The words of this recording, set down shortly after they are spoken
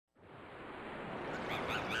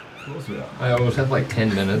I almost have like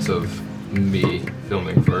 10 minutes of me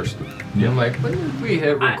filming first. Yeah. I'm like, when did we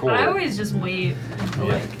hit record? I always just wait until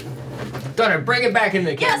like... Donna, bring it back in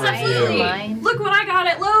the camera. Yes, absolutely. Look what I got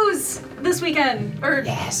at Lowe's this weekend. Or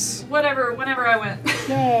whatever, whenever I went.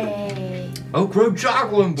 Yay. Oak Road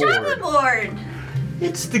Chocolate Board. Chocolate board.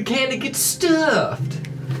 It's the can that gets stuffed.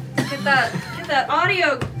 Get that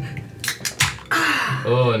audio.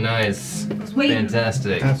 Oh, nice.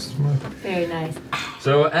 Fantastic. That's smart. Very nice.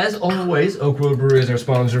 So, as always, Oak Road Brewery is our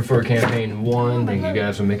sponsor for Campaign 1. Thank you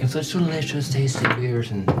guys for making such delicious, tasty beers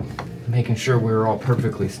and making sure we're all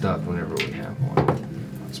perfectly stuffed whenever we have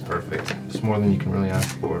one. It's perfect. It's more than you can really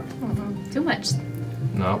ask for. Mm-hmm. Too much.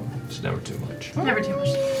 No, it's never too much. Never too much.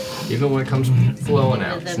 Even when it comes flowing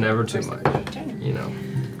out, it's never too much. You know.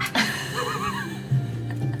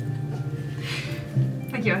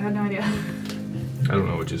 Thank you, I had no idea. I don't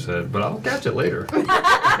know what you said, but I'll catch it later.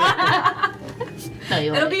 No,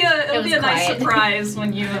 it'll be a nice surprise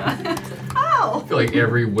when you. I feel like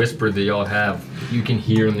every whisper that y'all have, you can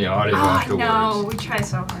hear in the audio afterwards. No, we try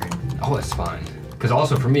so hard. Oh, it's fine. Because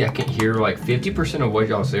also for me, I can't hear like 50% of what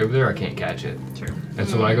y'all say over there. I can't catch it. True. And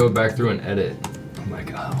so when I go back through and edit, I'm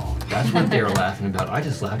like, oh, that's what they were laughing about. I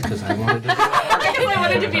just laughed because I wanted to. I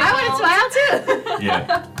wanted to be. I want to smile too.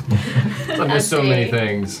 Yeah. I miss so many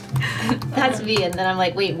things. That's me, and then I'm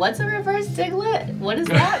like, wait, what's a reverse Diglett? What does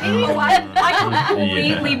that mean? Oh, I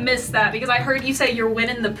completely missed that because I heard you say you're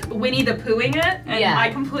Winnie the Poohing it, and I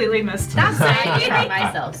completely missed it. That's what I heard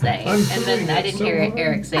myself say, I'm and then I didn't so hear hard.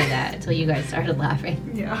 Eric say that until you guys started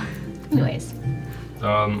laughing. Yeah. Anyways.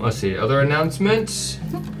 Let's see. Other announcements?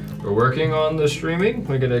 We're working on the streaming.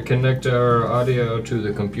 We're gonna connect our audio to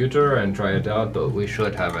the computer and try it out, but we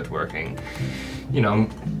should have it working. You know,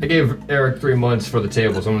 I gave Eric 3 months for the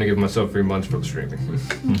table, so I'm gonna give myself 3 months for the streaming.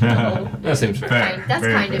 That seems fair. Fair. That's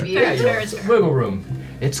Very kind of fair. you. Yeah, you know, it's wiggle room.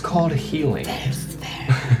 It's called healing.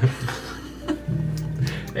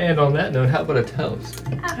 And on that note, how about a toast?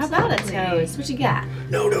 How about a toast? What you got?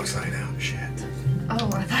 No, don't sign out. Shit.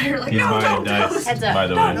 Oh, I thought you were like, He's no, buying don't dice, toast. Heads up. by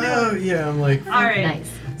the way. No, yeah, I'm like. All right.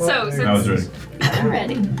 Nice. So I was ready. I'm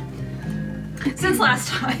ready. since last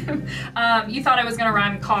time you thought I was gonna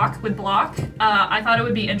rhyme cock with block, I thought it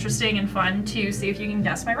would be interesting and fun to see if you can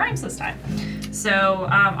guess my rhymes this time. So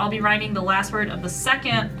I'll be rhyming the last word of the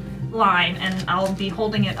second line, and I'll be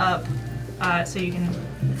holding it up so you can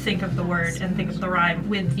think of the word and think of the rhyme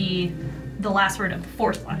with the last word of the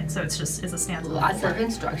fourth line. So it's a stanza. Lots of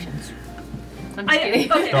instructions. I'm just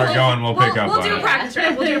kidding. Okay, Start going, we'll pick up We'll on do a it. practice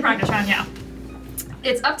round. We'll do a practice round, yeah.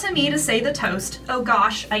 It's up to me to say the toast. Oh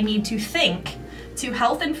gosh, I need to think. To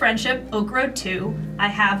health and friendship, Oak Road 2. I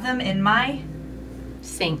have them in my...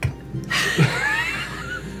 Sink.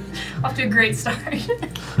 Off to a great start.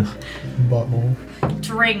 Butthole.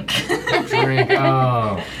 Drink. Drink.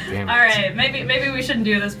 Oh, damn it. All right, maybe we shouldn't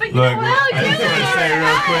do this, but you Look, know Well, I just want to say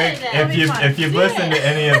real quick, That'll be fun. if you've listened to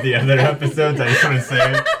any of the other episodes, I just want to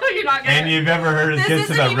say, what? You're not gonna... and you've ever heard us This get to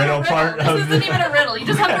isn't the even a riddle part This of isn't the... even a riddle. You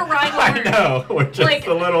just have to rhyme I words. know, we're just Like,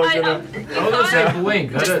 a little I gonna... I was gonna say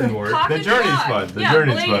blink. That didn't work. Cock The and journey's block. fun. The Yeah,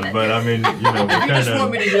 journey's blink. fun, but I mean, you know, we're If you just want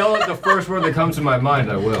kind me of... to yell at the first word that comes to my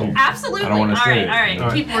mind, I will. Absolutely. I don't wanna all say right, it. all right. All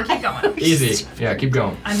right. Keep going. Easy. Yeah, keep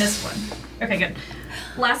going. I missed one. Okay, good.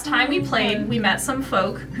 Last time we played, we met some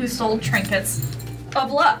folk who sold trinkets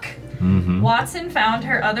of luck. Mm-hmm. Watson found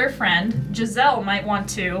her other friend. Giselle might want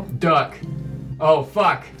to. Duck. Oh,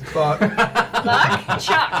 fuck. Fuck.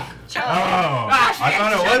 Chuck. Chuck. Oh, I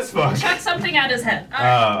thought it was fuck. Chuck something at his head. All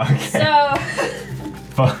right. Oh, okay. So,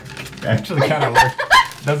 Fuck. Actually kind of works.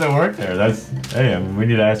 Doesn't work there. That's... Hey, I mean, we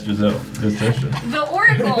need to ask Giselle this question. the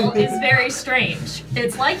oracle is very strange.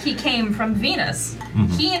 It's like he came from Venus.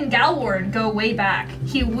 He and Galward go way back.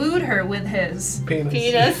 He wooed her with his Penis.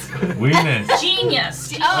 Penis. Weenus.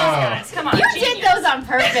 genius. Oh. Guys, come on. You did genius. those on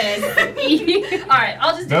purpose. All right,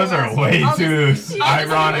 I'll just do Those the are last way one. too I'll just do the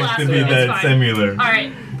ironic last to one. be It's that fine. similar. All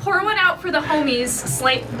right, pour one out for the homies.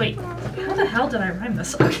 Wait, how the hell did I rhyme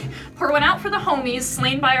this? Okay, pour one out for the homies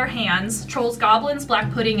slain by our hands. Trolls, goblins,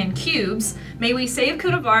 black pudding, and cubes. May we save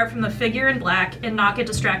Kudavar from the figure in black and not get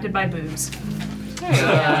distracted by boobs.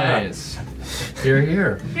 Nice. Here,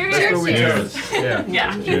 here. Here, That's here. where we Cheers. toast. Yeah.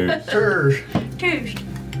 Yeah. Cheers. Cheers.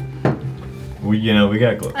 We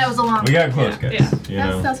got close. That was a long. We got close, Yeah, guys. yeah. You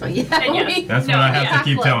know. That's what. Yeah. And yes. That's No, what I have yeah. to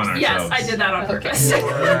keep telling ourselves. Yes, I did that on purpose.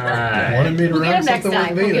 Alright. Wanted me to We'll get rhyme him next something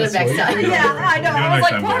time. with We'll get Venus. him next well, time. you Yeah, I know. I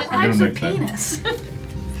was like, what rhymes with We'll do it penis?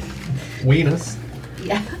 Venus.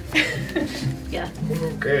 Yeah. Yeah.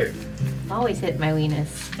 Okay. Always hit my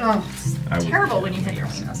weenus. Oh, I it's would- terrible when you hit your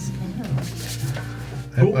penis.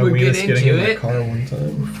 I Hope we get getting in into my it. car one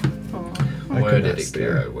time. I Where could did not it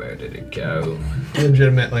steer. go? Where did it go?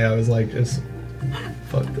 Legitimately, I was like, just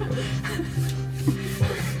fuck up.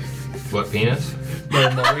 What, penis? No,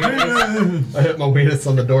 my weenus. I hit my weenus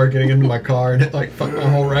on the door getting into my car and it like fucked my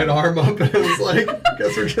whole right arm up and it was like, I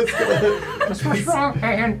guess we're just gonna. That's what's wrong,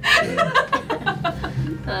 man.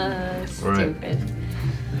 Stupid.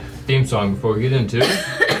 Theme song before we get into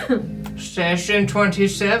Session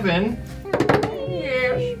 27.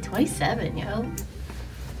 Yes. 27, yo.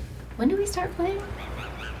 When did we start playing?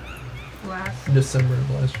 Last. December of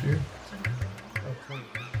last year.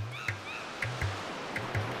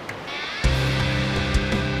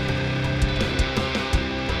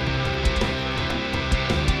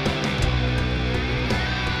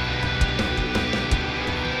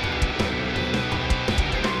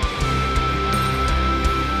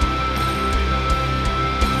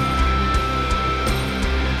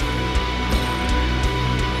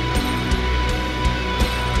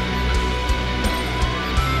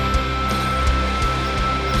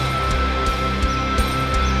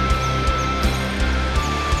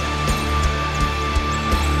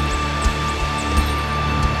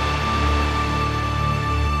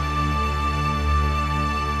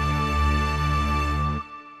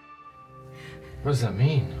 What does that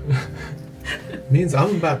mean? Means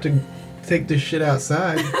I'm about to take this shit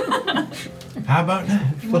outside, How about that?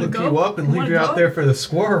 wanna flip go? you up, and You leave wanna you out go? there for the I thought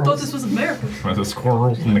squirrels. this was America. For the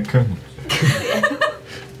squirrels and the coons.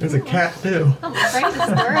 There's a cat too. I'm afraid of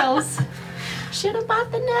the squirrels. Should have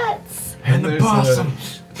bought the nuts. And the there's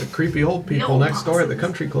possums. The creepy old people No next door at the possums.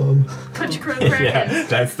 country club. Crunch Crow Crackheads.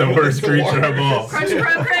 that's the worst creature of all. Crunch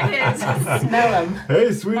Crow Crackheads. Smell them.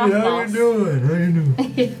 Hey, sweetie, how you Mothballs. doing? How you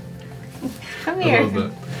doing? Come I here. love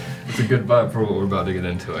that. It's a good vibe for what we're about to get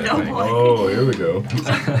into, I No think. boy. Oh, here we go.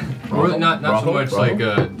 Or not so Bravo, much bravo. like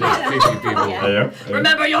dead creepy people. Yeah. Yeah.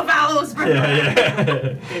 Remember your vows, bro.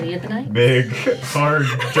 Yeah. Lady of the night. Big, hard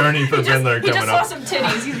journey for He Zendler just coming saw up. some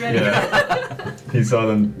titties. He's ready. Yeah. He saw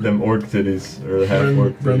them orc titties, or the half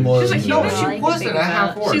orc Brim titties. was. She's a No, human. she I can wasn't think a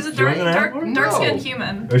half about- orc. She's a She wasn't a dark No. skinned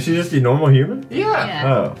human. Was she just a normal human? Yeah.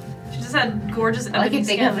 Yeah. Oh. She just had gorgeous All I ebony can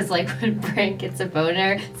think skin. of is like when Brent gets a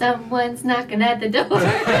boner, someone's knocking at the door.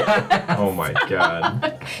 Oh my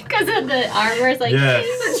god. Because of the armor, it's like, Yes.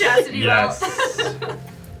 The chastity belt. Yes.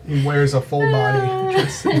 He wears a full body.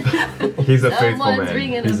 Just- He's a faithful Someone's man.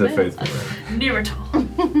 ringing He's a a bell. faithful man.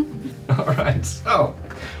 Neurotol. Alright, so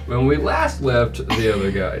when we last left the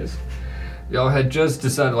other guys, y'all had just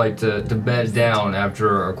decided to bed down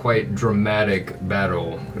after a quite dramatic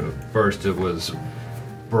battle. First it was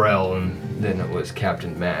Brel, and then it was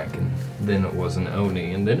Captain Mac, and then it was an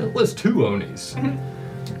Oni, and then it was two Onis.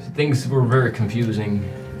 Things were very confusing.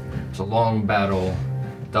 It was a long battle.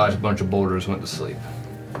 Dodged a bunch of boulders, went to sleep.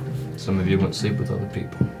 Some of you went to sleep with other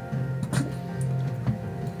people.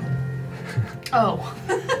 Oh.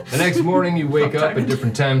 The next morning you wake up at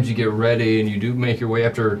different times, you get ready, and you do make your way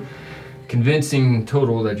after convincing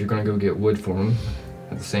Total that you're gonna go get wood for him.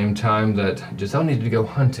 At the same time that Giselle needed to go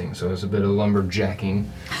hunting, so there's a bit of lumberjacking,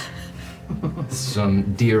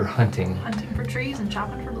 some deer hunting, Hunting for trees and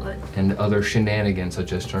chopping for blood. and other shenanigans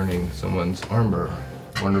such as turning someone's armor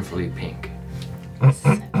wonderfully pink.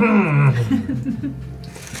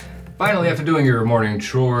 Finally, after doing your morning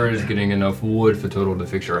chores, getting enough wood for Total to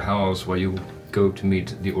fix your house while you go to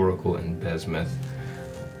meet the Oracle in Besmith,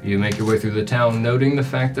 you make your way through the town, noting the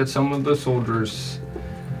fact that some of the soldiers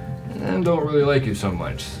don't really like you so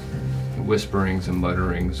much. Whisperings and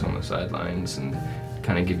mutterings on the sidelines and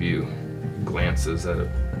kind of give you glances at a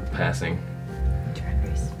passing. Drag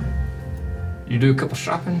race. You do a couple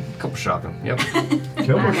shopping? Yep. I'd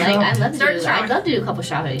love to Start do. shopping. I'd love to do a couple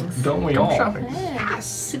shoppings. Don't we Couple all? shopping. Yeah,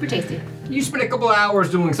 super tasty. You spend a couple hours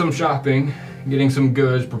doing some shopping, getting some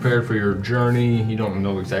goods prepared for your journey. You don't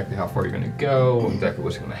know exactly how far you're going to go, exactly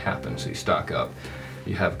what's going to happen, so you stock up.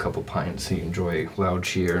 You have a couple pints, so you enjoy loud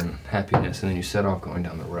cheer and happiness, and then you set off going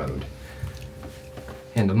down the road.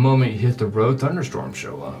 And the moment you hit the road, thunderstorms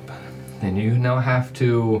show up. And you now have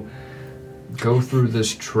to go through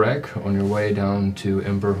this trek on your way down to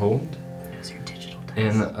Emberhold Those are your digital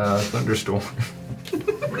in a thunderstorm.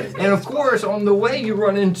 And of course, on the way, you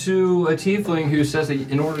run into a tiefling who says that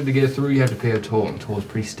in order to get through, you have to pay a toll, and the toll is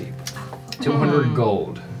pretty steep. 200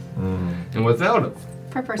 gold. And without a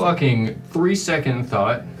Per person. fucking 3-second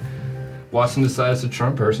thought, Watson decides to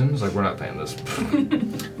trump person. He's like, we're not paying this.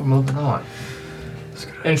 We're moving on.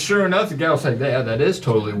 And sure enough, the gal was like, yeah, that is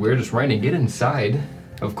totally weird. It's raining. Get inside.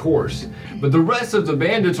 Of course. But the rest of the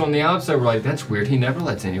bandits on the outside were like, that's weird. He never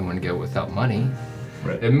lets anyone go without money.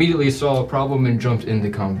 Right. Immediately saw a problem and jumped into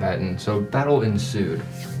combat, and so battle ensued.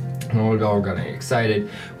 We're all getting excited.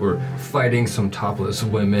 We're fighting some topless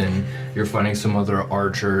women. You're fighting some other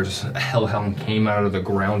archers. A hellhound came out of the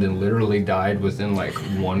ground and literally died within like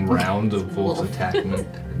one round of Wolf's attackment.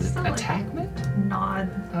 Attackment? Nod.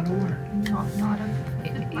 Not a word. Not a.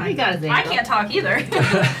 You got his I ankle. can't talk either.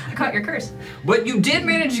 I caught your curse. But you did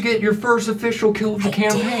manage to get your first official kill of the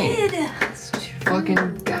campaign. That's true.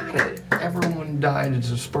 Fucking got it. Everyone died. It's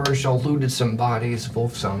dispersed. Y'all looted some bodies.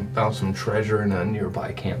 Wolf found some treasure in a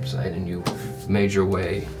nearby campsite, and you made your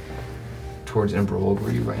way towards Emberhold,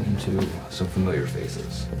 where you ran into some familiar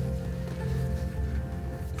faces.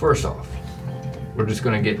 First off, we're just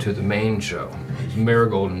gonna get to the main show. It's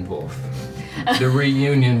Marigold and Wolf. The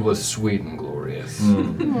reunion was sweet and glorious.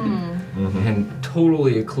 And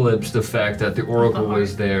totally eclipsed the fact that the Oracle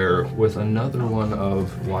was there with another one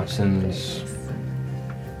of Watson's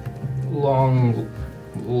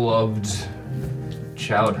long-loved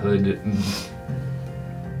childhood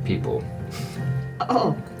people.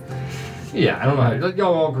 Oh. Yeah, I don't know how, like,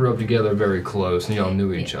 y'all all grew up together very close and y'all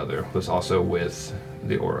knew each other, was also with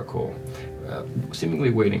the Oracle, seemingly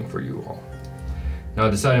waiting for you all. Now,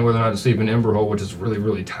 deciding whether or not to sleep in Emberhold, which is a really,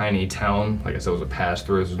 really tiny town. Like I said, it was a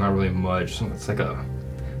pass-through, so there's not really much. So it's like a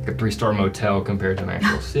 3-star motel compared to an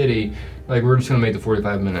actual city. Like, we're just gonna make the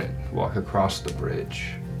 45-minute walk across the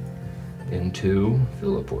bridge into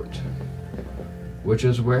Philiport, which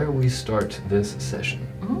is where we start this session.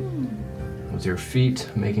 With your feet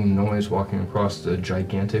making noise walking across the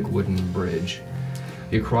gigantic wooden bridge,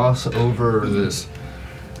 you cross over this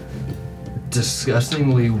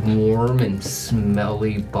disgustingly warm and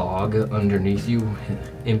smelly bog underneath you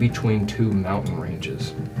in between two mountain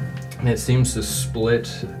ranges. And it seems to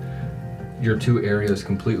split your two areas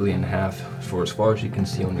completely in half for as far as you can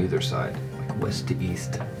see on either side, like west to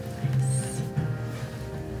east.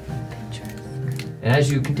 And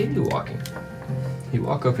as you continue walking, you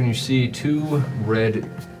walk up and you see two red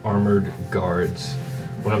armored guards.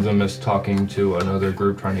 One of them is talking to another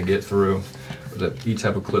group trying to get through. They each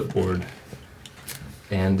have a clipboard.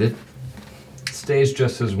 And it stays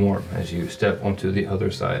just as warm as you step onto the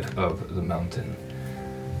other side of the mountain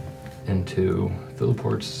into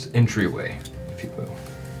Philiport's entryway, if you will.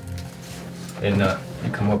 And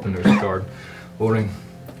you come up and there's a guard holding.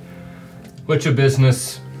 What's your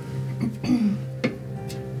business?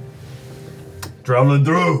 Traveling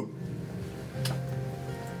through.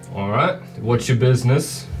 All right. What's your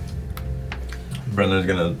business? Brendan's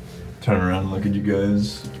gonna turn around and look at you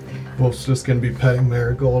guys. Wolf's just gonna be petting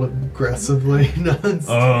Marigold aggressively. He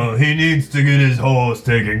needs to get his horse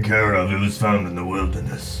taken care of. It was found in the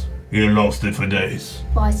wilderness. He had lost it for days.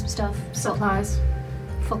 Buy some stuff. Supplies.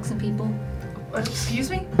 Fuck some people. Excuse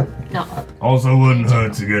me? No. Also wouldn't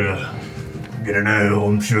hurt to get an ale.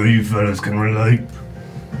 I'm sure you fellas can relate.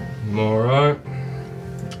 All right.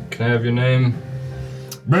 Can I have your name?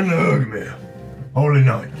 Brendan Hugmere. Holy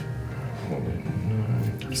Knight.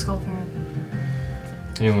 Skullfarer.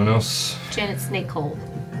 Anyone else? Janet Snakehole.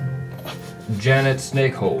 Janet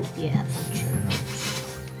Snakehole. Yes.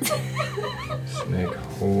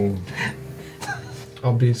 Snakehole.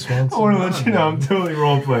 I'll be Swanson. I want to let you know I'm totally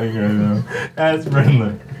role-playing right now. As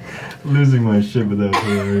Brendan. Losing my shit, but that was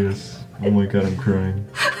hilarious. Oh my god, I'm crying.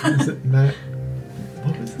 Is it Matt?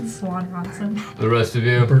 What is this? Swan Ronson. The rest of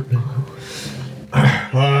you? Burton.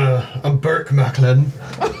 I'm Burke Macklin.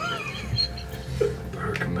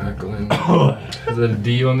 Burke Macklin. Is it a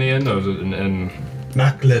D on the end or is it an N?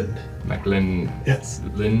 Macklin. Macklin. Yes.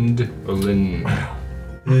 Lind or Lynn?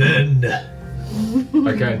 Lind.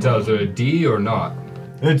 I can't tell. Is it a D or not?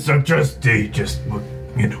 It's just D, just,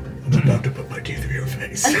 you know. I'm about to put my teeth in your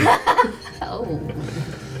face. Oh.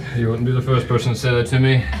 You wouldn't be the first person to say that to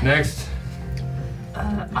me. Next.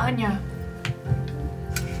 Anya.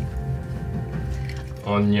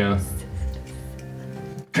 Anya.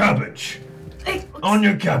 Cabbage. Hey, On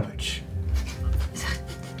your cabbage.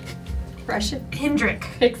 Russian. Hendrik.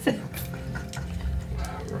 Fix it.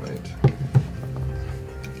 Right.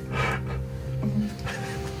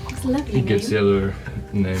 It's a lovely He gets the other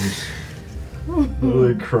names. I'm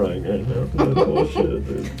really crying right now. That bullshit,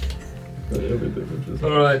 dude. Everything was just...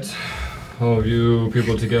 Alright. All of you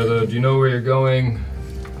people together, do you know where you're going?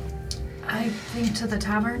 I think to the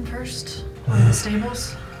tavern first. Or the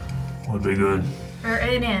stables. Would be good. Or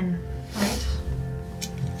an inn, right?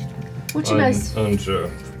 What's your most... Unsure.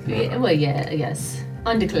 Yeah, well, yeah, I guess.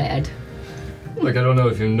 Undeclared. Like, I don't know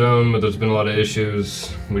if you've known, but there's been a lot of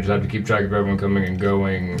issues. We just have to keep track of everyone coming and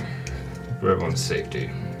going for everyone's safety.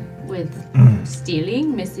 With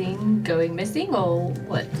stealing, missing, going missing, or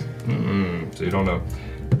what? So you don't know.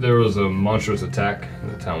 There was a monstrous attack.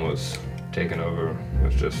 The town was taken over. It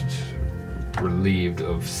was just relieved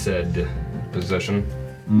of said possession.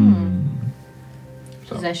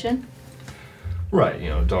 So, Possession?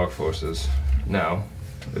 right, Dark Forces. Now,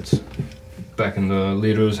 it's back in the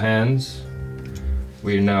leader's hands.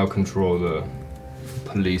 We now control the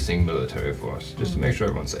policing military force, just to make sure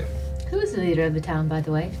everyone's safe. Who is the leader of the town, by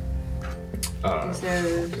the way? Uh, Is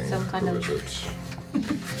there some kind of Richards.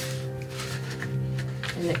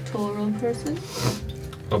 electoral person?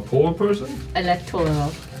 A poor person? Electoral,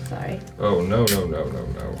 sorry. Oh, no.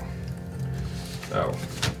 No.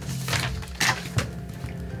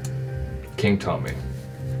 King Tommy.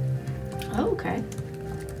 Oh, okay.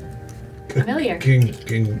 Familiar.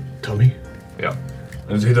 King Tommy. Yeah.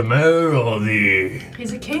 Is he the mayor or the?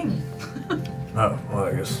 He's a king. Oh, well,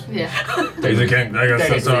 I guess. Yeah. He's a king. I guess.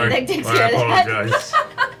 I'm sorry. That takes I care of that. apologize.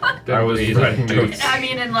 I was He's threatened a to. dude. I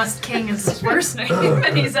mean, unless King is his first name,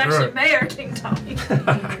 and he's actually Right. Mayor King Tommy.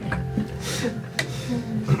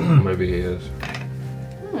 Maybe he is.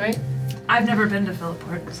 All right. I've never been to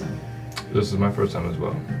Philipport, so. This is my first time as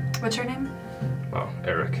well. What's your name? Oh,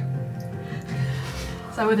 Eric.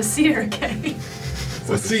 Is that with a C or a K?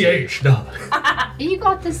 With the CH, no. You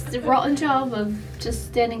got this rotten job of just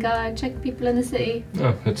standing guard, checking people in the city.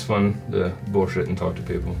 Oh, it's fun to bullshit and talk to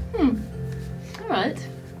people. All right.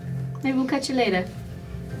 Maybe we'll catch you later.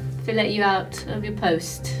 If they let you out of your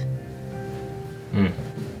post.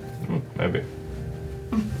 Maybe.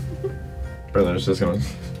 Brother's just gonna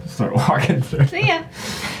start walking through. See ya.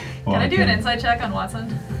 Can I do an insight check on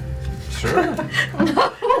Watson? Sure.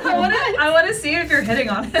 I want to see if you're hitting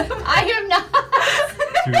on him. I am not.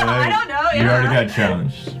 Too late. I don't know. You Yeah. already got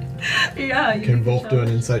challenged. Yeah. You Can Wolf do an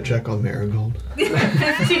insight check on Marigold?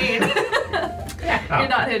 15. You're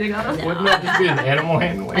not hitting on him. Wouldn't that just be an animal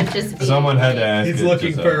handling? I'm just being Someone had to ask. He's it,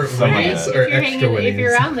 looking just, for someone winnings had. or If you're, extra if you're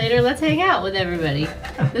winnings. around later, let's hang out with everybody.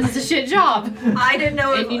 This is a shit job. I didn't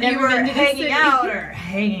know And if you you never were been to the hanging city. out or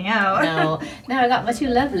hanging out. No. Now I got my two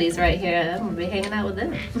lovelies right here. I'm gonna be hanging out with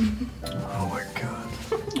them. Oh my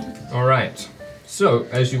god. All right. So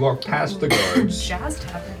as you walk past the guards, Jazz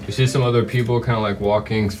tavern. you see some other people kind of like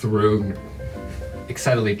walking through,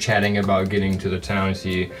 excitedly chatting about getting to the town. You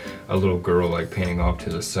see a little girl like painting off to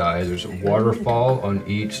the side. There's a waterfall on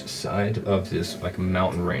each side of this like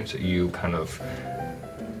mountain range that you kind of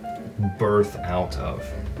birth out of.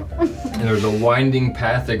 And there's a winding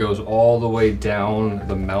path that goes all the way down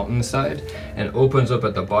the mountainside and opens up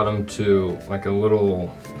at the bottom to like a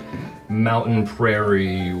little mountain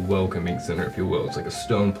prairie welcoming center, if you will. It's like a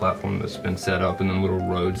stone platform that's been set up and then little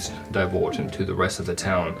roads divulge into the rest of the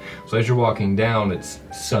town. So as you're walking down, it's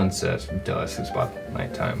sunset, dusk, it's about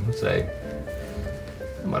nighttime, let's say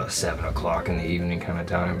about a 7 o'clock in the evening kind of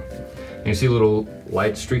time. And you see little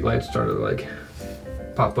street lights start to like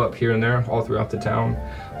pop up here and there all throughout the town.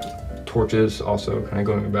 Torches also kind of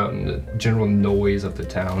going about, and the general noise of the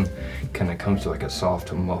town kind of comes to like a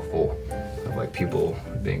soft muffle of like people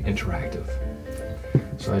being interactive.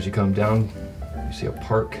 So as you come down, you see a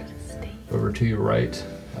park over to your right.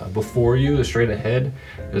 Before you, straight ahead,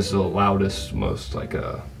 is the loudest, most like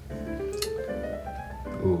I'm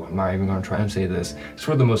not even gonna try and say this. It's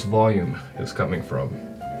where the most volume is coming from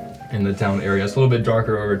in the town area. It's a little bit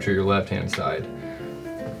darker over to your left-hand side.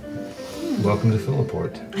 Welcome to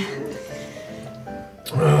Philipport.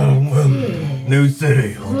 Well, new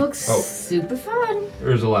city. Looks Oh. super fun.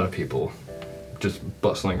 There's a lot of people just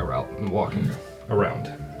bustling around and walking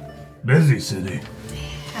around. Busy city.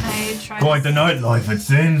 Can I try Quite the nightlife, it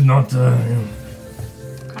seems. Not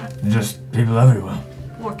just people everywhere.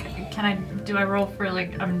 do I roll for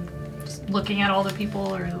like, I'm just looking at all the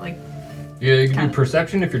people or like, Yeah, you can Kinda. do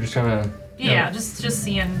perception if you're just kind of. yeah, just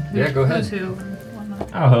seeing who, Yeah, go ahead. who's who and whatnot.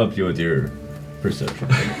 I'll help you with your perception.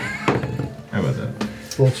 How about that?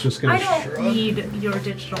 Wolf's just gonna I don't shrug. need your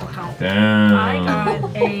digital help. Damn. I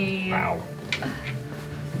got a Wow.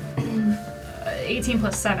 18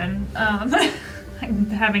 plus 7. I'm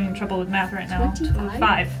having trouble with math right now.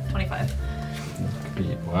 25? 25.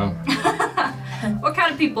 Wow. What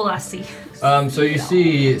kind of people I see? So you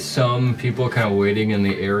see some people kind of waiting in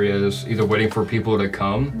the areas, either waiting for people to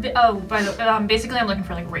come. Basically I'm looking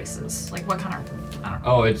for like races. Like what kind of, I don't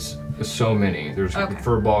know. Oh, it's so many. There's Okay.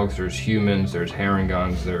 furbolgs, there's humans, there's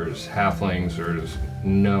herringons, there's halflings, there's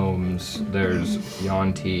gnomes, there's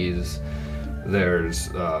yonties, there's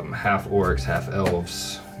half orcs, half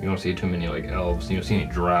elves. You don't see too many like elves. You don't see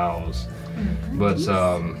any drows, but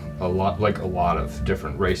a lot of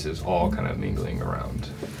different races all kind of mingling around.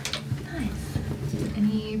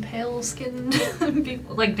 Any pale skinned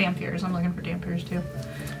people? Like Dampiers. I'm looking for Dampiers too.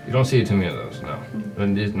 You don't see too many of those, no.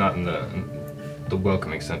 And it's not in the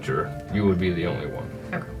welcoming center. You would be the only one.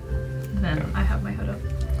 Okay. Then I have my hood up.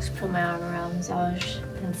 Just put my arm around Zaj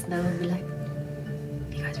and Snow and be like,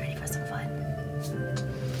 you guys ready for some fun?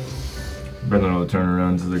 Brendan will turn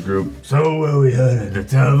around to the group. So where we headed? The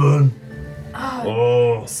tavern?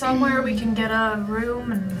 Oh, Somewhere we can get a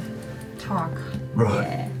room and talk. right.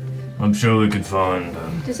 Yeah. I'm sure we could find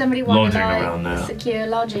Does somebody want to lodging around there. secure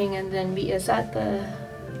lodging and then meet us at the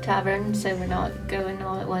tavern so we're not going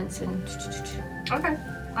all at once and... Okay.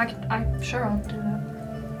 Sure, I'll do that.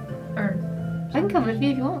 Or, I can come with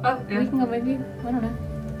you if you want. oh, yeah. We can come with you. I don't know.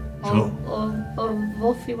 Sure. Or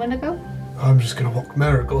Wolf, you want to go? I'm just gonna walk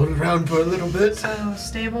Marigold around for a little bit. So,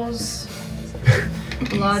 stables,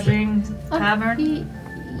 lodging, tavern.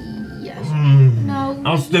 Yes. I'll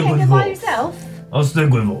No. you stick can't with go by Wolf. yourself. I'll stick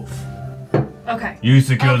with Wolf. Okay. You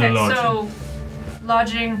secure the Okay, lodging. so,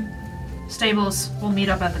 lodging, stables, we'll meet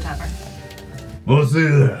up at the tavern. We'll see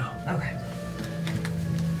you there. Okay.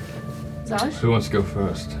 Zaj, Who wants to go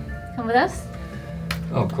first? come with us.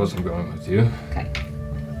 Oh, of course I'm going with you. Okay.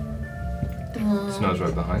 Snow's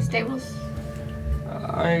right behind. Stables.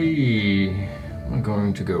 I'm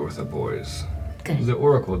going to go with the boys. Good. The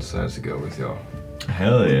Oracle decides to go with y'all.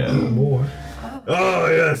 Hell yeah. More. Oh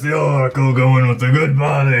yes, the Oracle going with the good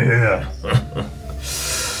body here.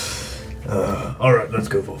 All right, let's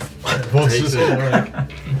go, Wolf. Wolf's just gonna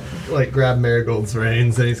like grab Marigold's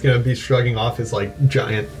reins, and he's gonna be shrugging off his like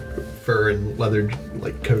giant fur and leather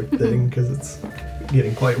like coat thing because it's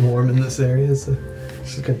getting quite warm in this area. So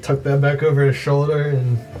he's just gonna tuck that back over his shoulder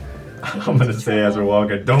and I'm gonna say as we're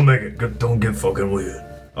walking, don't get fucking weird.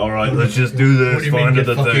 All right, let's just do this. what do you mean Find get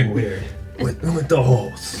the fucking thing weird? with the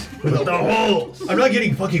horse. With the horse. I'm not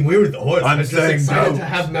getting fucking weird with the horse. I'm just saying excited no. to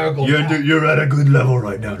have Marigold back. You're at a good level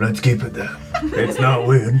right now. Let's keep it there. It's not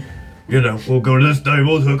weird. You know, we'll go to the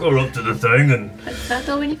stables, hook her up to the thing, and That's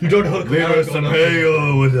all we need. You don't hook leave her Marigold some up. hay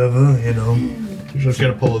or whatever. You know. He's just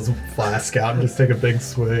gonna pull his flask out and just take a big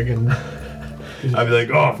swig and I'd be like,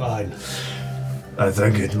 oh, fine. I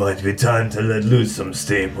think it might be time to let loose some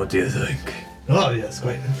steam. What do you think? Oh yes,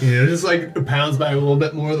 quite. You know, just like pounds back a little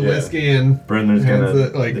bit more of the Yeah. whiskey and Brendan's hands gonna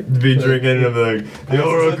it, like be drinking of the Passes it to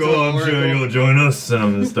Oracle. the I'm sure Oracle. you'll join us, and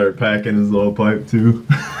I'm gonna start packing his little pipe too.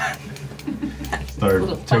 Start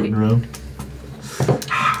Little toting pipe. around.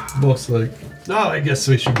 Wolf's like, no, I guess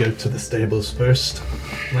we should go to the stables first.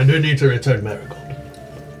 I do need to return Marigold.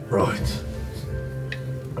 Right.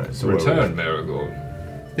 Right. So where Return, Marigold.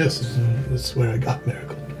 Yes, this is where I got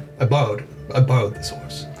Marigold. I borrowed this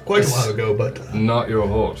horse quite a while ago, but Not your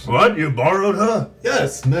horse. What? You borrowed her?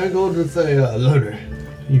 yes, Marigold was a loner,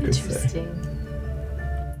 you could say. Interesting.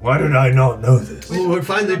 Why did I not know this? Well, we're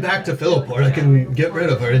finally back to Philiport. I can get rid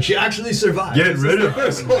of her, and she actually survived. Get This rid is of the her?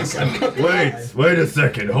 first horse I've kept alive. Wait a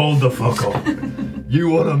second. Hold the fuck on. You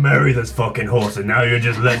want to marry this fucking horse, and now you're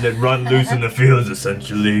just letting it run loose in the fields,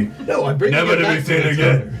 essentially. No, I'm bringing Never it to back be to seen its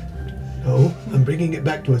again. owner. No, I'm bringing it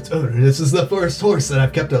back to its owner. This is the first horse that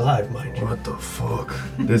I've kept alive, mind you. What the fuck?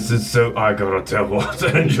 This is so. I gotta tell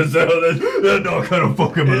Watson and Giselle that they're not gonna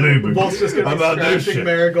fucking believe me Wolf's just gonna be about this scratching shit.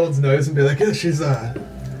 Marigold's nose and be like, yeah, she's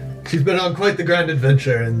been on quite the grand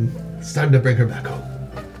adventure, and it's time to bring her back home.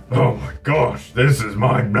 Oh my gosh, this is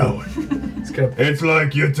mind blowing. It's kind of, It's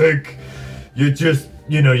like you take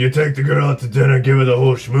the girl out to dinner, give her the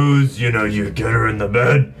whole schmooze, you get her in the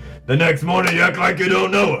bed. The next morning you act like you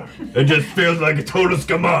don't know her. It just feels like a total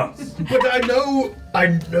scamas. but I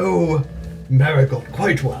know Marigold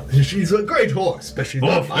quite well. She's a great horse, but she's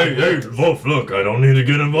Wolf, not my hey, horse. Wolf, look, I don't need to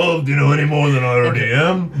get involved, any more than I already Okay.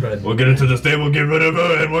 am. Right. We'll get into the stable, get rid of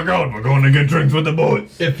her, and we're going. We're going to get drinks with the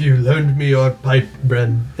boys. If you loaned me your pipe,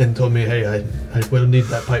 Bren, and told me, hey, I will need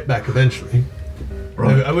that pipe back eventually,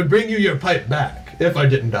 Right. I would bring you your pipe back, if I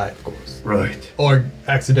didn't die, of course. Right. Or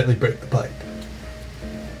accidentally break the pipe.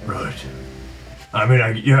 Right. I mean,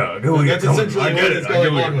 I get where you're That's coming essentially from. I what get is it. I get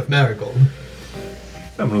going where on you're- with Marigold.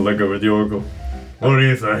 I'm gonna let go with the Oracle. What do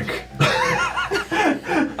you think?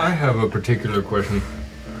 I have a particular question.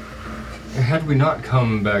 Had we not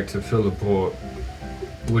come back to Philiport,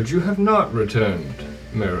 would you have not returned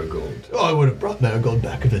Marigold? Oh, I would have brought Marigold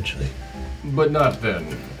back eventually. But not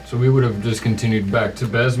then. So we would have just continued back to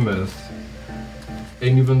Besmith.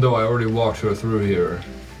 And even though I already walked her through here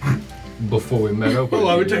before we met up with Oh,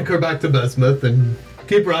 I would you, take her back to Besmith and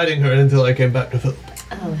keep riding her until I came back to Philip.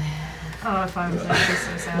 Oh, Oh, if I was actually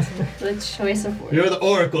so sassy. let's choice of words. You're the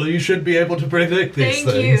Oracle. You should be able to predict these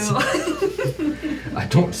Thank things. you. I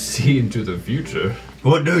don't see into the future.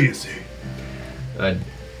 What do you see? A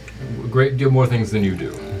great deal more things than you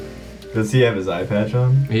do. Does he have his eye patch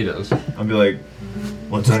on? He does. I'll be like,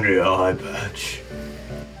 what's under your eye patch?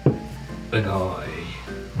 An eye.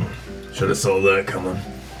 Should have saw that coming.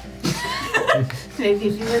 Maybe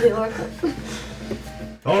if you were the Oracle.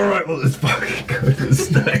 All right, well, let's fucking go to this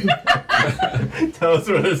thing. Tell us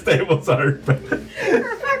where the stables are.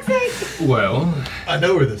 Well, I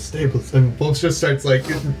know where the stables. And Wolf just starts like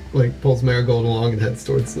pulls Marigold along and heads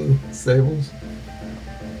towards the stables.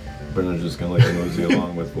 Brendan's just gonna like mosey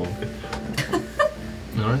along with Wolf.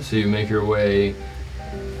 alright, so you make your way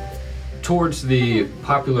towards the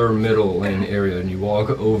popular middle lane area and you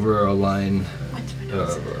walk over a line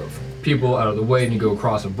of people out of the way and you go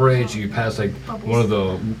across a bridge. You pass like one of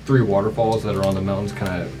the 3 waterfalls that are on the mountains,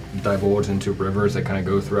 kind of divulge into rivers that kind of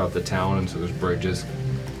go throughout the town, and so there's bridges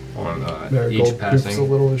on Marigold each poops passing. a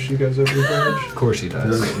little as she goes over the bridge. Of course he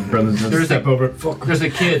does. Brendan's gonna There's step a- over it. Fuck. There's a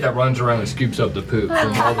kid that runs around and scoops up the poop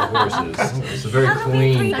from all the horses. It's a very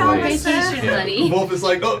clean On place. vacation, Yeah. buddy. Wolf is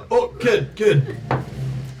like, oh, kid.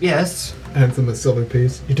 Yes. Hands him a silver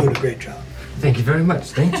piece. You're doing a great job. Thank you very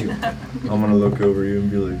much. Thank you. I'm gonna look over you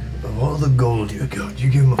and be like, Of all the gold you got, you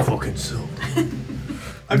give him a fucking silver.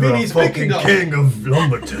 I mean, You're he's a fucking picking up. king of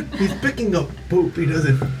Lumberton. He's picking up poop. He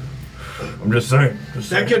doesn't. I'm just saying.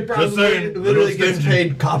 That kid probably literally gets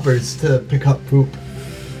paid coppers to pick up poop.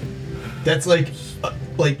 That's like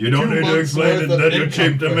You don't 2 need to months explain worth it, of that you're income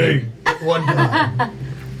cheap to for me. him. One time.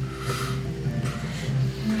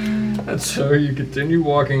 And so you continue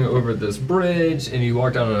walking over this bridge, and you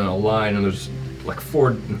walk down in a line, and there's like 4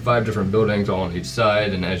 and 5 different buildings all on each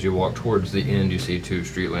side. And as you walk towards the end, you see 2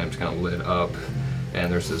 street lamps kind of lit up,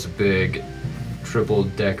 and there's this big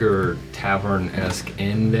triple-decker tavern-esque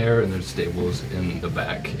inn there, and there's stables in the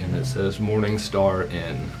back, and it says Morning Star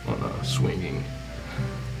Inn on a swinging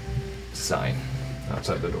sign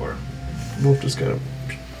outside the door. Wolf just kind of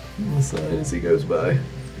on the side as he goes by.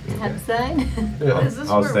 Outside. Yeah. Is this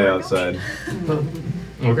I'll where stay we're outside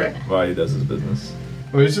Okay. while he does his business.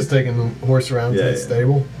 Well, he's just taking the horse around to Yeah, the yeah.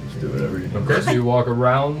 stable. Just do whatever you do. Okay, so you walk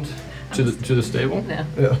around to the stable, No.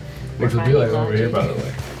 Yeah. which would be like over here, by the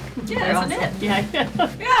way. Yeah, isn't it? Yeah.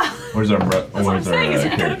 Yeah. Where's our what I'm saying, is it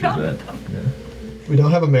could've characters gone at? Yeah. We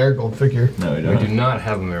don't have a marigold figure. No, we We don't. do not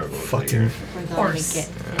have a miracle. Fucking. We're going Horse. to get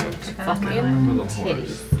Remember fucking the horse.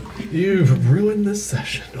 titties. You've ruined this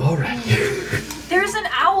session already. There's an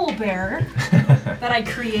owl bear that I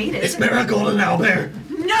created. It's Marigold and Owlbear.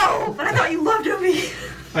 No, but I thought you loved Obi.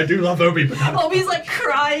 I do love Obi, but not. Obi's like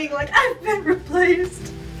crying, like I've been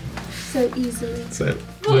replaced. So easily. That's it.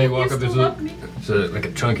 So you You walk up, still there's love me. like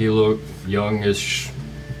a chunky little youngish,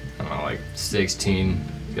 I don't know, like 16.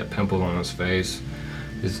 He's got pimples on his face.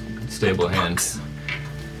 His stable hands.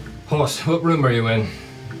 Horse, what room are you in?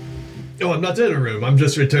 Oh, I'm not in a room. I'm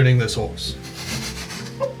just returning this horse.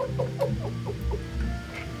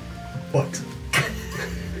 What?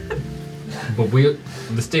 But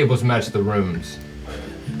the stables match the rooms.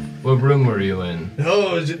 What room were you in?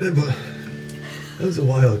 No, that was a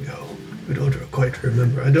while ago. I don't quite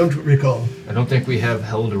remember. I don't recall. I don't think we have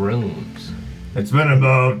held rooms. It's been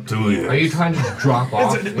about 2 years. Are you trying to drop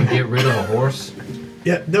off and get rid of a horse?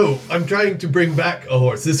 Yeah, no, I'm trying to bring back a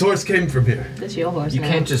horse. This horse came from here. That's your horse You now.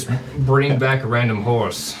 can't just bring back a random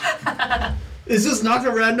horse. This is not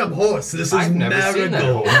a random horse. This is I've never seen that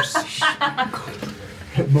Marigold. horse.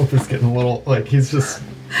 Wolf is getting a little, like, he's just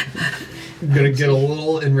gonna get a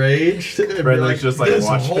little enraged. And be Brendan's just, like, this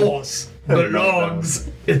watching. horse belongs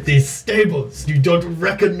in these stables. You don't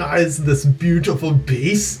recognize this beautiful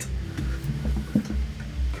beast?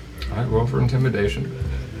 Alright, roll for intimidation.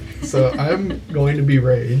 So I'm going to be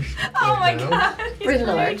raged. Oh my right now. god. he's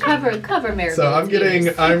Brindlord, cover Marigold's So I'm getting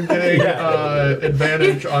ears.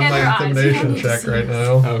 advantage on And my their eyes. intimidation Yeah, check you right see.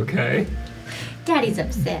 now. Okay. Daddy's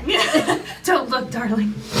upset. Don't look,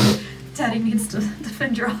 darling. Daddy needs to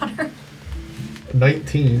defend your honor.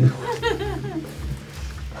 19.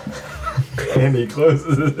 And he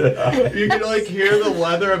closes his eyes. You can like hear the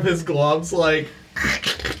leather of his gloves like.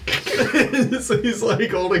 So he's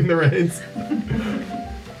like holding the reins.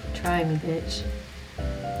 Try me, bitch.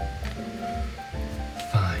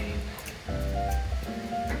 Fine.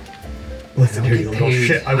 Listen here, you little paid.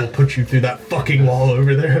 shit. I will put you through that fucking wall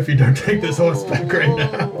over there if you don't take this horse back right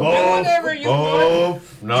now. Oh,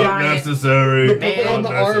 not Giant necessary. The one on Not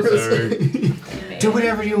the arm necessary. is. Do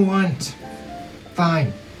whatever you want.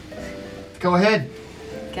 Fine. Go ahead.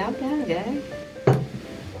 Calm down, guy.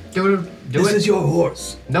 Do This it. is your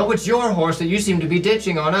horse. No, it's your horse that you seem to be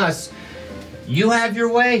ditching on us. You have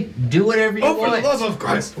your way. Do whatever you Oh, for the want. love of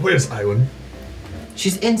Christ. Where's Iwan?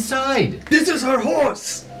 She's inside. This is her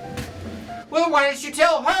horse. Well, why didn't you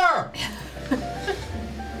tell her?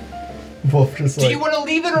 Wolf just Do like you want to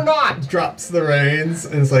leave it or not? drops the reins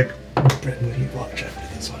and is like, Brendan, you watch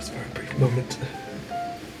after this horse for a brief moment.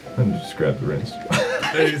 And just grab the reins.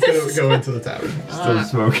 And he's gonna go into the tavern. Still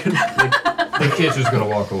smoking. The kid's just gonna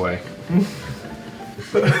walk away.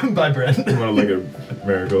 By Brent. I'm gonna look at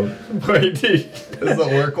Marigold. Wait, Is the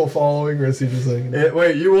Oracle following, or is he just like...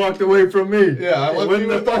 wait, you walked away from me. Yeah, I left with you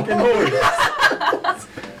the with the fucking horse.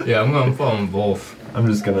 Yeah, I'm following both. I'm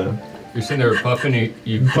just gonna You're sitting there puffing,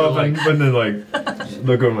 you pop like and then like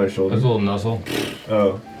look over my shoulder. there's a little nuzzle.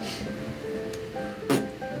 Oh,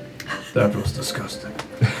 That was disgusting.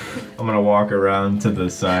 I'm gonna walk around to the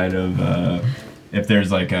side of if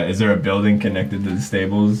there's like is there a building connected to the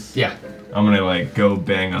stables? Yeah, I'm gonna like go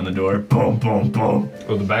bang on the door. Boom, boom, boom.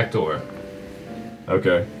 go the back door.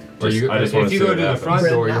 Okay. Or you, I just wanna if you see go what to the happens. front Red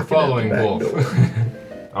door, you're knocking at the following back both.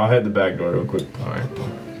 door. I'll hit the back door real quick. Alright.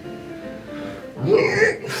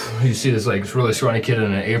 You see this like really scrawny kid in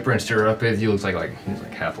an apron stare up at you. Looks like he's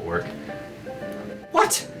like half awake.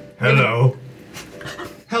 What? Hello.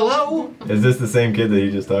 Hello? Is this the same kid that you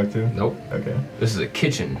just talked to? Nope. Okay. This is a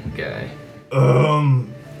kitchen guy.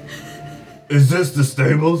 Is this the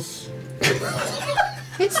stables?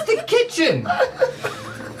 It's the kitchen.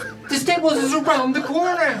 The stables is around the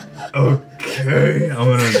corner. Okay, I'm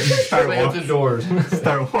gonna Start Slam the doors.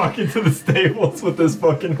 Start walking to the stables with this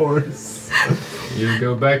fucking horse. You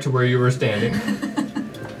go back to where you were standing.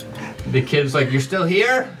 The kid's like, "You're still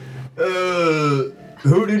here?"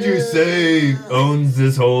 Who did you say owns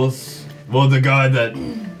this horse? Well, the guy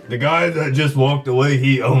that just walked away,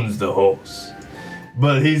 he owns the horse.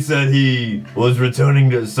 But he said he was returning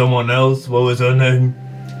to someone else. What was her name?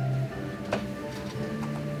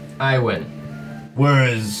 I win. Where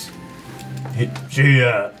is she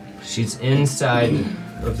at? She's inside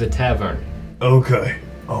of the tavern. Okay,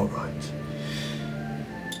 all right.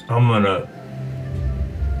 I'm gonna.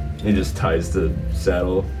 He just ties the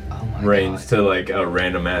saddle Oh my reins to like a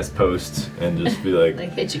random ass post and just be like,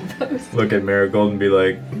 Like hitching post. look at Marigold and be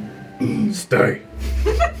like, stay.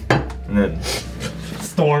 and then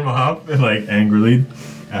storm off and like angrily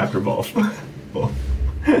after Wolf. Wolf.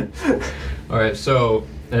 All right, so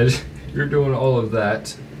as you're doing all of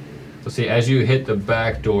that, let's see. As you hit the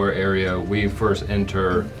back door area, we first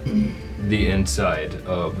enter the inside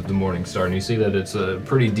of the Morning Star, and you see that it's a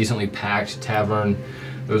pretty decently packed tavern.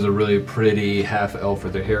 There's a really pretty half elf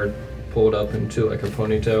with her hair pulled up into like a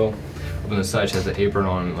ponytail. Up on the side, she has an apron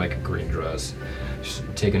on, like a green dress. She's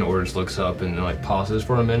taking orders, looks up, and then like pauses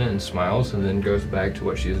for a minute and smiles, and then goes back to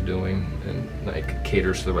what she's doing and like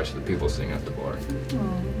caters to the rest of the people sitting at the bar.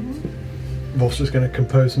 Wolf's just gonna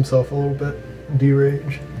compose himself a little bit,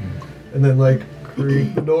 derage, and then like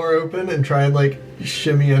creak the door open and try and like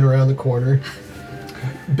shimmy in around the corner.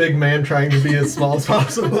 Big man trying to be as small as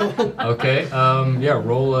possible. Okay, yeah,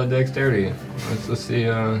 roll dexterity. Let's see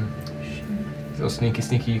how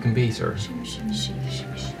sneaky you can be, sir.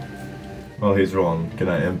 While he's rolling, can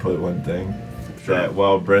I input one thing? That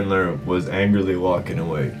while Brendler was angrily walking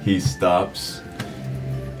away, he stops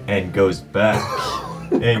and goes back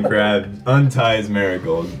and unties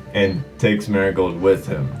Marigold and takes Marigold with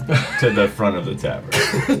him to the front of the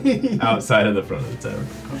tavern. Outside of the front of the tavern.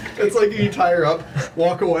 It's like you tie her up,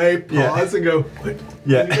 walk away, pause, and go, what?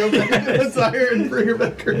 Yeah. And you go back to the tire and bring her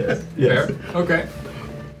back around. Yes. Fair. Okay.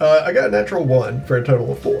 I got a natural 1 for a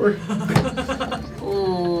total of 4.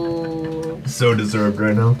 Ooh, So deserved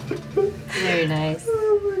right now. very nice.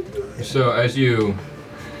 So as you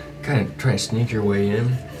kind of try to sneak your way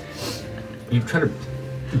in, you try to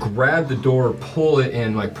grab the door, pull it,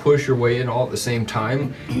 and like push your way in all at the same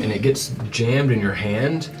time, and it gets jammed in your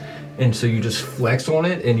hand, and so you just flex on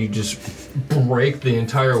it, and you just break the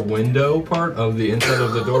entire window part of the inside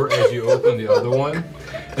of the door as you open the other one,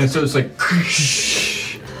 and so it's like,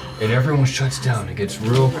 and everyone shuts down. It gets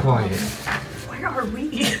real quiet, Where are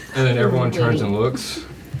we? and then everyone turns and looks,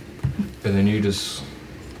 and then you just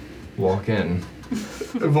walk in.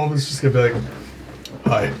 And Wolf is just gonna be like,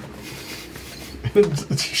 hi.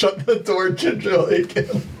 And shut the door gingerly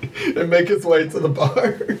again and make his way to the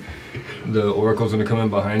bar. The oracle's gonna come in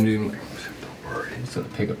behind you. And, don't worry. He's gonna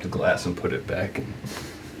pick up the glass and put it back and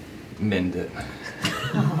mend it.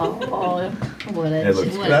 Oh, what a It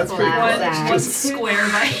looks what good. a That's pretty class cool. act. One square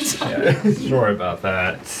bite. Yeah, sorry about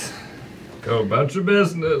that. Go about your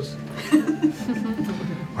business.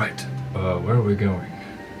 Right. Where are we going?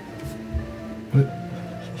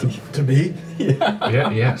 To me? Yeah.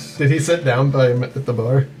 Yes. Did he sit down by him at the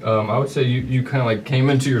bar? I would say you kind of like came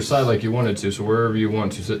into your side like you wanted to. So wherever you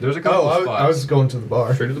want to sit, there's a couple Oh, of spots. I was going to the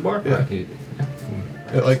bar. Straight to the bar. Yeah. Right.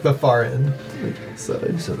 At, like the far end.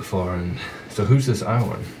 Side. So the far end. So who's this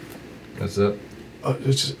Iwan? Is that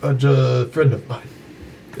It's just a friend of mine.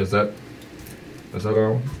 is that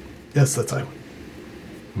Iwan? Yes, that's Iwan.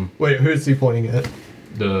 Wait, who's he pointing at?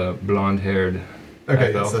 The blonde-haired. Okay,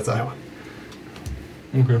 half-elf? yes, that's Iwan.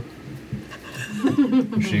 Okay.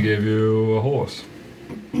 She gave you a horse.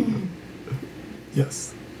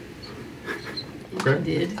 Yes. Okay.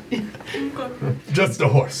 Did. Just a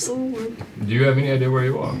horse. Do you have any idea where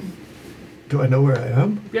you are? Do I know where I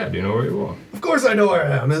am? Yeah, do you know where you are? Of course I know where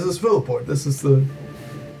I am. This is Philiport. This is the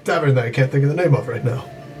tavern that I can't think of the name of right now.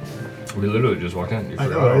 We literally just walked in. You I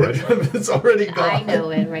forgot know, already. it's already gone. I know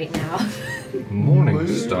it right now. Morning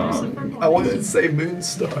Star. I wanted to say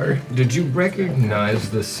Moonstar. Did you recognize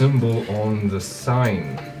the symbol on the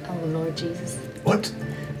sign? Oh, Lord Jesus. What?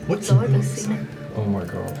 What's Lord, the let's see. Oh my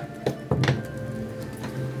god.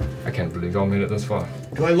 I can't believe y'all made it this far.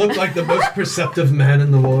 Do I look like the most perceptive man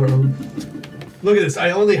in the world? Look at this.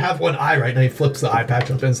 I only have one eye right now. He flips the eye patch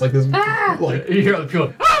up and it's like this. Like, You hear the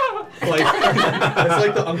people. like it's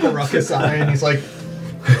like the Uncle Ruckus eye, and he's like,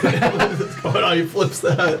 what's going on? He flips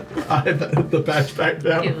that eye, the patch back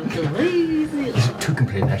down. Two can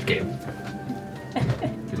play that game.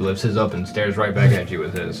 He lifts his up and stares right back at you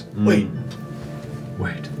with his. Wait,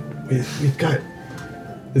 Wait. we've got.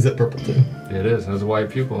 Is it purple too? It is. Has a white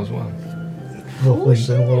pupil as well. Well, leans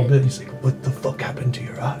in a little bit. He's like, "What the fuck happened to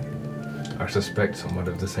your eye? I suspect somewhat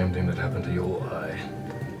of the same thing that happened to your eye.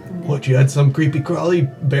 What? You had some creepy crawly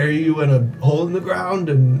bury you in a hole in the ground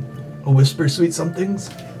and whisper sweet somethings?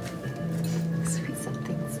 Sweet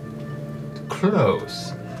somethings.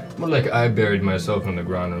 Close. More like I buried myself in the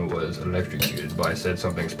ground and was electrocuted by said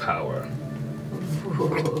something's power.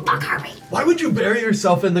 Why would you bury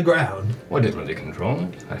yourself in the ground? Well, I didn't really control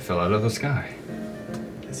it. I fell out of the sky.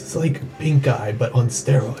 This is like pink eye, but on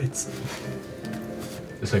steroids.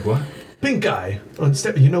 It's like, what? Pink eye on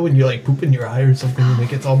steroids. You know when you like poop in your eye or something and it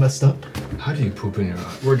gets all messed up? How do you poop in your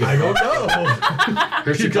eye? We're I getting don't know.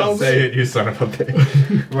 Here she You tell comes. me. Say it, you son of a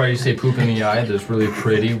bitch. Right, you say poop in the eye. This really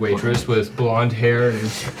pretty waitress with blonde hair and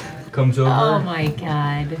comes over. Oh my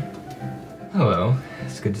god. Hello.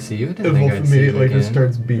 It's good to see you. I didn't And think Wolf I'd see you immediately just again.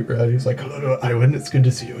 turns beet red. He's like, "Hello, Iwan. It's good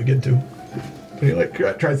to see you again too." And he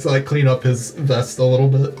like tries to like clean up his vest a little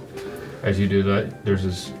bit. As you do that, there's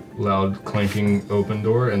this loud clanking open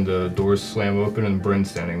door, and the doors slam open, and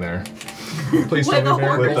Bryn's standing there. Please With tell me, the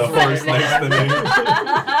Mary. With the horse next to me.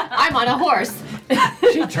 I'm on a horse.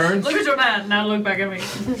 She turns. Look at your man. Now look back at me.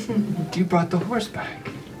 You brought the horse back.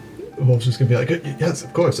 Wolf's just gonna be like, "Yes,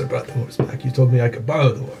 of course I brought the horse back. You told me I could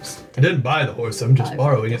borrow the horse. I didn't buy the horse. I'm just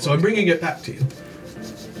borrowing it, so I'm bringing it back to you."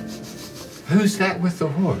 Who's that with the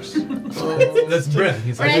horse? That's Brent.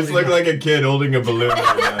 He's I like, just look like a kid holding a balloon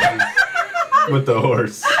right now. With the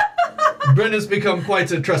horse. Brent has become quite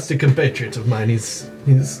a trusted compatriot of mine. He's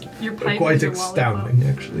Your pipe quite is your astounding,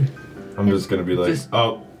 actually. I'm just gonna be like, Just-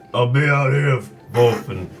 oh, I'll be out here, Wolf,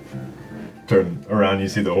 and turn around. You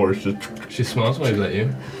see the horse just. She smiles, waves at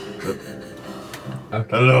you.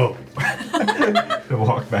 Hello. I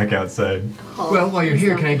walk back outside. Well, while you're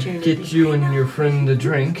here, can I get you and your friend a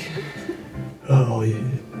drink? Oh, yeah.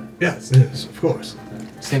 Yes, yes, of course.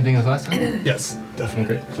 Same thing as last time? Yes,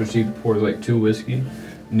 definitely. Okay, so she pours like 2 whiskey.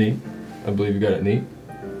 Neat. I believe you got it neat.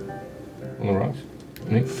 On the rocks.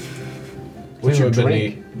 Neat. What's your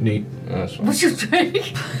drink? Neat. Oh, that's fine. What's your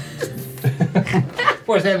drink? Of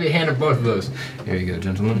course, have your hand of both of those. Here you go,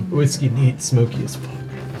 gentlemen. Whiskey neat, smoky as fuck.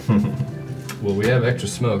 Well, we have extra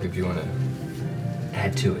smoke if you want to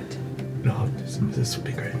add to it. No, this would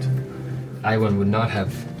be great. Iwan would not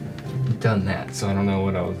have done that, so I don't know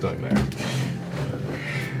what I was doing there.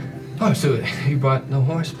 Oh, so you brought the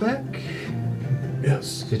horse back?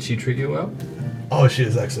 Yes. Did she treat you well? Oh, she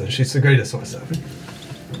is excellent. She's the greatest horse ever.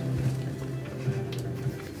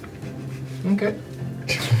 Okay.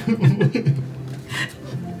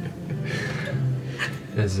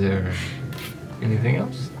 Is there anything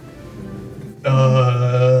else?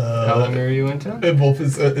 How long are you in town? And Wolf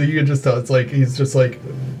is, you can just tell, it's like, he's just like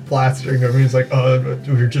plastering over. He's like, oh,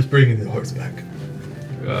 we were just bringing the horse back.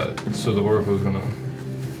 So the oracle's gonna.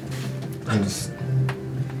 And just.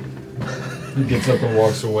 He gets up and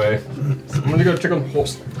walks away. I'm gonna go check on the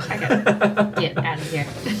horse. Get out of here.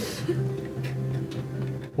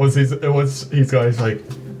 He's like,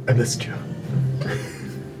 I missed you.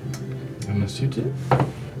 I miss you too.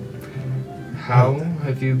 How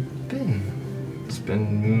have you been? It's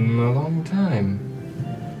been a long time.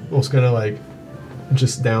 Wolf's gonna like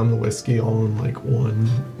just down the whiskey all in like one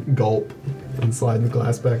gulp and slide the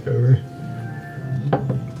glass back over.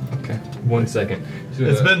 Okay. 1 second. So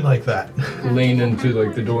It's been like that. lean into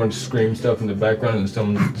like the door and scream stuff in the background, and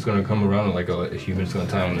someone's gonna come around and like a human's gonna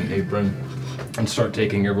tie on an apron and start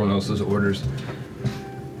taking everyone else's orders.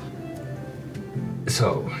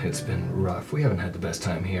 So it's been rough. We haven't had the best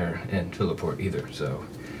time here in Philiport either, so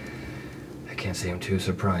I can't say I'm too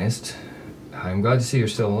surprised. I'm glad to see you're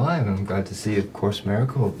still alive, and I'm glad to see, of course,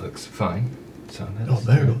 Marigold looks fine. So that's Oh,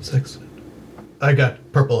 Marigold's excellent. I got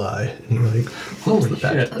purple eye. And he like pulls the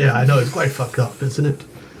patch. shit. Yeah, I know, it's quite fucked up, isn't it?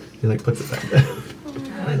 He like puts it back down.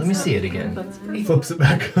 Wait, let me see it again. Flips it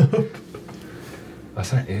back up. Oh,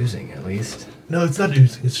 it's not oozing, at least. No, it's not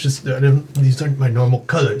oozing. It's just these aren't my normal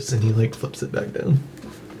colors. And he like flips it back down.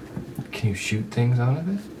 Can you shoot things out of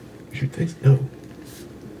it? Shoot things? No.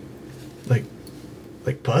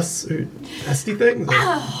 Like pus or nasty things?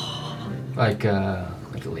 Like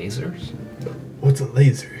lasers? What's a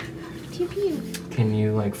laser? Pew pew. Can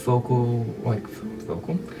you focal?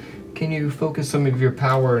 Can you focus some of your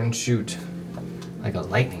power and shoot like a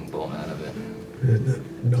lightning bolt out of it?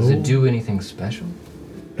 No. Does it do anything special?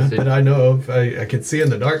 Not Is it- that I know of. I can see in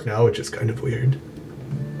the dark now, which is kind of weird.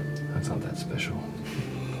 That's not that special.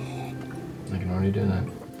 I can already do that.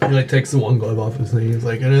 He like takes the one glove off his knee. He's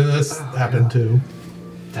like, and then this happened too.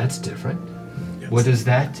 That's different. Yes. What does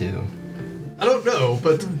that do? I don't know,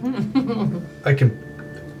 but I can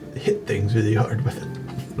hit things really hard with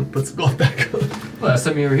it. Puts the glove back on. Last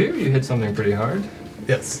time you were here, you hit something pretty hard.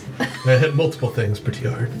 Yes. I hit multiple things pretty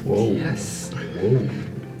hard. Whoa. Yes. Whoa.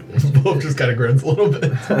 Wolf just kind of grins a little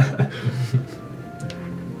bit.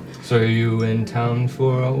 So are you in town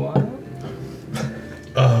for a while?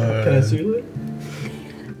 Can I see it?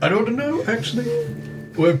 I don't know, actually.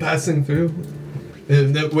 We're passing through.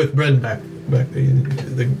 With Bren back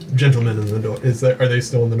the gentleman in the door. Are they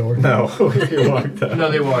still in the door? No, we walked out. No,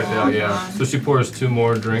 they walked out, yeah. So she pours 2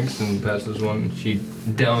 more drinks and passes one. She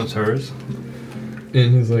downs hers.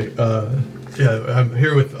 And he's like, yeah, I'm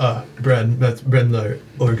here with Bren. That's Brenler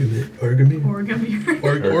Organmere. Organ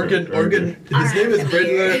His name is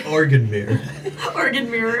Brenler Organmere. Organ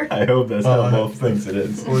mirror. I hope that's how Uh, Wolf thinks it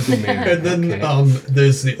is. And then Okay.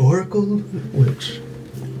 there's the Oracle, which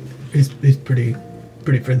he's pretty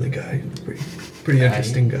friendly guy. Pretty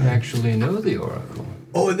interesting I guy. actually know the Oracle.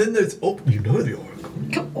 Oh, and then there's you know the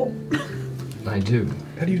Oracle. I do.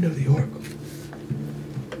 How do you know the Oracle?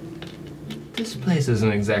 This place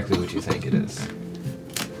isn't exactly what you think it is.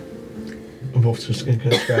 Wolf's just gonna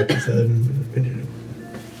kind of scratch his head and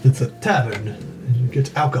it's a tavern. And you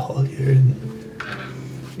get alcohol here. And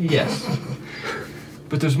Yes.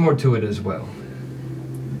 But there's more to it as well.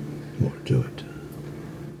 more to it.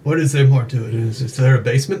 What is there more to it? Is there a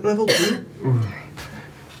basement level too?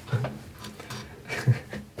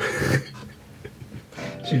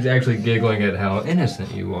 She's actually giggling at how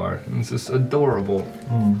innocent you are. It's just adorable.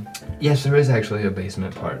 Yes, there is actually a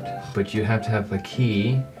basement part, but you have to have a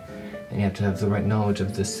key, and you have to have the right knowledge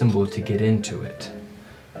of the symbol to get into it.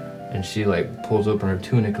 And she pulls open her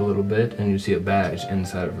tunic a little bit, and you see a badge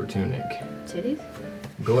inside of her tunic. Titties?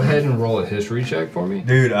 Go ahead and roll a history check for me.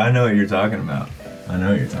 Dude, I know what you're talking about. I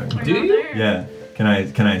know what you're talking about. Do you? Yeah. Can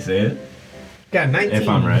I say it? Got 19. If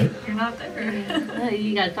I'm right? You're not there.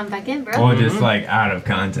 You gotta come back in, bro. Or just out of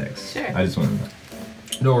context. Sure. I just want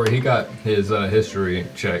to. Don't worry, he got his history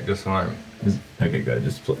check just fine. Okay, good.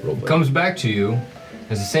 Just roll back. Comes back to you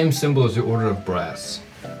as the same symbol as the Order of Brass.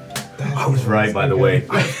 I was right, by the way.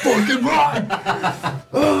 I'm fucking right.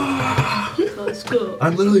 Let's go.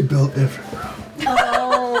 I'm literally built different, bro.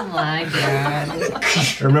 Oh my god.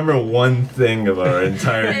 I remember one thing of our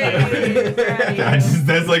entire thing.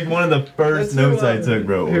 That's one of the first That's notes who, I took,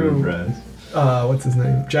 bro. who- Order brass. What's his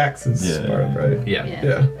name? Jax is Yeah. part of, right? Yeah. Yeah.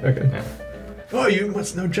 Yeah, okay. Yeah. Oh, you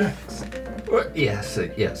must know Jax. Yes,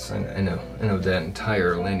 I know. I know that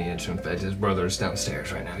entire lineage. In fact, his brother's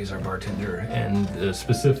downstairs right now. He's our bartender. And the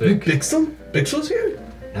specific... Bixel? Bixel's here?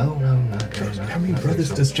 No, not How many not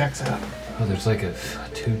brothers Bixel. does Jax have? Oh, there's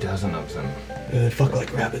 2 dozen of them. They fuck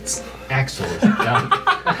like rabbits. Axel's down.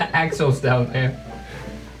 Axel's down there.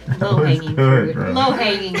 Low hanging good, fruit. bro. Low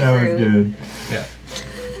hanging That was fruit. good. Yeah.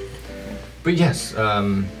 But yes,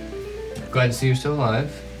 glad to see you're still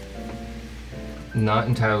alive. Not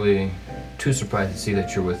entirely too surprised to see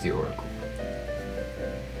that you're with the Oracle.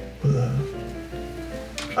 Well,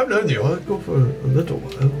 I've known the Oracle for a little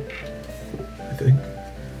while, I think.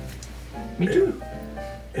 Me too.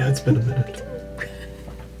 Yeah, it's been a minute.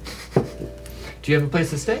 Do you have a place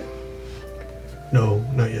to stay? No,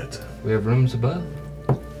 not yet. We have rooms above.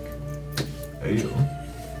 Hey,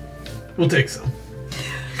 We'll take some.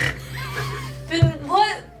 Then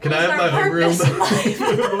what? Can was I have our my own room? purpose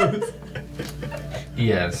in life?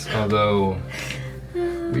 Yes, although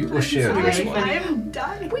we will share this Sorry. one. I'm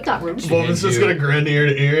dying. We got room. She Wolf hands is just you- gonna grin ear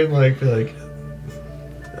to ear and be like,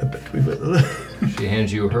 I bet we will. She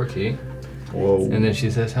hands you her key, Whoa. and then she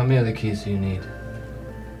says, "How many other keys do you need?"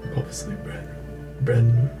 Obviously,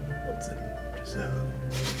 Bren, what's it? Just,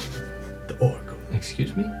 the Oracle.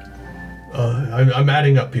 Excuse me? I'm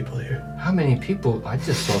adding up people here. How many people? I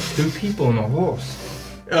just saw 2 people on a horse.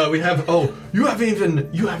 We have. Oh, you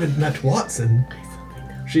haven't met Watson.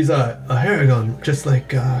 She's a Haragon, just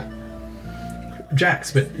like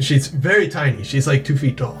Jax, but she's very tiny. She's like 2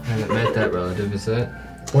 feet tall. I haven't met that relative, is that?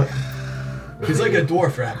 What? She's like a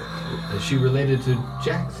dwarf rabbit. Is she related to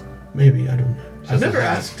Jax? Maybe, I don't know. I've Just never a-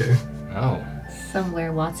 asked her. Oh.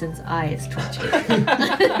 Somewhere Watson's eye is twitching.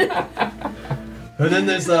 And then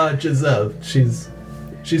there's Giselle. She's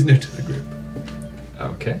new to the group.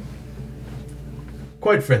 Okay.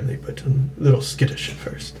 Quite friendly, but a little skittish at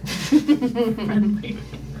first.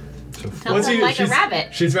 Sounds like a she's-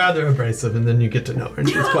 rabbit. She's rather abrasive, and then you get to know her, and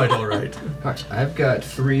she's quite all right. Alright, I've got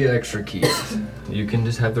 3 extra keys. You can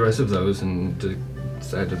just have the rest of those and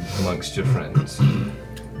decide amongst your friends. That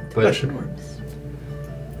But should work.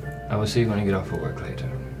 I will see you when you get off of work later.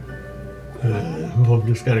 Wolf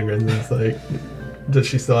just kind of grins and is like, does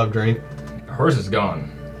she still have drink? Her horse is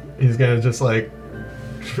gone. He's gonna just like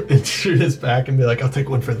shoot his back and be like, I'll take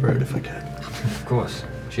one for the road if I can. Of course.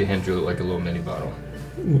 She hands you like a little mini bottle.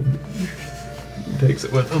 Takes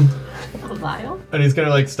it with him. A vial? And he's gonna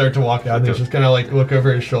like start to walk out and he's just gonna like look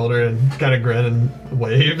over his shoulder and kind of grin and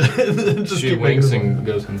wave. And then just She keep winks making his and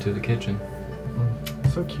goes into the kitchen.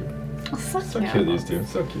 So cute. Oh, So cute, these two.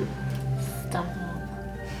 So cute. Stop.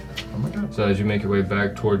 Oh my god. So as you make your way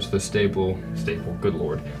back towards the stable, good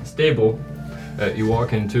lord, you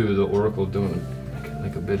walk into the oracle doing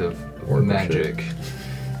like a bit of magic.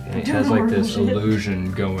 And it has like this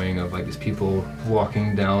illusion going of like these people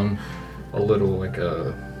walking down a little like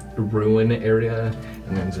a ruin area,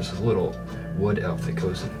 and then there's this little wood elf that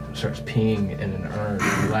goes and starts peeing in an urn,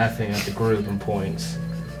 laughing at the group and points.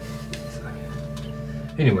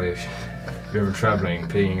 Anyway, if you're ever traveling,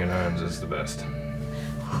 peeing in urns is the best.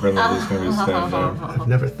 Brenda's just gonna be standing there. I've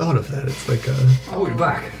never thought of that. It's like a. Oh, you're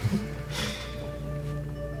back.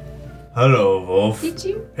 Hello, Wolf. Did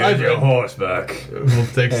you? Here's your horse back.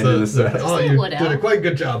 Wolf takes Hand to the the side. oh, you Wood did a elf. quite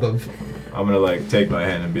good job of. I'm gonna like take my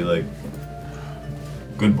hand and be like,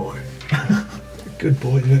 good boy. Good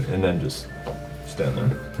boy. And then just stand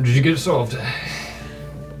there. Did you get it solved?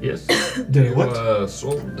 Yes. Did it You what?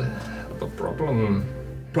 solved the problem.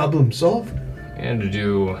 Problem solved? And did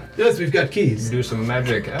you Yes, we've got keys. do some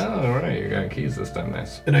magic? Oh, right, you got keys this time,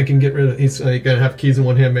 nice. And I can get rid of. He's like, gonna have keys in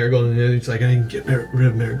one hand, Marigold in the other. He's like, I can get rid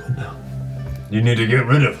of Marigold now. You need to get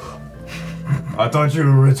rid of her. I thought you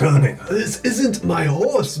were returning her. This isn't my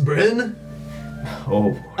horse, Bryn.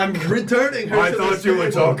 Oh. I'm returning her. I to thought the you were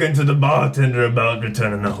stable. talking to the bartender about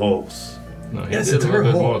returning the horse. No, he Yes, did it's a little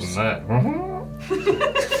her bit more horse. than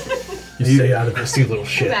that. You stay out of this, you little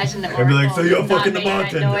shit. Imagine the I'd be like, oracle so you're not fucking the making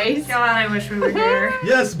that bartender. noise. God, I wish we were here.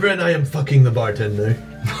 Yes, Bryn, I am fucking the bartender.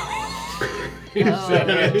 Oh.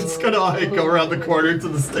 It's gonna like go around the corner to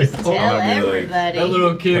the stable. Tell I'll be like, everybody. That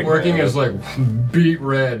little kid Pick working my is like beat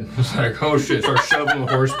red. It's like, oh shit, start shoveling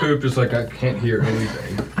horse poop. It's like, I can't hear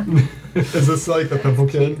anything. Is this like the pimple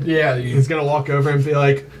kid? Yeah, He's gonna walk over and be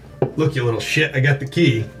like, look, you little shit, I got the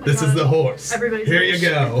key. This is the horse. Everybody's Here little you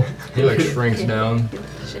go. he like shrinks down,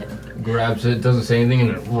 Shit. grabs it, doesn't say anything,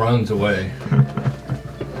 and it runs away.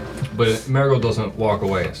 But Marigold doesn't walk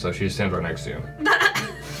away, so she stands right next to you.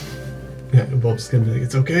 Yeah, and Wolf's gonna be like,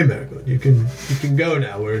 it's okay, Marigold. You can go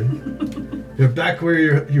now. You're back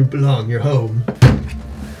where you belong. You're home.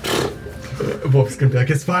 Wolf's gonna be like,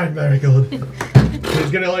 it's fine, Marigold.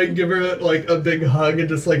 He's gonna like give her like a big hug and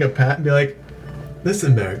just like a pat and be like,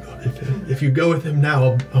 listen, Marigold, if you go with him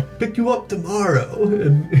now, I'll pick you up tomorrow.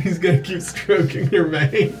 And he's gonna keep stroking your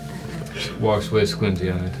mane. Walks away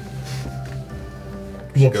squinty-eyed.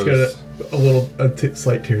 Wolf's goes-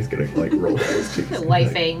 slight tear's gonna like roll down his cheeks. The white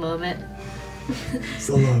fang moment.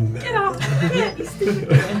 So long, man. Get off. Yeah, you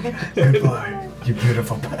stupid. Goodbye. you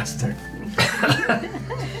beautiful bastard.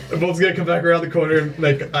 And Wolf's gonna come back around the corner and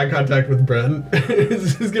make eye contact with Bren.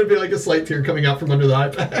 There's gonna be like a slight tear coming out from under the eye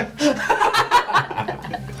patch.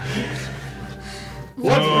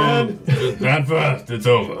 What's Bren? Not fast, it's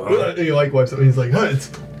over. Huh? He like wipes it. He's like, huh,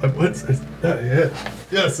 what's yeah.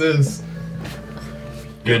 Yes,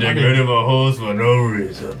 Getting rid of a horse for no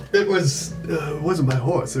reason. it wasn't my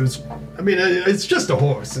horse. It was, I mean, it's just a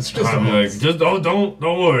horse. It's just a I'm like, horse. just don't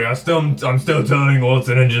worry. I'm still telling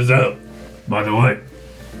Watson and Giselle. By the way.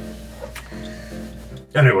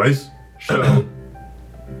 Anyways, So,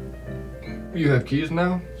 you have keys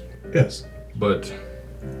now, Yes. but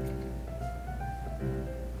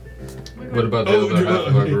what about the other half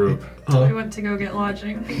of our group? We went to go get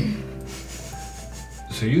lodging.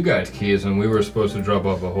 So you got keys, and we were supposed to drop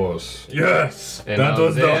off a horse. yes, And that now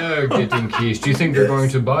was the. they're getting keys. Do you think they're going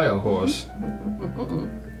to buy a horse?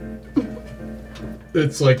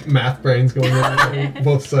 It's like math brains going on.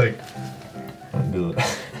 Wolf's like, I'll do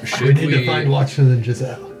it. We Should need to find Watson and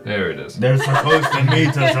Giselle. There it is. They're supposed to meet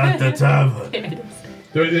us at the tavern.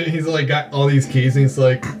 He's like got all these keys and he's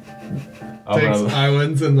like takes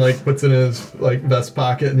Iwan's and like puts it in his like vest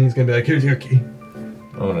pocket and he's gonna be like, here's your key.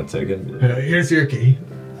 I want to take it. Here's your key.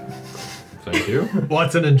 Thank you.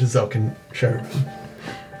 Watson and Giselle can share.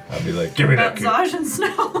 I'll be like, Give me that key. Zaj and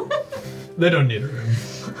Snow. They don't need a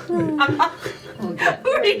room. I'm not. Oh, God. Who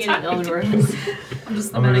are you Getting own talking rooms. I'm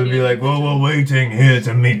just the I'm gonna be metagame. like, well, we're waiting here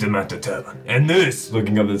to meet them at the tavern. And this,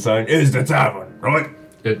 looking up the sign, is the tavern, right?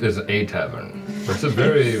 It is a tavern. It's a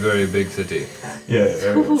very, very big city. yeah.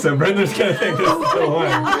 So Brendan's gonna think this is the one.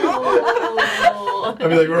 Oh. I'd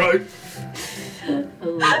be like, right.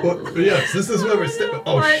 Well, yes, this is where we're staying.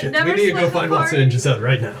 Oh What? shit, Never we need to go split find the Watson and Giselle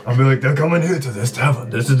right now. I'll be like, they're coming here to this tavern.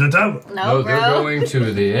 This is the tavern. No, They're bro. going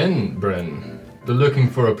to the inn, Bryn. They're looking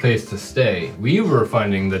for a place to stay. We were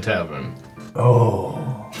finding the tavern. Oh.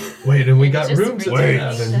 Wait, and we got Just rooms at wait.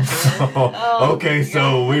 the tavern. Oh, Okay,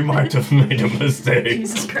 so we might have made a mistake.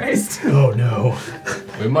 Jesus Christ. Oh no.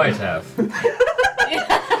 We might have. I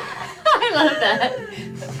love that.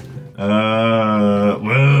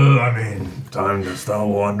 Well, I mean, time to start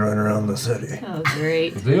wandering around the city. Oh,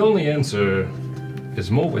 great. The only answer is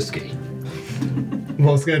more whiskey.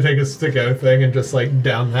 Well, it's gonna take us to go thing and just like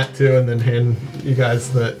down that too, and then hand you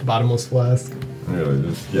guys the bottomless flask.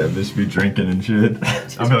 Really, just be drinking and shit.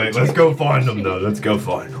 I'll be like, let's go find them, though. Let's go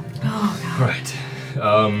find them. Right.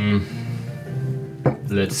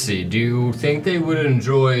 Let's see. Do you think they would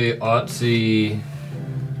enjoy artsy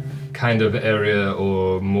kind of area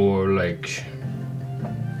or more like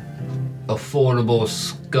affordable,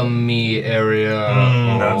 scummy area?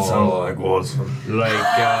 That or sounds like Watson.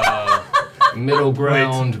 like middle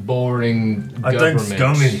ground, boring I government. think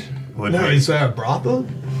Scummy would No, hate. is that a brothel?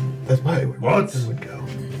 That's probably where What? Watson would go.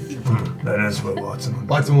 That is where Watson would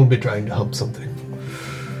Watson will be trying to hump something.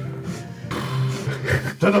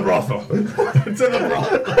 To the brothel. To the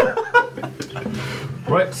brothel.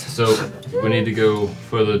 Right. So we need to go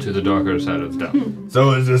further to the darker side of town.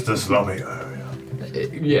 So is this the slummy area?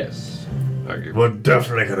 Yes. Arguably. We're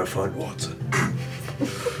definitely gonna find Watson.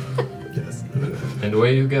 Yes. And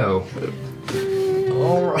away you go.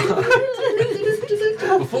 All right.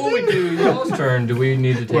 Before we do y'all's turn, do we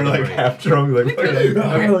need to take We're a like break? half drunk, like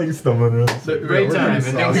I'm like stumbling around. Great time, and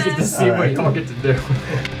then we get to see what Alright. y'all get to do.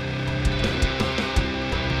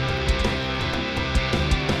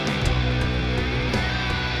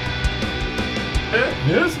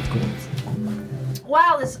 Yes, of course.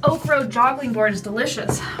 Wow, this Oak Road joggling board is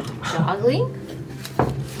delicious. Joggling?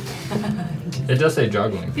 It does say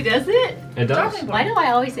juggling. He does it? It does. Joggling Why do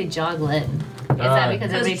I always say joglin? Is that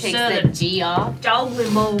because everybody Because takes southern. the G off?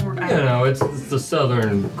 Joggling board. You know, it's the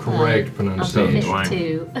southern correct I'm pronunciation. proficient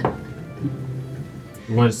too.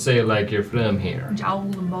 You want to say it like you're from here.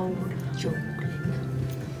 Joggling board.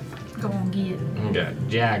 Go on, get it. Okay,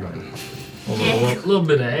 juggling. A little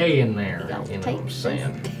bit of A in there. You know what I'm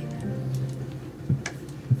saying?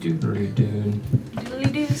 Doodly doo.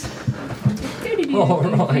 Doodly doos. All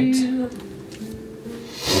right.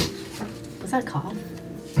 Was that a cough?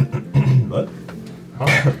 What?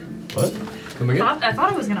 Huh? What? Come again? I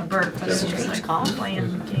thought I was gonna burp, but it was just Strange like cough.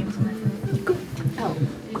 playing games. Oh.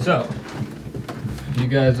 So, you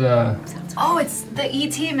guys, Oh, it's the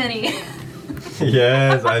ET mini.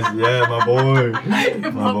 Yes, yeah, my boy. My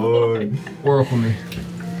boy. oracle me.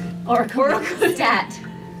 Oracle stat.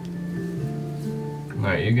 All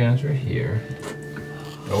right, you guys are here.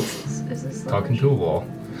 Oh, Is this talking to a wall.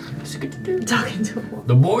 talking to a wall?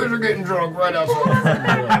 The boys are getting drunk right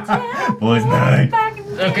outside. Boys' night. Back in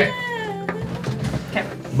the Okay. Okay.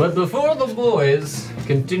 But before the boys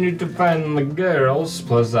continued to find the girls,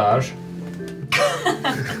 plus Zaj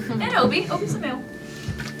And Obi. Obi's a male.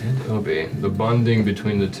 and Obi, the bonding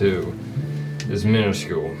between the two is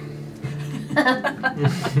minuscule.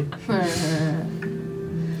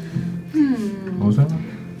 What was that?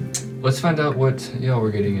 Let's find out what y'all were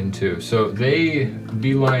getting into. So they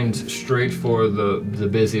beelined straight for the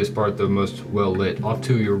busiest part, the most well lit. Off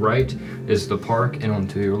to your right is the park, and on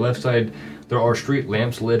to your left side, there are street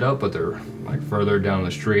lamps lit up, but they're like further down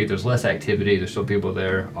the street. There's less activity. There's still people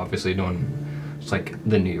there, obviously doing. It's like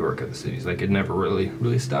the New York of the cities. Like it never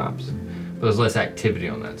really stops. But there's less activity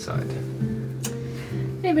on that side.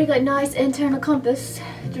 Anybody got a nice internal compass?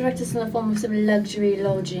 Direct us in the form of some luxury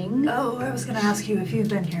lodging. Oh, I was gonna ask you if you've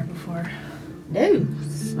been here before. No,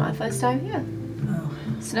 it's my first time here. Oh.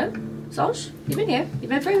 Snow? Sosh? You been here? You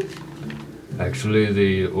been through? Actually,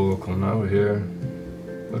 the Oracle and I were here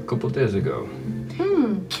a couple days ago.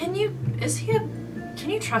 Can you? Is he a?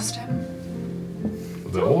 Can you trust him?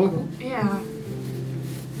 The Oracle? Yeah.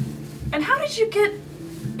 And how did you get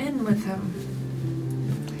in with him?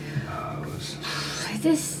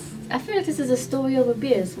 I feel like this is a story over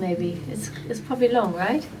beers, maybe. It's probably long,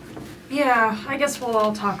 right? Yeah, I guess we'll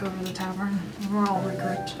all talk over the tavern. We're all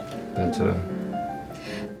regret. But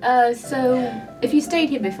So, if you stayed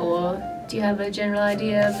here before, do you have a general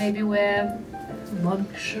idea maybe where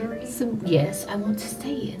Luxury? Yes, I want to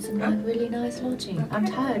stay in some really nice lodging. I'm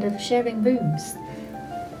tired of sharing rooms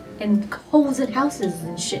and holes in houses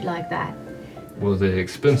and shit like that. well, the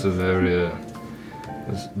expensive area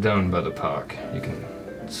is down by the park. You can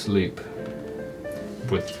sleep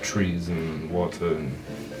with trees and water and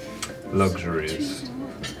luxuries.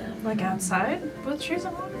 Like outside with trees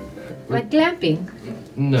and water? Like glamping.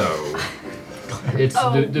 No. It's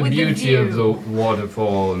Oh, the with the beauty of the view.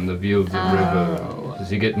 waterfall and the view of the Oh. river.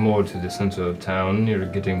 As you get more to the center of town, you're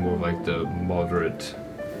getting more like the moderate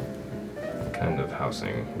kind of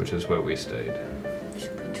housing, which is where we stayed.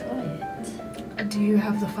 Should we try it? Do you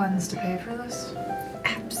have the funds to pay for this?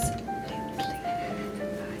 Absolutely.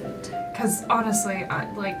 Because honestly,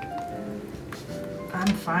 I'm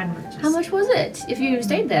fine with just. How much was it if you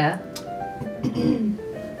stayed there?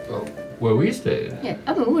 Where we stayed. Yeah,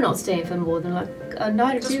 I mean, we're not staying for more than like a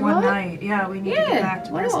night or Just two, one right? night. Yeah, we need to Yeah, get back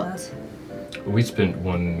to why not? business. We spent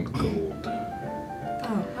 1 gold.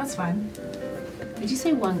 Oh, that's fine. Did you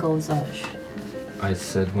say 1 gold Zosh? I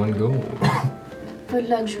said 1 gold. For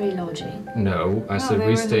luxury lodging? No, I No, said they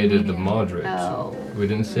we were the stayed at the medium. moderate. Oh. We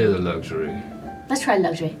didn't say the luxury. Let's try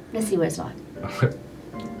luxury. Let's see what it's like.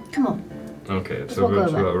 Come on. Okay, Let's so walk we're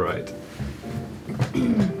over. about right. I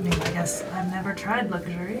mean, I guess I've never tried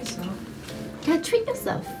luxury, so. Yeah, treat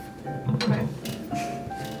yourself. Okay.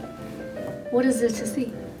 What is there to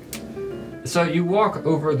see? So you walk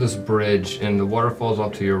over this bridge, and the waterfall's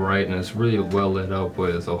off to your right, and it's really well lit up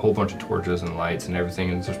with a whole bunch of torches and lights and everything.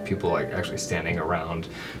 And there's people like actually standing around,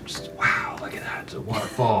 just wow, look at that, it's a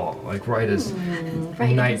waterfall! Like right as right in the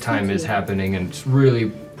nighttime is city. happening, and it's really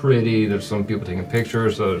pretty. There's some people taking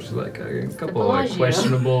pictures, so there's like a couple of like Bellagio.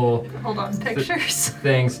 questionable Hold on, pictures.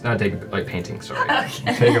 things. Not taking like painting, sorry.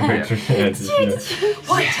 Okay. Take a picture. Yeah, just,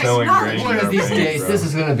 What Snowing technology? grain. One of these days, this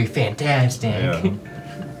is gonna be fantastic. Yeah.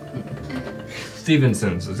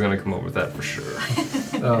 Stevenson's is gonna come up with that for sure.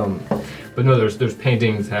 But no, there's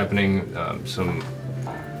paintings happening, some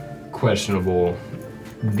questionable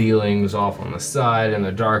dealings off on the side in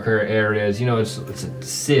the darker areas. You know, it's a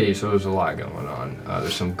city, so there's a lot going on.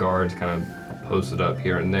 There's some guards kind of posted up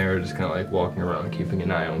here and there, just kind of like walking around, keeping an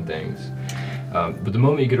eye on things. But the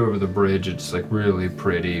moment you get over the bridge, it's like really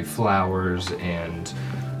pretty flowers and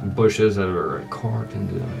bushes that are carved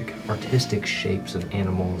into like artistic shapes of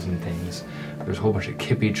animals and things. There's a whole bunch of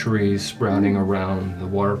kippy trees sprouting around the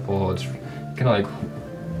waterfall. It's kind of like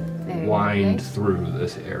Very wind nice. through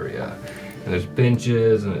this area. And there's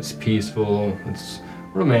benches and it's peaceful. It's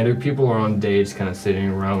romantic. People are on dates kind of sitting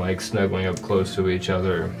around like snuggling up close to each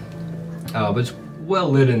other. But it's well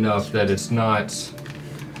lit enough that it's not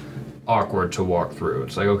awkward to walk through.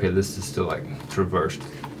 It's like, okay, this is still like traversed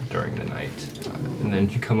during the night. And then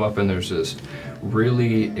you come up and there's this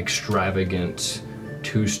really extravagant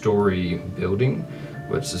 2-story building,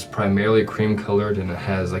 which is primarily cream colored and it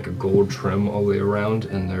has like a gold trim all the way around,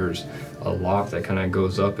 and there's a loft that kind of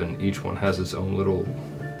goes up and each one has its own little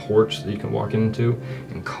porch that you can walk into,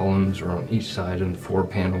 and columns are on each side and 4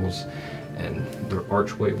 panels, and there are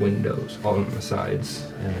archway windows all on the sides,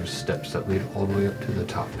 and there's steps that lead all the way up to the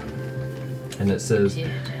top. And it says,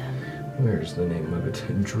 where's the name of it?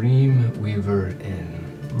 Dreamweaver Inn.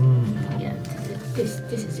 Yeah, this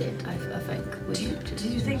is it, I think. Do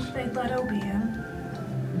you think they'd let Obi in?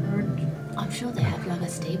 Or I'm sure they have like a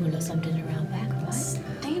stable or something around back, right?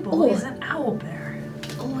 stable? Or- He's an owl bear.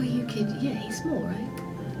 Or you could, yeah, he's small,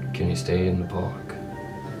 right? Can you stay in the park?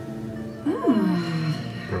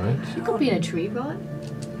 Right? He could be in a tree, right?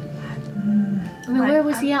 I mean, I- where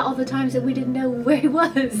was he at all the times that we didn't know where he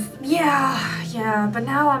was? Yeah, but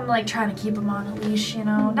now I'm like trying to keep him on a leash, you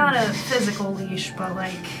know? Not a physical leash, but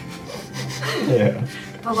like, Yeah.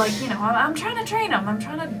 you know, I'm trying to train him. I'm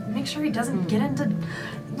trying to make sure he doesn't get into.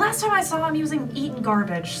 Last time I saw him, he was eating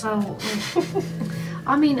garbage, so. Like,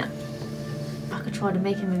 I mean, I could try to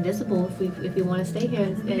make him invisible if we want to stay here.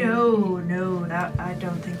 And, no, that I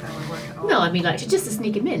don't think that would work at all. No, I mean like just to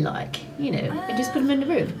sneak him in, like you know, and just put him in the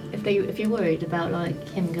room if you're worried about like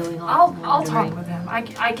him going off. I'll talk wandering. with him. I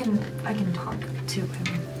can talk to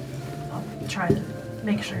him. I'll try to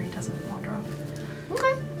make sure he doesn't wander off.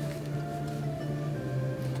 Okay.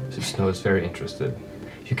 So Snow is very interested.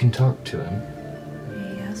 You can talk to him.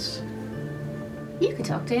 Yes. You can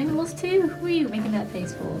talk to animals too. Who are you making that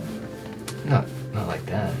face for? Not like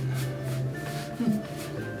that.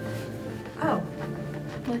 Oh.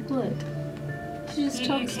 Like what? Did you just You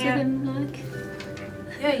talk to can't- him like?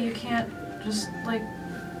 Yeah, you can't just like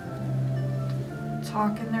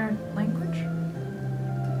talk in their language.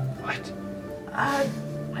 What?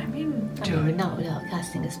 I mean, I mean, we're not without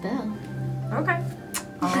casting a spell. okay.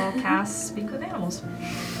 I'll cast Speak with Animals.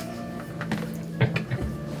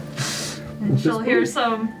 And she'll hear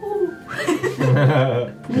some.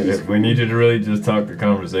 We need you to really just talk the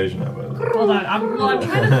conversation out. Hold on, I'm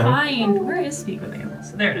trying to find where is Speak with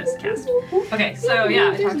Animals. There it is, cast. Okay, so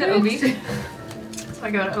yeah, I talk to Obi. So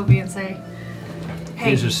I go to Obi and say,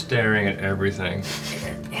 "Hey, He's just staring at everything.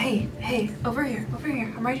 hey, over here,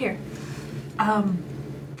 I'm right here.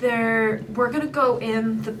 We're gonna go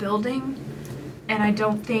in the building, and I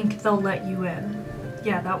don't think they'll let you in.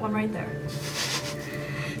 Yeah, that one right there.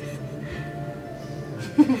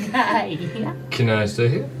 Yeah. Can I stay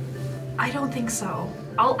here? I don't think so.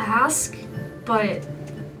 I'll ask, but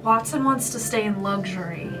Watson wants to stay in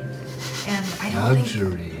luxury, and I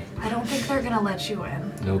don't think they're gonna let you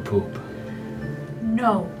in. No poop.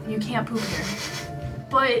 No, you can't poop here.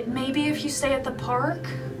 But maybe if you stay at the park.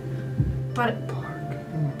 But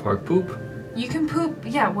Park poop? you can poop,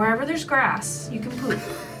 yeah, wherever there's grass, you can poop.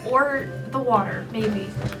 Or the water, maybe,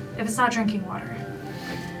 if it's not drinking water.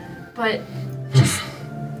 But just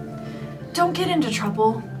don't get into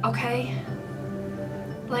trouble, okay?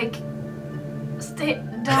 Like,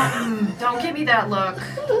 don't give me that look.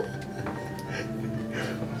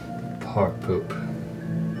 Park poop.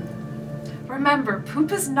 Remember,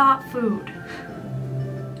 poop is not food.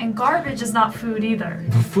 And garbage is not food either.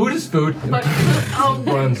 Food is food. But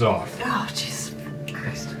Runs off. oh, Jesus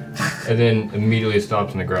Christ. And then immediately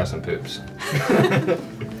stops in the grass and poops.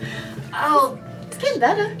 Oh, It's getting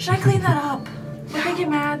better. should I clean that up? Would they get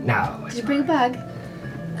mad? No. Did you bring a bag?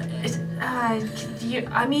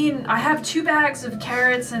 I mean, I have 2 bags of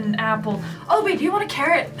carrots and apple. Oh, wait, do you want a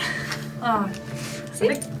carrot? I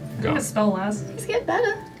think Go. a spell lasts. It's getting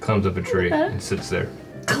better. Climbs up a tree and sits there.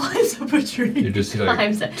 Climbs up a tree. You just see like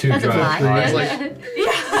Climbs up. 2 That's a giant fly. eyes like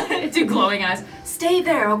Yeah, 2 glowing eyes. Stay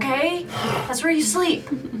there, okay? That's where you sleep.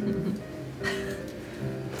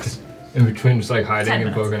 in between, just like hiding 10 and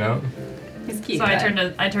minutes. poking out. He's cute. So I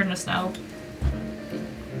guy. turn to Snow.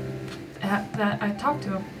 That I talked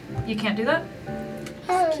to him. You can't do that?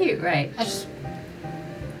 He's cute, right?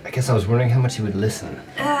 I guess I was wondering how much he would listen.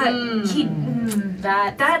 That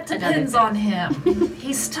Depends on him.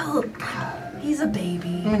 He's a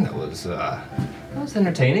baby. I mean, that was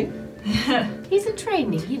entertaining. He's in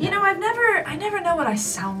training, You know, I never know what I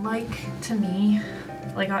sound like to me,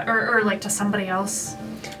 like or like to somebody else.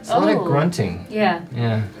 It's a lot of Oh. grunting. Yeah.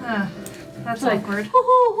 Yeah. That's Like, awkward. hoo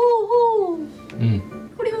hoo hoo hoo. Mm.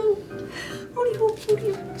 Hooty hoo. Hooty hoo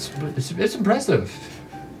hooty hoo. It's impressive.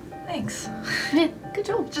 Thanks. Yeah, good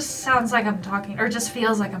job. Just sounds like I'm talking, or just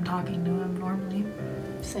feels like I'm talking to him normally.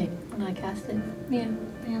 Same when I cast it. Yeah.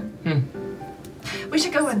 We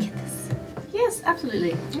should go in. Yes,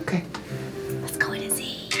 absolutely. Okay. Let's go in and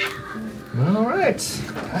see. All right.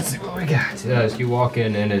 Let's see what we got. As you walk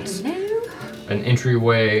in, and it's Hello. an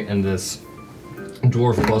entryway, and this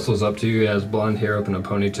dwarf bustles up to you. He has blonde hair up in a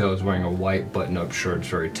ponytail. Is wearing a white button-up shirt. It's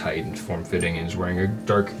very tight and form-fitting. And he's wearing a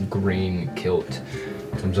dark green kilt.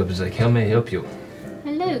 Comes up and is like, "How may I help you?"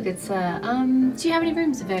 Hello, good sir. Do you have any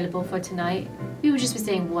rooms available for tonight? We will just be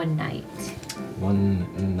staying one night.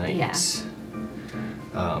 One night. Yeah.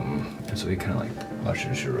 And so he kind of like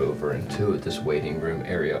ushers you over into this waiting room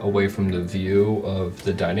area, away from the view of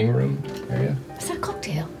the dining room area. Is that a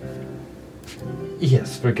cocktail?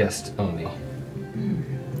 Yes, for guests only.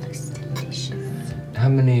 Looks delicious. How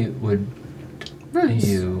many would Rooms.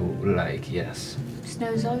 you like? Yes.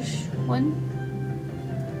 Snowzosh. 1,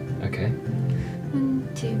 Okay. 1,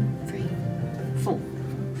 2, 3, 4.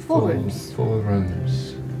 4 rooms. 4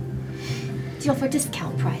 rooms. Do you offer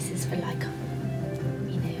discount prices for like,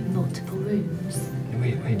 multiple rooms?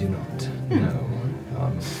 We do not. No.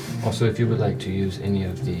 Also, if you would like to use any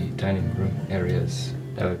of the dining room areas,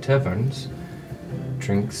 taverns,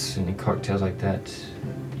 drinks, any cocktails like that,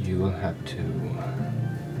 you will have to.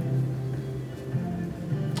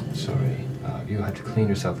 Sorry, you will have to clean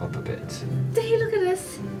yourself up a bit. Hey, look at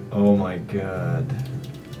this. Oh my god.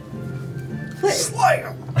 This is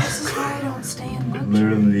why I don't stay in luxury.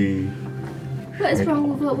 Literally. What is wrong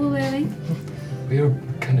with what we're wearing? We are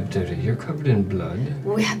kind of dirty. You're covered in blood.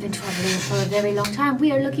 We have been traveling for a very long time.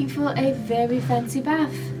 We are looking for a very fancy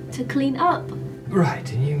bath to clean up.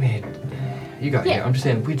 Right, and you got Yeah. here. I'm just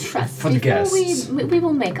saying, Trust. for the Before guests. we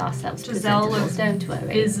will make ourselves Giselle presentable. looks Don't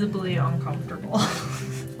worry. Visibly uncomfortable.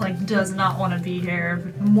 Like, does not want to be here.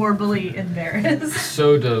 Morbidly embarrassed.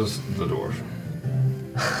 So does the dwarf.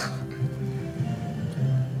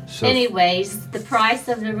 So Anyways, the price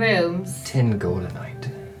of the rooms 10 gold a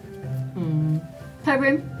night. per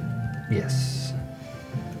room. Yes.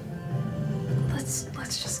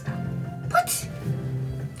 Let's just go. What?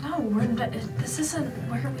 No, this isn't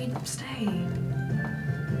where we stay.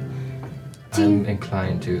 I'm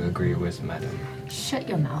inclined to agree with Madam. Shut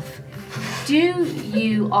your mouth. Do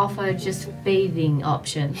you offer just bathing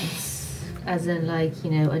options? As in, like,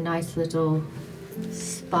 you know, a nice little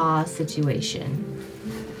spa situation?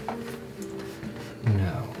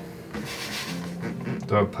 No.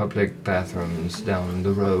 There are public bathrooms down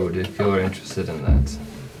the road if you're interested in that.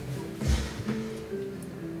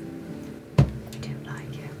 I don't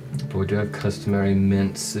like it. But we do have customary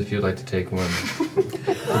mints if you'd like to take one.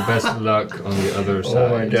 For best luck on the other side.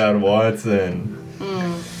 Oh my God, Watson.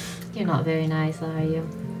 You're not very nice, are you?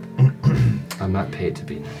 I'm not paid to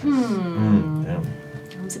be nice. Damn.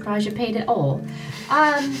 I'm surprised you're paid at all.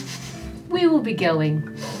 We will be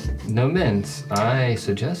going No mints. I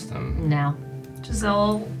suggest them. now.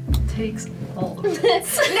 Giselle takes all of it.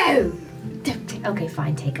 No! Don't okay,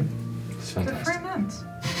 fine, take them. It's They're fantastic. free mints.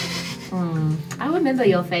 I'll remember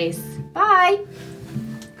your face. Bye!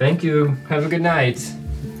 Thank you. Have a good night. For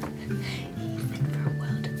a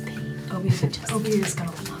world of pain. Obi is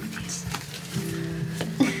gonna love these.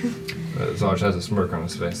 Zarj has a smirk on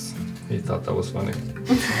his face. He thought that was funny.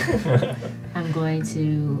 I'm going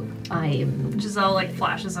to. Giselle like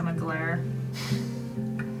flashes him a glare.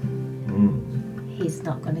 He's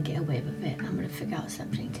not going to get away with it. I'm going to figure out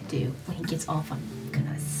something to do when he gets off. I'm going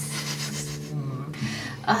to.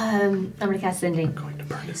 I'm going to cast Sending.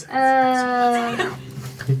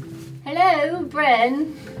 Hello,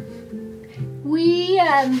 Bren. We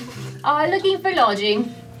are looking for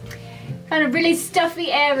lodging. Kind of really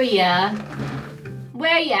stuffy area.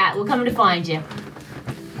 Where are you at? We're coming to find you.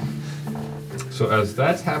 So as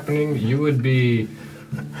that's happening, you would be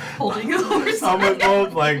Holding yours. I'm with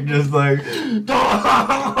both, like, just like,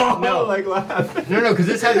 no, like laughing. no, because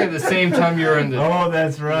this happened at the same time you were in the Oh,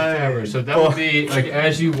 that's tavern. right. So that would be like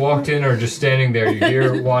as you walked in or just standing there, you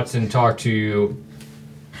hear Watson talk to you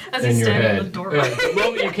As in he's your standing head. in the doorway. The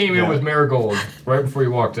moment you came in Yeah. with Marigold, right before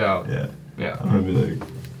you walked out. Yeah, Yeah. I'm gonna be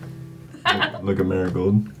like, look at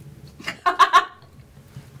Marigold.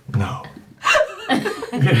 No.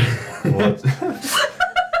 What?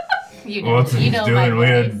 You know, Watson's you know my doing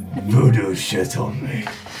weird voice. voodoo shit on me.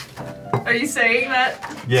 Are you saying that?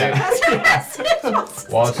 Yeah.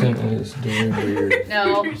 Watson is doing weird.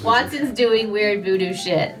 No, Watson's doing weird voodoo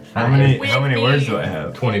shit. How many With words me. do I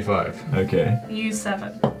have? 25. Okay, Use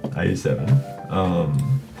 7. I use 7.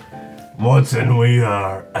 Watson, we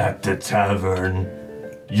are at the tavern.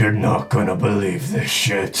 You're not gonna believe this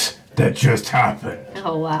shit that just happened.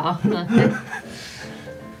 Oh wow.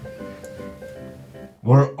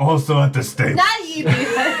 We're also at the stable. Not you. do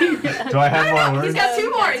I have more He's words? got 2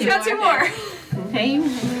 more. He's got 2 more.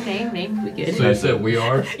 Name, we good. So you said we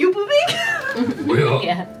are? You pooping? We are.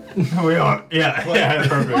 Yeah. We are. Yeah,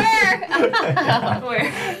 perfect. Where?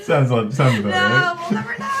 Where? Sounds about No, right. we'll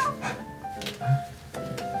never know.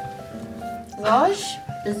 Raj,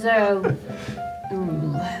 is there a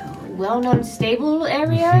well-known stable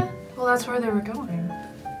area? Well, that's where they were going.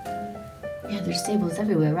 Yeah, there's stables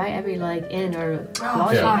everywhere, right? Every like inn or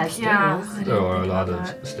lodge Yeah. has Yeah. stables. There are a lot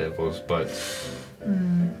of stables, but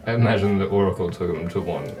I imagine the Oracle took him to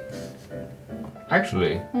one.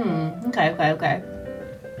 Actually, Okay.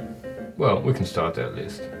 well, we can start there at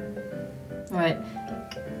least. Alright.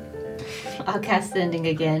 I'll cast Sending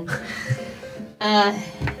again.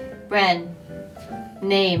 Bren.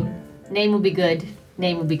 Name. Name will be good.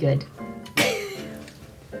 Name will be good.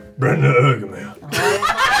 Brenda Ergomere.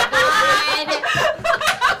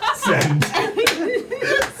 Send. 3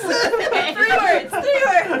 words. 3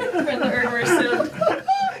 words. For the Erdwer soon.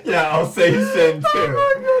 Yeah, I'll say send too.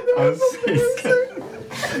 I'll say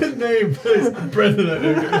send. Name, please.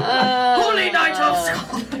 Brendan. Holy Night of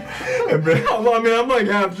Skull. I'm like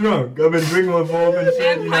half drunk. I've been drinking with Wolf and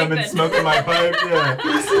shit. And You know, I've been piping. smoking my pipe. Yeah.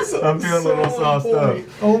 I'm feeling a little sauced up.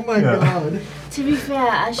 Oh my Yeah. god. To be fair,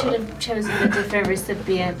 I should have chosen a different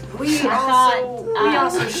recipient. We I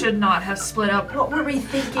also should not have split up. What were we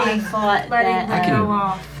thinking? I thought Letting that. that can- go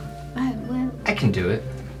off. I can do it.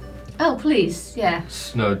 Oh, please, yeah.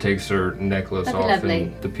 Snow takes her necklace That'd be off lovely.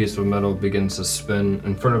 and the piece of metal begins to spin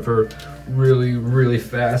in front of her really, really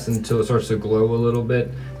fast until it starts to glow a little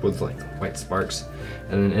bit with like white sparks.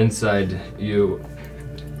 And then inside you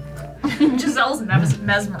Giselle's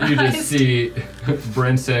mesmerized. you just see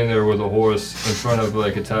Brent sitting there with a horse in front of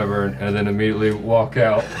like a tavern and then immediately walk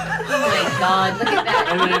out my god, look at that.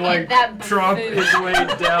 And then Look like at that tromp boob. his way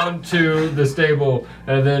down to the stable,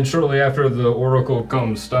 and then shortly after the oracle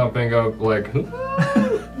comes stomping up like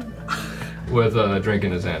with a drink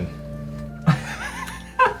in his hand.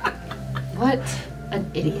 What an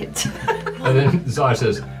idiot. And then Zaj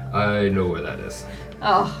says, I know where that is.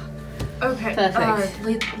 Oh, Okay. Perfect.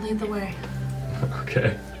 Lead the way.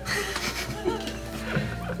 Okay.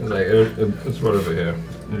 It's like, it's right over here.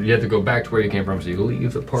 You have to go back to where you came from, so you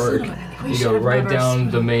leave the park. You go right down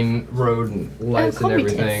the main road and lights and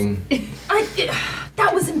Comitus. everything.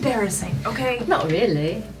 That was embarrassing. Okay. not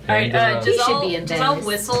really. And, You should be Giselle embarrassed.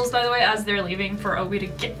 whistles, by the way, as they're leaving for Obi to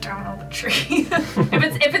get down on the tree.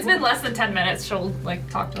 if it's been less than 10 minutes, she'll like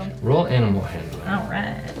talk to him. roll animal handling. All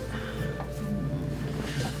right.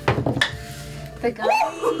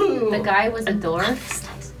 The guy was a dwarf.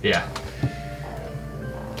 Yeah.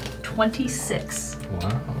 26.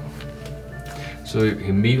 Wow. So he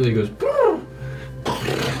immediately goes,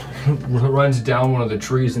 runs down one of the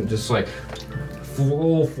trees and just like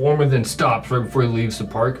full form, and then stops right before he leaves the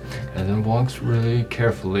park, and then walks really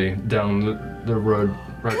carefully down the road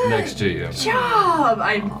right next to you. Job!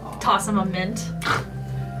 I toss him a mint.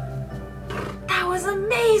 That was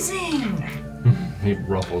amazing! He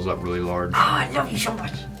ruffles up really large Oh, I love you so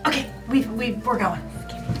much. Okay, we're going.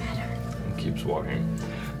 and keeps walking.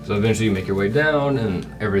 So eventually you make your way down and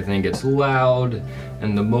everything gets loud,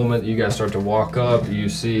 and the moment you guys start to walk up, you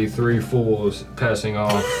see 3 fools passing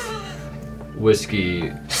off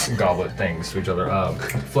whiskey goblet things to each other.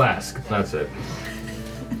 Flask, that's it.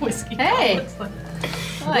 Whiskey. Hey. Like,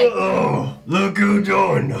 Like, Oh, look who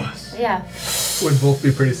joined us. yeah. Would both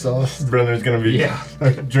be pretty sauced. Brother's gonna be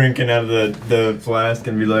drinking out of the flask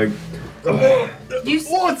and be like,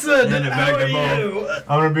 Watson, Then it how back are them off. you?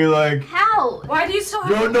 I'm gonna be like, How? why do you still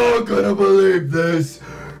have You're not gonna believe this.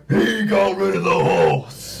 He got rid of the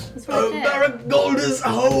horse. It's right there. Marigold is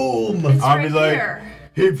home. It's I'll right be like- here.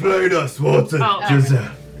 He played us, Watson. Oh,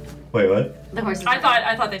 Giselle. wait, what? The horse is I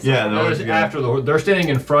thought they said Yeah, that. no. That was after they're standing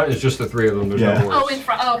in front. It's just the 3 of them. There's Yeah. no horse. Oh, in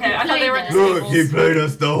front. Oh, okay. I thought they were at the Look, he stables. played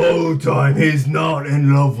us the whole time. He's not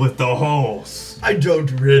in love with the horse. I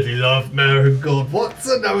don't really love Marigold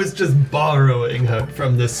Watson. I was just borrowing her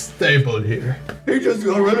from the stable here. He just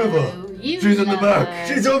got rid of her. You She's in the love back. her.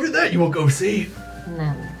 She's over there. You will go see.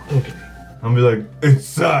 No. Okay. I'm be like, It's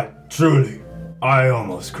sad, truly. I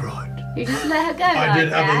almost cried. You just let her go. I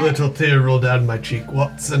did have a little tear roll down my cheek,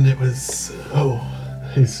 Watson. It was. Oh.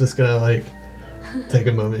 He's just gonna, like, take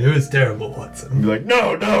a moment. It was terrible, Watson. be like,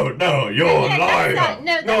 No, you're Yeah, lying. that's not, no,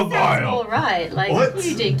 that You're sounds vile. all right. Like What?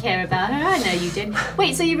 you did care about her. I know you did.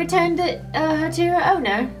 Wait, so you returned it her to her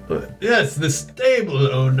owner? Yes, the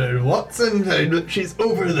stable owner, Watson. Hey, look, she's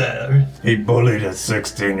over there. He bullied a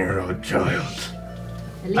 16-year-old child.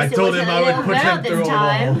 At least I it told wasn't him a I would little put girl him through this a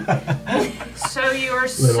time. wall. So you are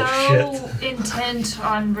Little so intent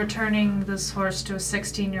on returning this horse to a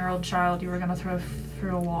 16-year-old child, you were gonna throw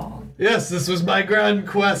through a wall. Yes, this was my grand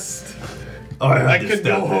quest. I I had to can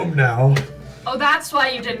step go in. home now. Oh, that's why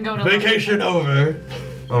you didn't go to Vacation over.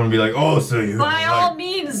 I'm gonna be like, oh, Also, you By all like,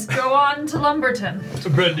 means, go on to Lumberton.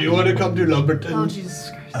 Brent, do you want to come to Lumberton? Oh, Jesus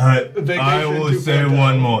Christ. I Vacation will to say Porto.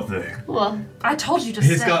 one more thing. Well, I told you to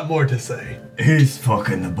He's say. got more to say. He's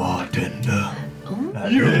fucking the bartender.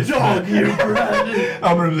 At You this dog, place. you Brent.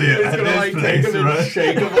 I'm gonna be He's at gonna this like take place, him and right?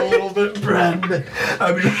 shake him a little bit, Brent.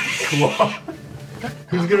 I mean, what?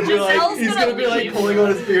 He's gonna be like, Giselle's he's gonna gonna be like leave. pulling on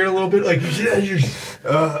his beard a little bit, like, yeah, you're.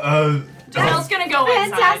 Giselle's gonna go inside.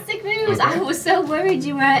 fantastic news! I was so worried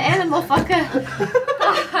you were an animal fucker.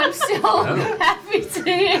 I'm so happy to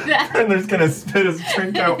hear that. and there's gonna spit his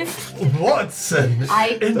drink out. Watson.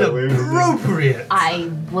 I Inappropriate.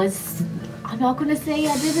 I'm not gonna say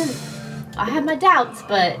I didn't. I had my doubts,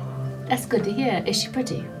 but that's good to hear. Is she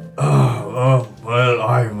pretty? well,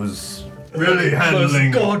 I was really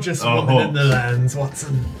handling Most gorgeous a woman in the horse. lands,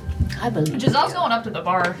 Watson. I believe. Giselle's going up to the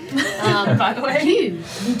bar. By the way. You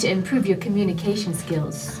need to improve your communication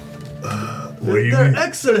skills. What do you They're mean?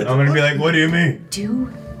 excellent. I'm gonna be like, what do you mean? Do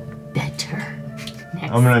better.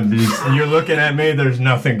 Next. I'm gonna be, you're looking at me, there's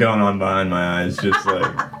nothing going on behind my eyes, just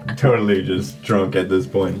like, totally just drunk at this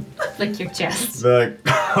point. Flick your chest. Like,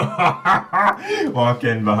 walk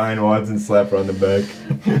in behind Watson, slap her on the back.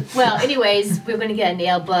 Well, anyways, we're gonna get a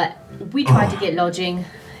nail, but we tried to get lodging,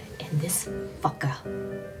 and this fucker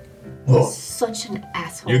What? such an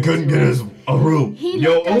asshole. You couldn't to get us. us a room. He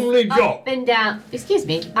Your looked us only up job. and down. Excuse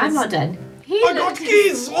me, I'm not done. He I got looked-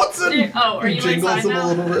 keys, Watson. Oh, are He you jingles inside him now? a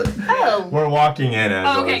little bit. Oh, We're walking in as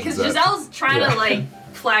Oh, okay, always, because so- Giselle's trying to like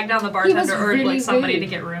flag down the bartender or really like somebody rude. to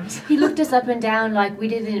get rooms. he looked us up and down like we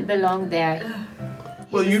didn't belong there.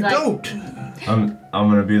 Well, was you like- don't. I'm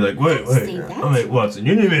gonna be like, wait. Say that. I'm like, Watson,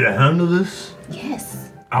 you need me to handle this?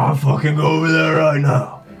 Yes. I'll fucking go over there right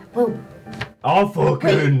now. Well,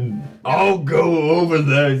 I'll go over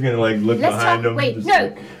there. He's gonna like look let's behind talk. him. Wait, just no.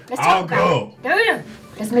 like, Let's I'll talk about go. it. No.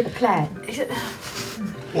 Let's make a plan.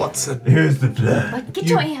 Watson, Here's the plan. Like, get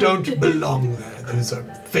you your hand. don't belong there. Those are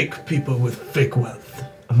fake people with fake wealth.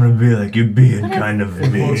 I'm gonna be like, you're being kind of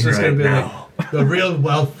And mean Walt's just right gonna be now. like, the real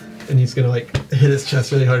wealth, and he's gonna like hit his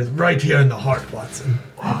chest really hard. Is right here in the heart, Watson.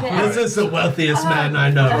 This is the wealthiest man I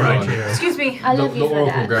know right here. Excuse me. I The, love the you for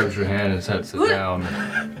oracle that. grabs your hand and sets it down.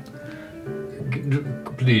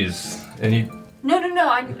 Please. And he,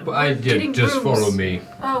 No. just follow me.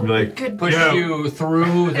 Oh, Like, good. Push you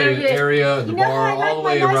through the area, the You know how bar, I like all the my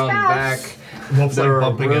way nice around the baths. back. Wolf's like There are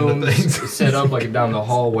bumping into rooms things. set up like down the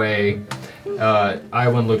hallway.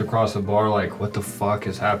 Iwan looked across the bar like, what the fuck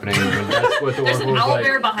is happening? And that's what the There's oracle an was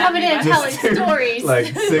owlbear like. behind Coming me. in telling stories. Like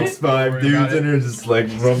 6'5" dudes in here just like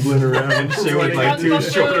rumbling around and shit with like two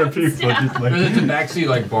shorter people. Just like, There's a backseat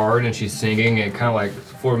like bard and she's singing and kind of like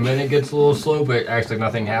for a minute gets a little slow but acts like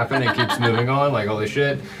nothing happened and keeps moving on like holy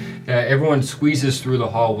shit. Everyone squeezes through the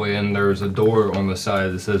hallway and there's a door on the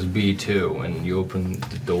side that says B2 and you open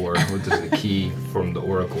the door with a key from the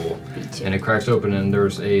oracle and it cracks open and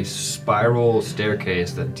there's a spiral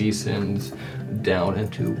staircase that descends down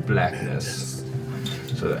into blackness.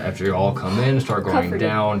 So after you all come in, start going Comforted.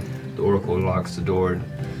 down, the oracle locks the door.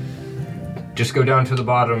 Just go down to the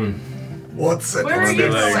bottom. Watson, Where it's are the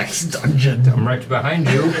you? sex dungeon. I'm right behind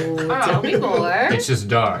you. Tell me more. It's just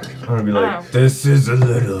dark. I'm gonna be like, Oh. this is a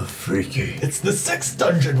little freaky. It's the sex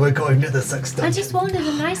dungeon. We're going to the sex I dungeon. just wanted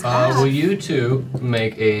a nice Will bath. you two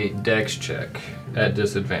make a dex check at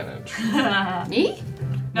disadvantage? Me?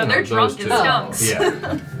 No, they're those drunk two. as skunks.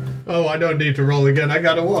 Yeah. Oh, I don't need to roll again. I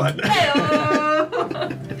got a 1. Hey-oh.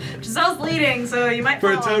 Giselle's leading, so you might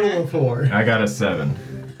For a follow total her. of 4. I got a 7.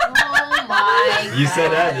 Oh my. You said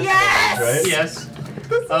that, Yes! right? Yes.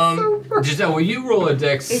 Giselle, will you roll a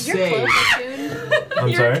dex Is your save? cloak attuned? I'm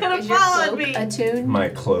You're sorry? gonna Is your follow cloak me. attuned My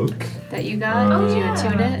cloak? that you got? Did you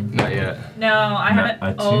attune it? Not yet. No, I haven't.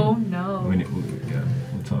 I Oh too. no. We yeah,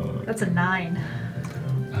 we'll talk. That's a 9.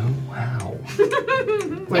 Oh wow.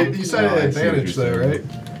 Wait, you said No, I see what advantage you're though, saying.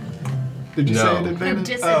 right? Did you No. say an advantage?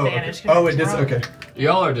 Disadvantage, 'cause Oh, it it's is. drunk. Okay.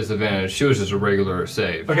 Y'all are disadvantaged. She was just a regular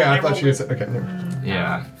save. Okay, I I thought rolled you it. said. Okay, never mind.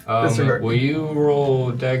 Yeah. Disregard. Will you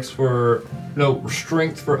roll dex for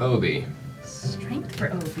strength for Obi? Strength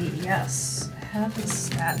for OB, yes. I have his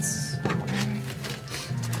stats.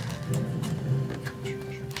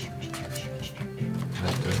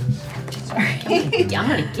 Sorry. I'm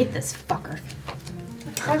gonna get this fucker.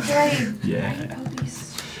 Okay. Yeah.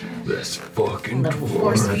 This fucking The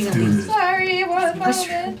force dwarf. feed him. Sorry, one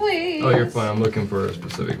moment, please. Oh, you're fine. I'm looking for a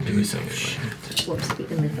specific thing. Force feed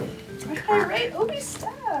him. Alright, OB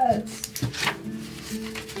stats.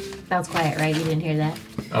 That was quiet, right? You didn't hear that?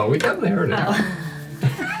 Oh, we definitely heard it.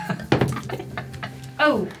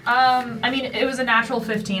 Oh. I mean, it was a natural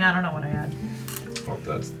 15. I don't know what I had. Oh,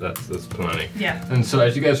 that's plenty. Yeah. And so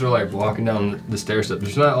as you guys are like walking down the stair step,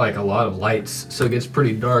 there's not like a lot of lights, so it gets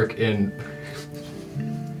pretty dark and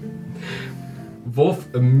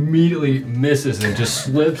Wolf immediately misses and just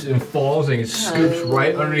slips and falls and scoops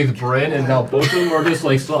right underneath Bren and now both of them are just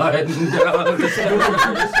like sliding down the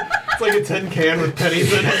stairs. It's like a tin can with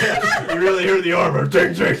pennies in it. You really hear the armor.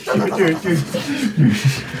 Ding, ding.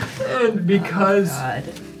 And because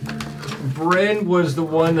Bren was the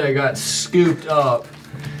one that got scooped up,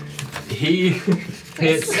 he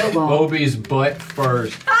hits snowball. Obi's butt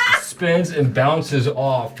first, spins and bounces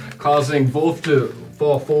off, causing Wolf to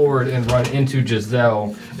fall forward and run into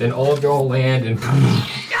Giselle, and all of y'all land and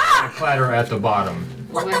clatter at the bottom.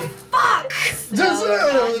 What the fuck? Just,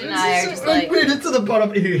 Josh and I are just like- made it to the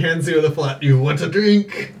bottom. He hands you the flat. You want a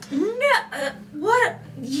drink? No, what?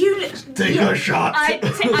 You. Take a shot. I take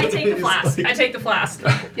the flask. It's I take the flask.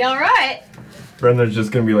 You alright? Brenda's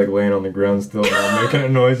just gonna be like laying on the ground still, making a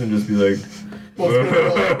noise and just be like,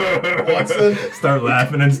 Watson, start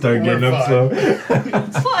laughing and start getting We're up slow.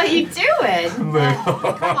 What are you doing? Come on.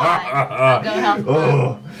 I'll go help.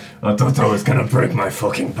 Oh, I thought I was gonna break my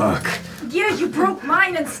fucking back. Yeah, you broke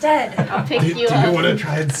mine instead. I'll pick do you you up. want to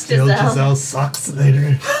try and steal Giselle. Giselle's socks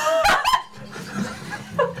later?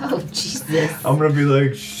 Oh, Jesus. I'm gonna be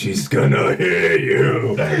like, she's gonna hear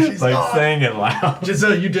you. There she's Like gone. saying it loud.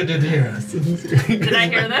 Giselle, you didn't hear us. Did I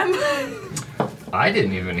hear them? I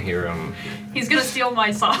didn't even hear him. He's gonna steal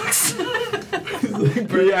my socks.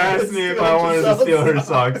 He asked me if I wanted to steal her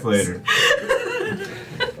socks later.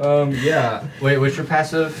 Yeah. Wait, what's your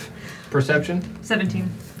passive perception? 17.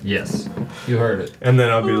 Yes, you heard it. And then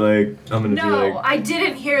I'll be like, I'm gonna be No, like, I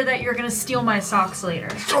didn't hear that you're gonna steal my socks later.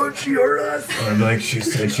 Don't she hurt us? I'm like, she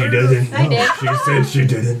said she didn't I know. did. She said she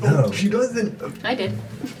didn't know. She doesn't. I did.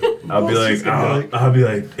 I'll be like, I'll be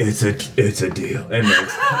like, it's a deal. and like,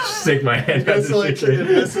 stick my hand out It's the like shit. it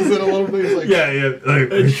misses it a little bit. He's like, Yeah,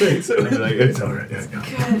 like, And shakes it. I'll be like, it's alright. Yeah, no.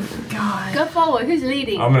 Good God. Go forward. Who's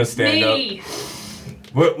leading? I'm gonna stand up. Me.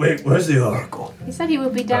 Wait, where's the oracle? He said he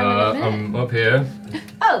would be down in a minute. I'm up here.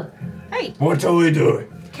 Oh, hey. What are we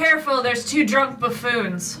doing? Careful, there's 2 drunk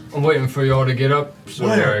buffoons. I'm waiting for y'all to get up so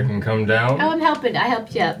Where? that I can come down. Oh, I'm helping. I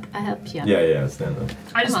helped you up. I helped you up. Yeah, stand up.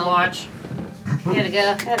 I just Come on. watch. You gotta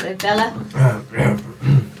go. Hello, fella.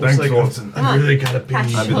 Thanks, like, Watson. Come I on. really gotta pee.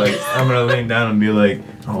 Catch. I'll be like, I'm gonna lean down and be like,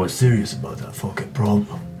 I was serious about that fucking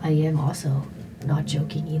problem. I am also not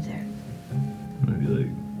joking either. I'm gonna be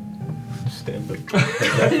like, stand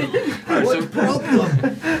up. What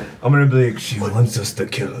problem? I'm gonna be like, she wants us to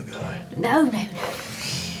kill a guy. No.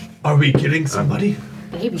 Are we killing somebody?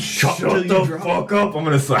 Baby. Shut till the you drop. fuck up. I'm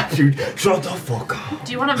gonna slap you. Shut the fuck up.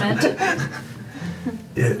 Do you want a mint?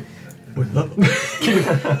 Yeah. We love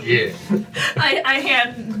Yeah. I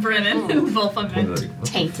hand Brennan both a mint.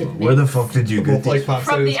 Tainted Where me. the fuck did you get both like these? pop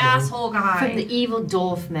From the sodas, asshole guy. From the evil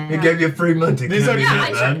dwarf man. He gave you free money. These are- yeah,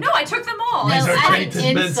 man. I took them all. No, These are as an tainted mints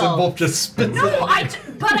and insult. Wolf just spits it out.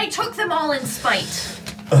 But I took them all in spite.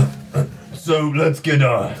 So let's get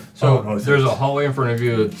So there's a hallway in front of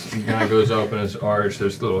you that kind of goes up and it's arched.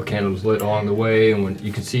 There's little candles lit along the way, and when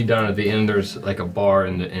you can see down at the end, there's like a bar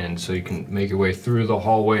in the end, so you can make your way through the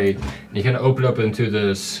hallway. And you kind of open up into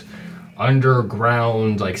this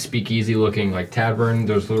underground, like speakeasy-looking, like tavern.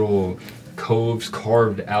 There's little coves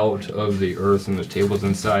carved out of the earth, and there's tables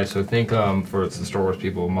inside. So think for the Star Wars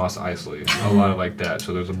people, Mos Eisley, a lot of like that.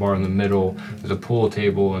 So there's a bar in the middle, there's a pool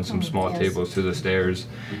table and some small yes. tables to the stairs,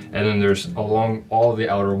 and then there's along all the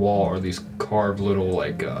outer wall are these carved little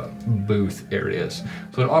like booth areas.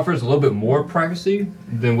 So it offers a little bit more privacy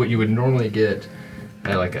than what you would normally get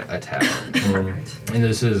at like a tavern. And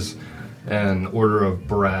this is an order of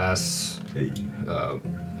brass.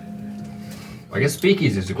 I guess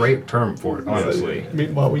speakeasy is a great term for it, honestly.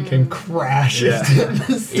 Meanwhile, we can crash Yeah. into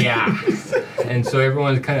this. Yeah. And so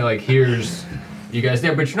everyone kind of like hears you guys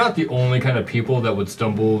there, but you're not the only kind of people that would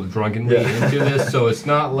stumble drunkenly into this. So it's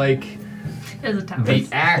not like As a town. the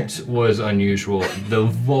act was unusual. The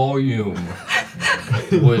volume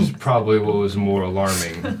was probably what was more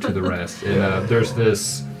alarming to the rest. And there's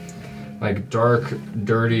this like dark,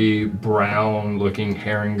 dirty, brown-looking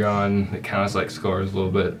herring gun that kind of like scars a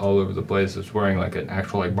little bit all over the place. It's wearing like an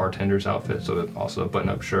actual like bartender's outfit, so also a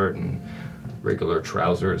button-up shirt and regular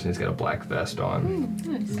trousers, and he's got a black vest on.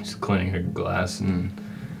 Nice. He's cleaning a glass and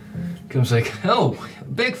comes like, "Oh,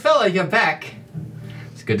 big fella, you're back.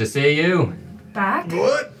 It's good to see you." Back?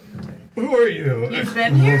 What? Who are you? You've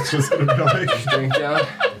been here? Wolf's just gonna be like, Drink down.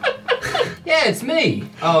 Yeah, it's me.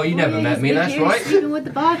 Oh, you never met me, that's right. Sleeping with the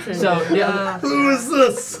bartender. So, yeah, who is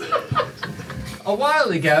this? a while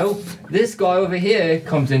ago, this guy over here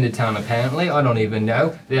comes into town apparently. I don't even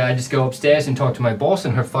know. Yeah, I just go upstairs and talk to my boss,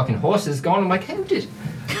 and her fucking horse is gone. I'm like,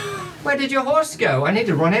 where did your horse go? I need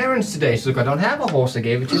to run errands today. She's like, I don't have a horse. I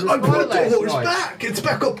gave it to you I this morning brought the last horse night. back. It's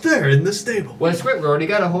back up there in the stable. Well, it's great. We already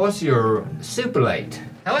got a horse. You're super late.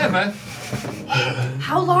 However,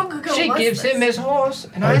 How long ago she was gives this? him his horse,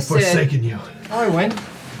 and I I've said, forsaken you. I went.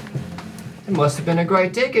 It must have been a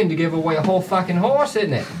great digging to give away a whole fucking horse,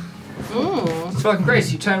 isn't it? It's fucking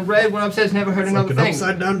crazy. You turned red, went upstairs, never heard It's another like an thing.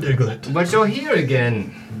 upside down Diglett. But you're here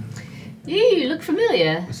again. You look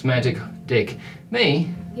familiar. It's magic dick.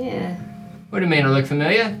 Me? Yeah. What do you mean I look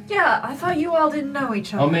familiar? Yeah, I thought you all didn't know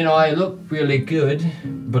each other. I mean, I look really good,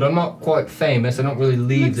 but I'm not quite famous. I don't really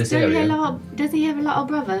leave this area. Does he have a lot of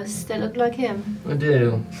brothers that look like him? I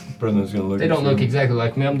do. Brother's gonna look They at don't you. look exactly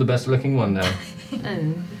like me. I'm the best looking one, though.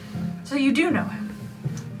 Oh. So you do know him?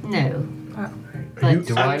 No. Are you But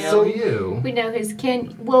Do I know Axel? you? we know his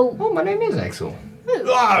kin. Well, Oh, my name is Axel.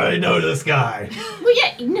 I know this guy. well,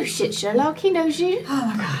 yeah, no shit, Sherlock. He knows you. Oh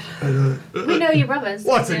my god. We know your brothers.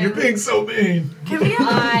 Watson, you're being so mean. Can we have,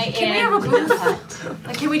 I can we am have a booth? Hut.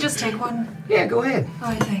 Like, can we just take one? Yeah, go ahead.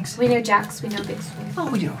 Alright, thanks. We know Jax. We know Bixel.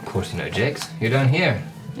 Oh, you know, of course you know Jax. You're down here.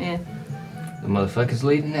 Yeah. The motherfucker's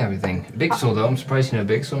leading everything. Bixel, though. I'm surprised you know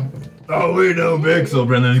Bixel. Oh, we know Bixel.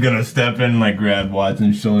 Brendan's gonna step in, like grab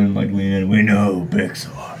Watson's shoulder and like lean in. We know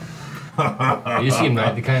Bixel. You seem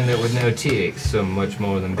like the kind that would know TX so much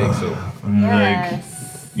more than Bixel. I'm like,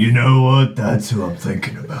 Yes. you know what? That's who I'm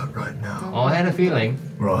thinking about right now. Oh, I had a feeling.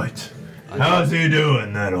 Right. How's he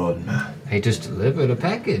doing, that old man? He just delivered a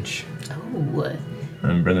package. Oh.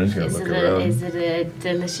 And Brendan's gonna Is look it, around. is it a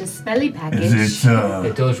delicious smelly package? Is it,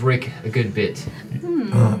 It does reek a good bit.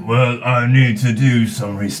 well, I need to do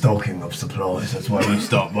some restocking of supplies. That's why we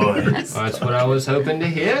stopped by. That's what I was hoping to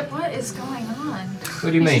hear. What is going on? What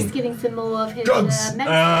do you He's mean? just getting some more of his Drugs.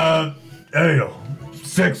 medicine. Ale.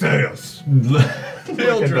 6 ales.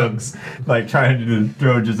 Field drugs. Like trying to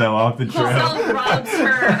throw Giselle off the trail. Giselle rubs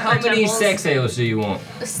her. How many sex ales do you want?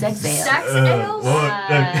 Sex ale. Sex ales?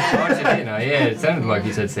 You know, yeah, it sounded like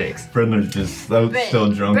you said 6. Brendan's just still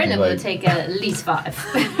drunk. Brenda and will like, take at least 5.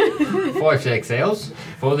 5 sex ales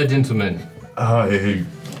for the gentleman. Okay.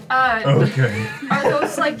 Are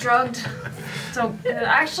those like drugged? So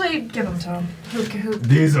actually, give them to him. Who?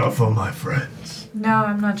 These are for my friends. No,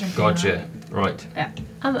 I'm not drinking. Gotcha. Right.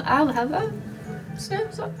 I'll have a. So,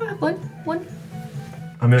 I'll have one.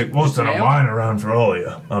 I mean, most of them Ale? buying around for all of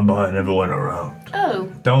you. I'm buying everyone around. Oh,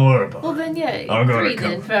 Don't worry about well it. then, yeah. I'm gonna 3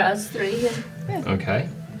 then come. for us 3. Yeah. Okay.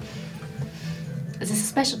 It's a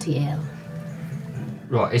specialty ale.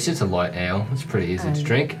 Right, it's just a light ale. It's pretty easy to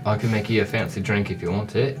drink. I can make you a fancy drink if you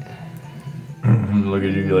want it. look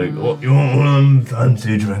at you like, Oh, you want one of them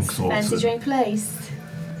fancy drinks also? Fancy drink place.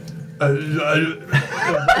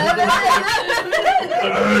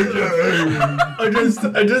 I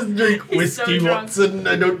just drink He's so whiskey, drunk. Watson.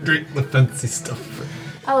 I don't drink the fancy stuff.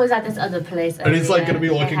 I was at this other place. And he's like gonna be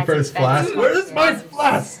earlier. looking They for had his some fancy- flask. Where is my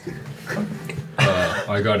flask?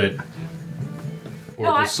 I got it. Or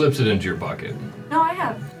No, I- slips it into your pocket. No, I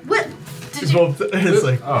have. What? Did you? It's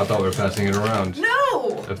like, Oh, I thought we were passing it around.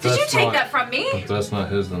 No. If Did you that's take not- that from me? If that's not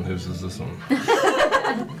his, then whose is this one?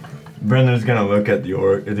 Brendan's gonna look at the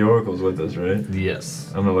the oracle's with us, right? Yes.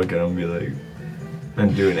 I'm gonna look at him and be like,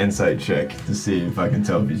 and do an insight check to see if I can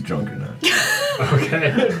tell if he's drunk or not. Okay.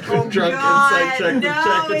 drunk God, inside check to no,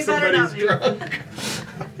 check we if better not somebody's be. drunk.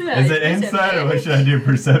 Is it insight or what should I do?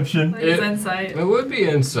 Perception? Please insight. It would be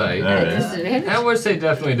insight. Alright. Disadvantage? I would say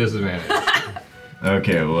definitely disadvantage.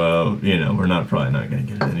 Okay, well, we're probably not gonna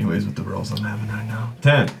get it anyways with the rolls I'm having right now.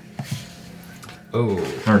 10 Oh,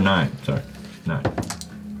 or 9. Sorry, 9.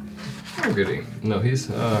 oh goody. No, he's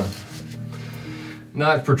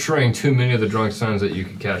not portraying too many of the drunk signs that you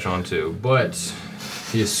could catch on to, but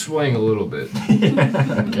he is swaying a little bit.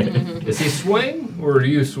 Is he swaying, or are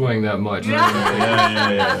you swaying that much?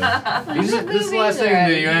 Yeah. This is the last thing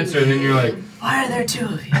that you answer, and then you're like, Why are there 2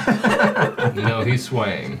 of you? no, he's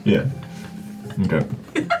swaying. Yeah. Okay.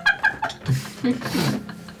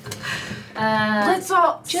 Let's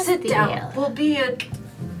all just sit the down. ale. We'll be at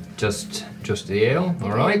Just the ale, all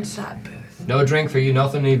right? that booth. No drink for you,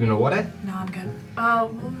 nothing, even a water? No, I'm good.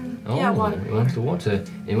 Oh, Yeah, water. you want the water.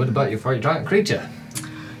 And what about your giant creature?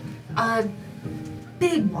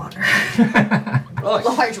 Big water. Right.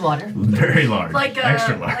 Large water. Very large. like a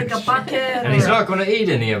Extra large. like a bucket. And he's not going to eat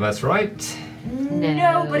any of us, right?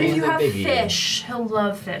 No, but if He's you a have biggie. fish, he'll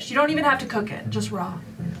love fish. You don't even have to cook it, just raw.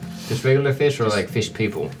 Just regular fish or like fish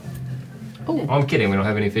people? Oh. I'm kidding, we don't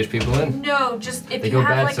have any fish people in. No, just if They you go have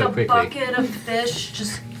bad like so a quickly. bucket of fish,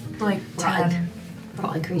 just like 10.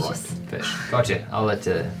 Raw and gracious. Fish. Gotcha. I'll let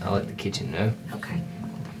the kitchen know. Okay.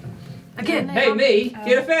 Again, Hey, me,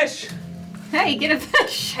 get a fish. Hey, get a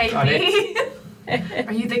fish. hey Got me.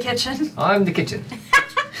 Are you the kitchen? I'm the kitchen.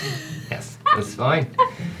 Yes, that's fine.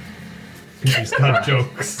 He's got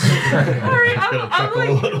jokes. Sorry, gonna I'm chuckle a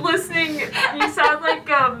like little. listening. You sound like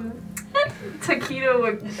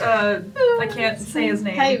Taquito. I can't say his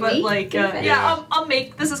name, Hey, but me? like Yeah. I'll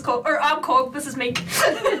make. This is Coke, or I'm Coke. This is Make.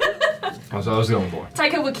 That's what I was going for.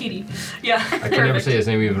 Taika Waititi. Yeah. I can never say his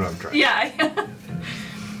name even when I'm trying. Yeah.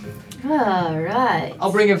 Alright.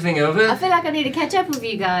 I'll bring everything I over. feel like I need to catch up with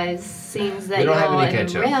you guys. Seems that We don't you're have any in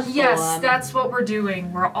catch up. rare Yes, form. that's what we're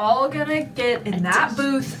doing. We're all gonna get in that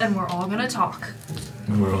booth and we're all gonna talk.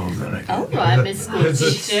 We're all gonna Oh, I'm a school Is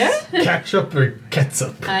teacher. it ketchup or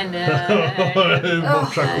ketchup? I know.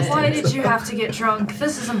 Both chuckles. Why did you have to get drunk?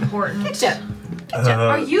 This is important. Ketchup.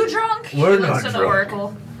 Are you drunk? we're He not looks to the drunk.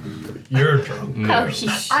 Oracle. You're drunk. Oh, you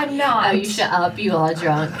I'm not. Oh, you shut up. You are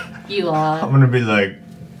drunk. You are. I'm gonna be like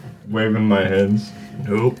waving my hands.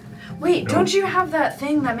 Nope. Wait, don't you have that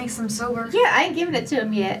thing that makes them sober? Yeah, I ain't giving it to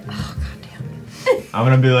him yet. I'm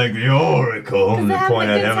gonna be like the Oracle and they're having point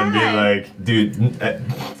a at good him and be time. like,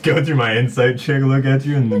 dude, go through my insight check, look at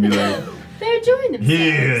you, and be like, They're enjoying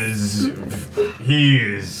themselves. He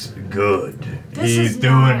is good. This He's is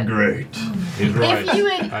doing not- great. He's right. If you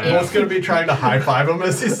would. I I know. was gonna be trying to high five him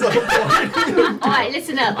as he's like Alright,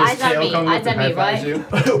 listen up. His Eyes on tail me. comes Eyes up on and me, high-fives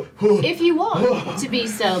right? you. If you want to be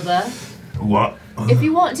sober, What? if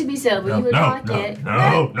you want to be sober, you would like it.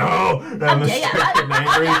 no. I'm Okay, yeah,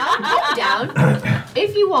 angry. calm down.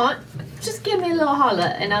 If you want, just give me a little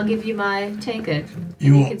holler and I'll give you my tankard.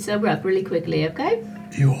 You You can sober up really quickly, okay?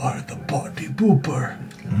 You are the party pooper.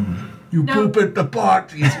 You No. poop at the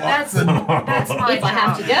parties, That's Watson. that's my If I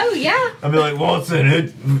have to go, yeah. I'd be like,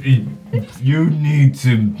 Watson, you need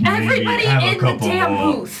to maybe Everybody have in a the couple damn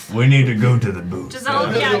more. booth. We need to go to the booth.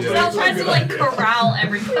 Giselle, Giselle tries to like corral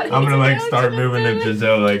everybody. I'm gonna like start moving if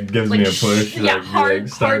Giselle like gives me a push. Yeah, like, hard,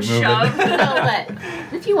 like, start hard moving. shove. No, but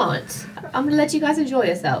if you want, I'm gonna let you guys enjoy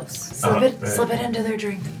yourselves. Slip it into their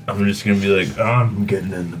drink. I'm just gonna be like, I'm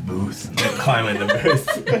getting in the booth. And climb in the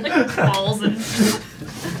booth. Like falls and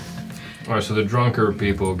Alright, so the drunker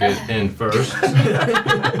people get in first, and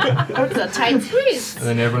It's a tight squeeze.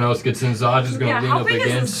 then everyone else gets in. Zaj is gonna yeah. lean How up big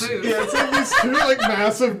against. is this booth? Yeah, it's like these two like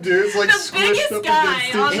massive dudes like The squished biggest up guy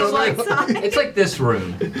against on each the other. one side. It's like this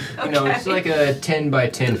room. You know, it's Okay. like a 10 by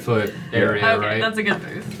 10 foot area, Okay, right? that's a good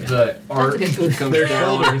booth. The arc good booth. comes Their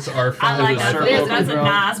down. shoulders are I like There's a that. circle That's comes a around,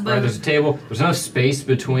 nice right, booth. there's a table. There's enough space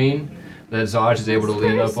between that Zaj is able to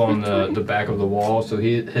lean up on the back of the wall. So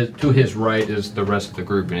to his right is the rest of the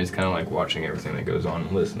group, and he's kind of like watching everything that goes on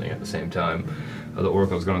and listening at the same time. The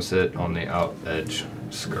Oracle's going to sit on the out edge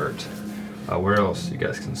skirt. Where else you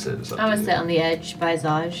guys can sit is up I'm to gonna you. sit on the edge by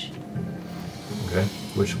Zaj. Okay.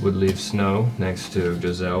 Which would leave Snow next to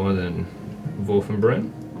Giselle and then Wolf and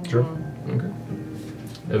Bryn. Sure. Okay.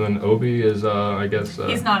 And then Obi is, I guess.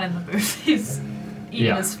 He's not in the booth. He's eating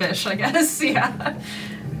Yeah. his fish, I guess. Yeah.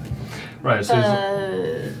 Right, so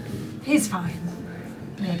he's, He's fine.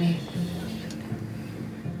 Maybe.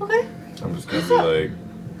 Okay. I'm just gonna be like,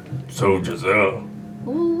 So, Giselle,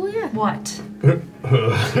 Ooh, yeah. What? I'm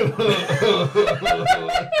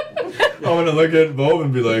gonna look at Bob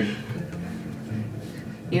and be like,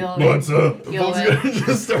 You're what's up? You're Bob's in gonna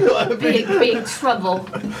just start laughing. big trouble.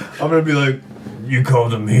 I'm gonna be like, you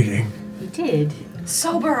called a meeting. You did.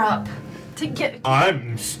 Sober up. To get.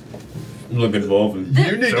 look at Wolf and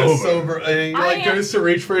You need to Sober. sober. And he like I am- goes to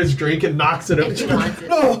reach for his drink and knocks it And he over. wants it.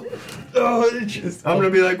 No, no, it's just. I'm gonna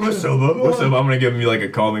be like, what's up? What's up? I'm gonna give him like a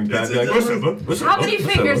calling pat. Be like, what's up? What's How up? many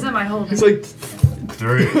What's fingers up? am I holding? He's like,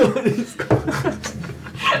 3.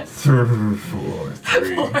 4,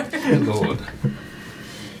 3. Good Lord.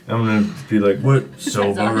 I'm gonna be like, what?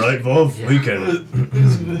 Sober, right, Wolf? We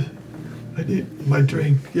can. I need my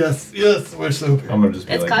drink. Yes, yes, we're sober. I'm gonna just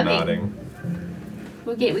be It's like coming. nodding.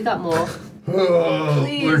 We got more. Oh, we're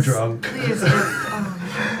Please. drunk. Please.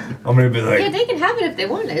 I'm gonna be like, Yeah, they can have it if they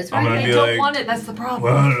want it. It's I'm right gonna I be there. don't like, want it. That's the problem.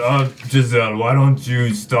 well, Giselle, why don't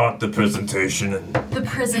you start the presentation and, The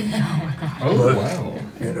prison. Oh, wow.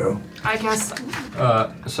 you know. I guess.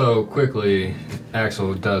 So quickly,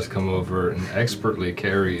 Axel does come over and expertly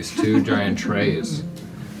carries 2 giant trays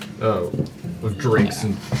with drinks.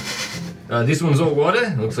 And these ones all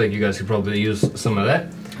water. Looks like you guys could probably use some of that.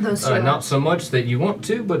 Those Not so much that you want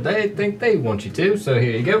to, but they think they want you to. So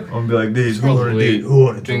here you go. I'm gonna be like, these Probably Who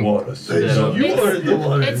wanted to drink- water? us? Hey, Yeah. you ordered the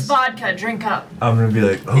one. It's vodka. Drink up. I'm gonna be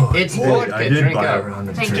like, oh, It's boy, vodka, I did drink buy up. a round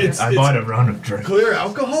of Thank you. drinks. I bought a round of drinks. Clear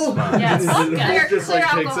alcohol? Yes. And Clear- Wolf just like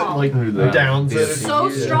clear takes it and alcohol. like downs it. So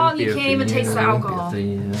strong you can't even taste the alcohol.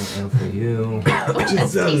 And for you. That's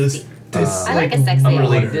Giselle, this tasty. tastes I like a like sexy I'm gonna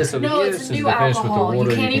water. leave this over No, here it's since new we're finished with the alcohol. You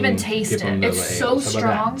water, can't even can taste give them it. the It's ale. so How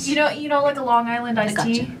about strong. You know, like a Long Island iced gotcha.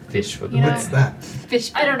 tea. that? Fish for the You know- win. What's that?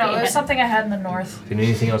 Fish. I don't know. Yeah. There's something I had in the north. If you need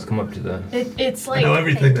anything else, come up to the. It's I like. know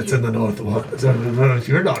everything thank that's you. in the north.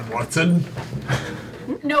 You're not Watson.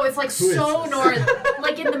 No, it's like is so this? north,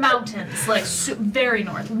 like in the mountains, like very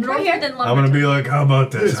north, norther here. than I'm gonna Lumberton. be like, how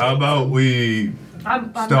about this? How about we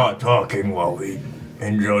I'm start talking while we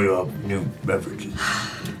enjoy our new beverages?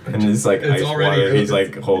 and it's like It's ice already- water. He's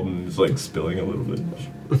like holding, just like spilling a little bit.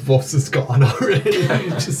 Wolf's is gone already.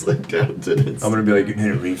 He's just like down to this. I'm gonna be like, you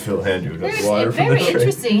need a refill, hand you enough water Very, from the very tray.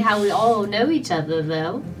 interesting how we all know each other,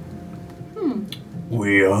 though.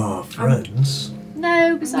 We are friends.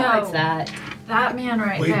 No, besides No. that. That man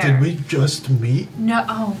right Wait, there. did we just meet? No.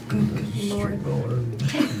 Oh, good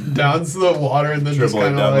lord. Downs the water and then just Dribble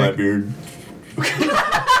it kind down of my like. beard.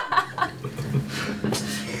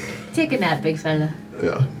 Take a nap, big fella.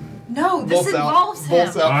 Yeah. No, this Wolf's out. involves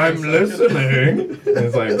Wolf's him. out. I'm listening. And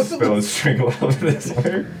it's like spill his drink all over this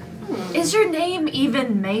way. Is your name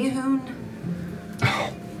even Mayhoon?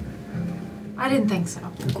 I didn't think so.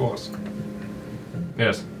 Of course.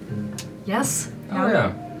 Yes. Yes? Oh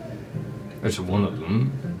yeah. That's one of them.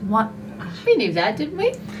 What? We knew that, didn't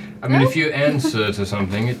we? I mean, No? if you answer to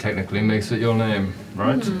something, it technically makes it your name,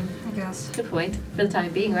 right? I guess. Good point. For the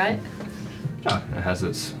time being, right? Ah, it has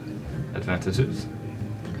its advantages.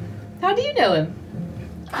 How do you know him?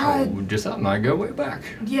 Uh, Oh, Giselle and I go way back.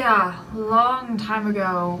 yeah, long time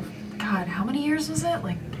ago. God, how many years was it?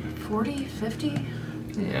 Like 40, 50?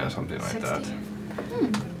 Yeah, something like 60? that.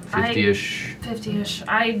 50-ish. 50-ish.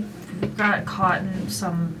 I got caught in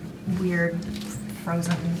some weird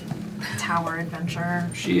frozen tower adventure.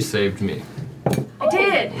 She saved me. I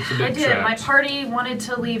did. It's a bit I did. My trapped. party wanted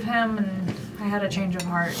to leave him, and I had a change of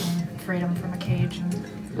heart and freed him from a cage. And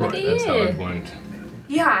Look Right, at that's how you. it went.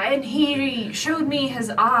 yeah, and he showed me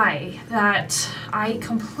his eye that I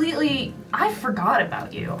forgot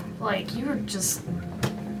about you. Like, you were just.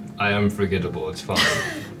 I am forgettable. It's fine.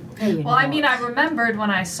 No, you're Well, I not. mean, I remembered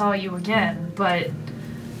when I saw you again, but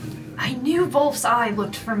I knew Wolf's eye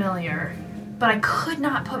looked familiar, but I could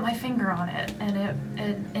not put my finger on it,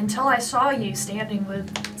 and until I saw you standing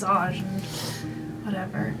with Zaj and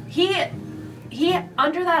whatever. He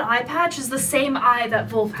under that eye patch is the same eye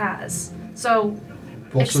that Wolf has. So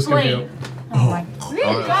Wolf's just gonna explain. go, Oh my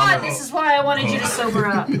God! This is why I wanted you to sober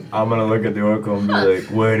up. I'm gonna look at the oracle and be like,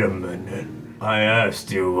 Wait a minute. I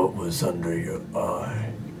asked you what was under your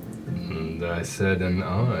eye. And I said an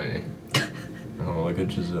eye. oh, look at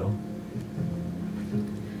Giselle.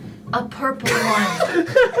 A purple one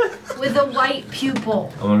with a white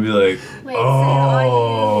pupil. I'm gonna be like, Wait,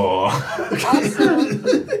 oh.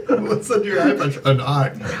 What's under your eye patch? An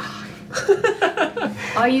eye.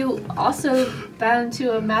 are you also bound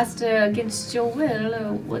to a master against your will,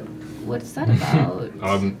 or what's that about?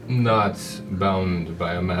 I'm not bound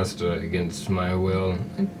by a master against my will.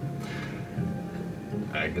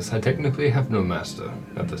 I guess I technically have no master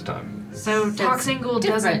at this time. So That's Toxingul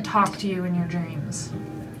doesn't different. talk to you in your dreams.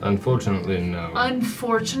 Unfortunately, no.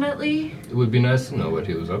 Unfortunately, It would be nice to know what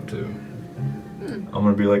he was up to. I'm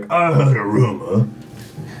gonna be like, I heard a rumor.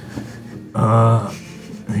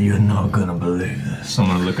 You're not gonna believe this. so I'm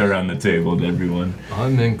gonna look around the table to everyone.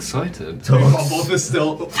 I'm excited. Wolf is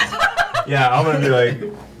still. Yeah, I'm gonna be like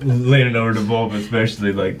leaning over to Wolf,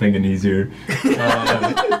 especially like thinking he's here.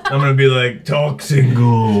 I'm gonna be like,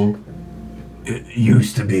 Toxingul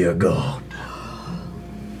used to be a god.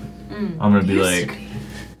 I'm gonna be like,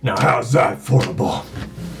 Now how's that for a bomb?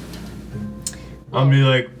 I'm gonna be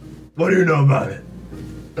like, what do you know about it?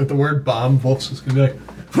 At the word bomb, Wolf's just gonna be like,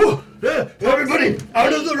 Whew, yeah, everybody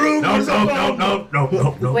out of the room! no, There's a no, bomb. no, no, no,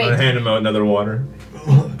 no, no. Wait. I hand him out another water.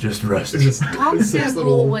 Just rest. it's just six Toxingul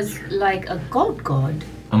little. was like a god.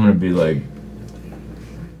 I'm gonna be like,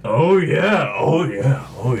 Oh yeah, oh yeah,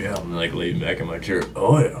 oh yeah. I'm like leaning back in my chair.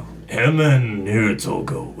 Oh yeah. Him and Nirtal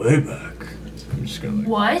go way back. I'm just gonna like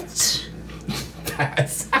what?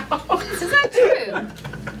 Is that true?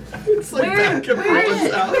 It's like back and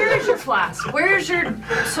forth out. Where's your flask? Where's your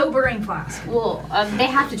sobering flask? Well, they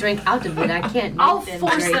have to drink out of it. I can't make I'll them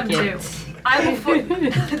force drink them it. to. I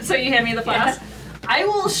will. So you hand me the flask. I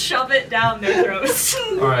will shove it down their throats.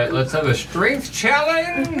 Alright, let's have a strength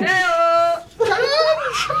challenge!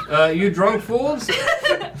 You drunk fools?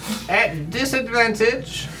 At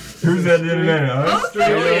disadvantage. who's at the advantage? Us?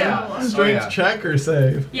 Oh, yeah. Strength check or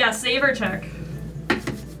save? Yeah, save or check.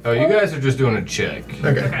 Oh, you guys are just doing a check.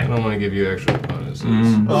 Okay. I don't want to give you extra bonuses.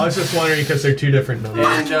 Well, I was just wondering because they're two different numbers.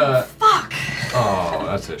 And, Fuck. oh,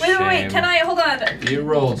 that's a Wait, shame. wait, can I hold on? You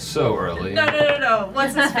rolled so early. No.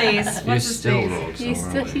 What's his face? You What's his still face? rolled so He's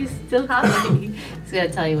early. still funny. He's gonna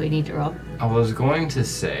tell you what you need to roll. I was going to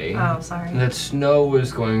say Oh, sorry. that Snow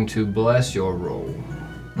was going to bless your roll.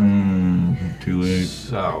 Too late.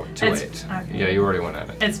 So, too It's- late. okay. Yeah, you already went at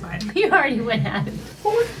it. It's fine. You already went at it.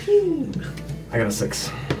 I got a 6.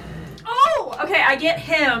 Oh, okay. I get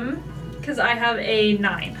him because I have a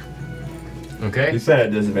 9. Okay? You said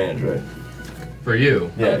at disadvantage, right? For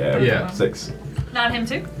you. Yeah. 6. Not him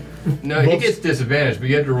too. No, he gets disadvantage, but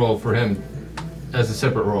you have to roll for him as a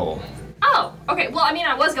separate roll. Oh, okay. Well, I mean,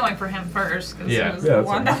 I was going for him first because Yeah. he was Yeah, the that's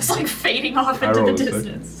one fine. that was like fading off I into the rolled a 6.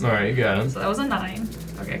 distance. Alright, you got him. So that was a 9.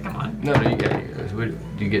 Okay, come on. No, you got it.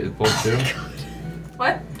 Do you get Wolf 2?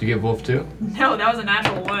 What? Do you get Wolf 2? No, that was a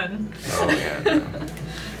natural 1. Oh, yeah.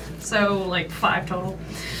 So like 5 total.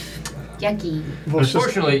 Yucky. Wolf's just,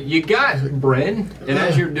 Unfortunately, you got Bryn, and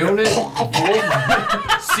as you're doing it,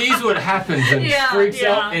 Wolf sees what happens and Yeah, freaks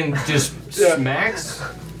yeah. out and just smacks.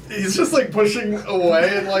 he's just like pushing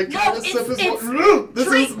away and like No, kind of sip his it's- water. This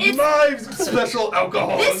drink- is it's- my special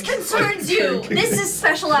alcohol. This concerns you. This is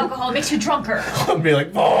special alcohol. It makes you drunker. I'll be like,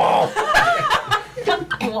 oh,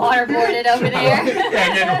 Waterboarded over there.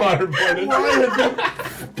 Yeah, getting waterboarded. why have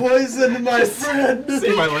you poisoned my friend?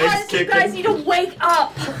 See my legs Guys, you kicking. guys need to wake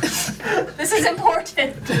up. This is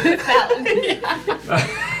important.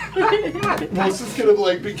 Wolf's just gonna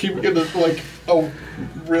like keep gonna like a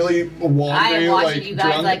really wandering watching like you guys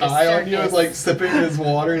drunk like a eye on you, circus. like sipping his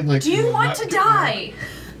water and like. Do you want to die?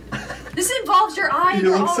 This involves your eye and He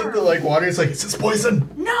your looks at arm. the like water. He's like, "Is this poison?"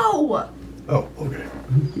 No. Oh, okay.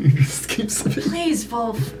 You just keep sipping. Please,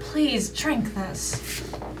 Wolf, please drink this.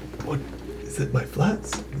 What? Is it my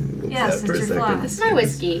flask? What's Yes, that for it's a your second? flask. It's my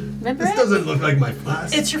whiskey. Remember This it? doesn't look like my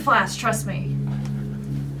flask. It's your flask, trust me.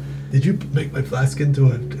 Did you make my flask into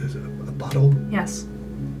a bottle? Yes.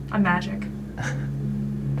 I'm magic.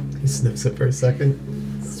 He sniffs it for a second.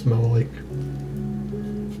 Smell like.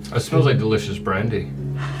 It smells like delicious brandy.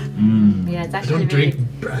 Yeah, it's I actually don't really. drink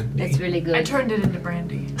brandy. It's really good. I turned it into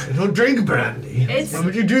brandy. I don't drink brandy. It's- Why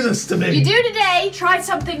would you do this to me? You do today. Try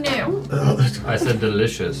something new. I said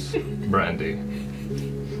delicious brandy.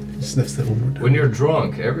 He sniffs it one more time. When you're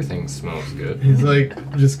drunk, everything smells good. He's like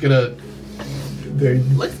just gonna very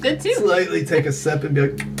Looks good too. slightly take a sip and be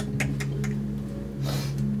like,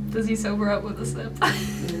 Does he sober up with a sip?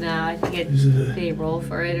 No, I think they roll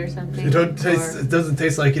for it or something. it don't taste. It doesn't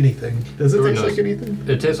taste like anything. Does it Who taste knows? like anything?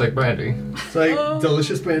 It tastes like brandy. It's like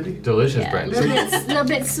delicious brandy. Delicious Yeah, a brandy. little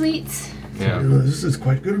bit sweet. Yeah. This is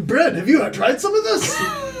quite good bread. Have you tried some of this?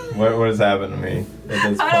 What has happened to me at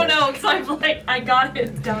this I don't point? know, because I'm like, I got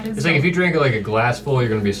it down his It's like if you drink like a glass full, you're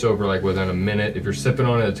gonna be sober like within a minute. If you're sipping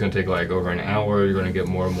on it, it's gonna take like over an hour. You're gonna get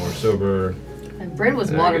more and more sober. And Bryn was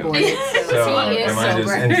There you go. waterboarded, So he is am I just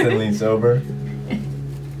sober. instantly sober?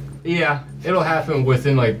 Yeah, it'll happen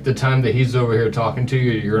within like the time that he's over here talking to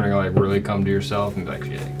you. You're gonna like really come to yourself and be like,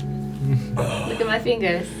 shit. Look at my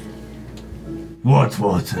fingers. What,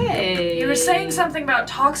 Watson? Hey. You were saying something about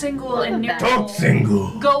Toxingul and What Neratol. about-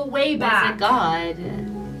 Toxingul. Go way That's back. a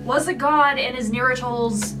god. Was a god and is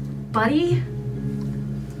Neratol's buddy?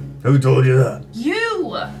 Who told you that?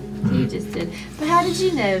 You! You just did. But how did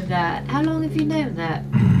you know that? How long have you known that?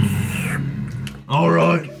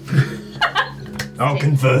 Alright. I'll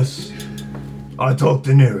confess. I talked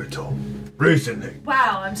to Naruto recently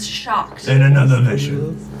Wow, I'm shocked. in another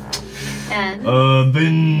vision. And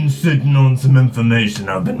Been sitting on some information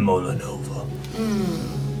I've been mulling over.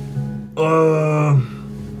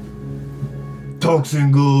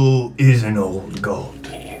 Toxingul is an old god.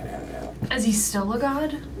 Is he still a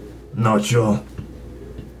god? Not sure.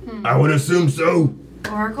 I would assume so.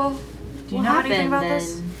 Oracle? Do you what know happened anything about then?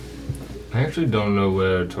 this? I actually don't know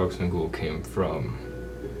where Toxingul came from.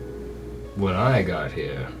 When I got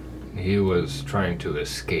here, he was trying to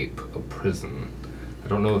escape a prison. I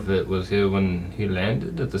don't know if it was here when he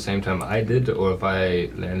landed at the same time I did, or if I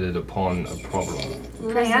landed upon a problem.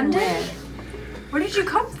 Landed? Where? Where did you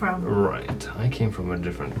come from? Right, I came from a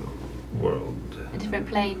different world. A different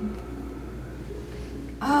plane.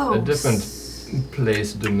 Oh. A different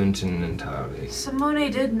place, dimension entirely.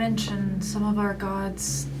 Simone did mention some of our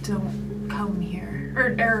gods don't come here.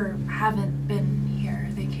 Or haven't been here.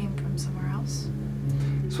 They came from somewhere else.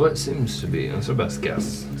 So it seems to be. That's our best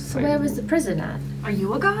guess. So where was the prison at? Are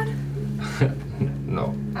you a god?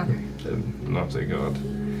 No, Okay. I'm not a god.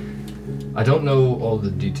 I don't know all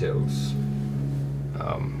the details.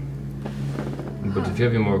 But if you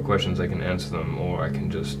have any more questions, I can answer them, or I can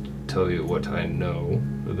just tell you what I know,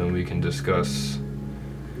 and then we can discuss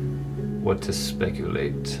what to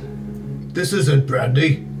speculate. This isn't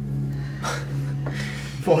brandy.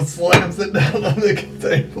 Paul slams it down on the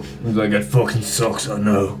table. Looks like it fucking sucks, I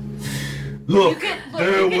know. Look, Look,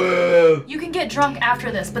 there were you can get drunk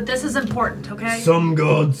after this, but this is important, okay? some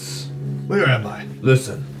gods. Where am I?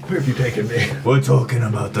 Listen, Where have you taken me? we're talking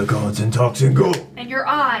about the gods in Toxingul. And your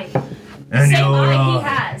eye. And Same your eye he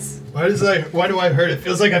has. Why do I hurt? It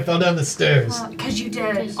feels like I fell down the stairs. Because you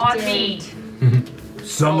did. 'Cause you On did. me.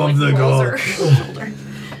 Some Oh, of the like rolls her gods shoulder.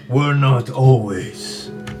 were not always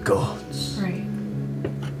gods. Right.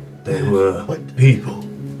 They were What? people,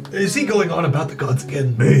 Is he going on about the gods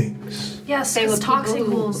again? beings. Yes, They were because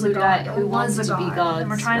people Toxingul's who a god. like- or who was a wanted to be god. gods, And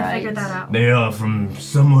we're trying to figure right? that out. They are from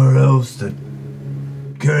somewhere else that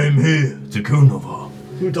came here to Kunova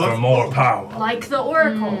Who for talked? more power. Like the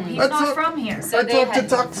Oracle. He's That's not a- from here. So I they talked to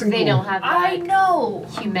Toxingul. They don't have I like know.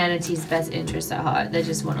 humanity's best interests at heart. They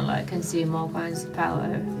just want to like consume all kinds of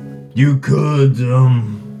power. You could,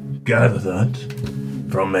 gather that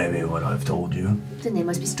from maybe what I've told you. Then they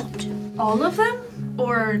must be stopped. All of them?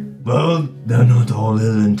 Or Well, they're not all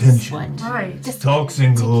ill intentioned. One. right. Just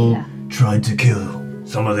Toxingul particular. tried to kill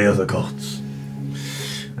some of the other gods.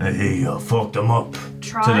 And he fucked them up to the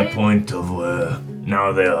Tried? point of where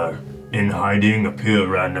now they are in hiding, appear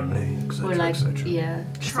randomly, Or etc. like etc. yeah.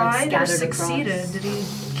 just, Tried like, or scattered succeeded? across. Did he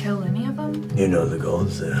kill any of them? You know the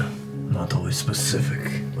gods, they're not always specific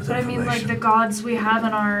with But I information. mean, like the gods we have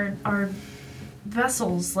in our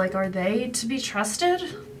vessels, like, are they to be trusted?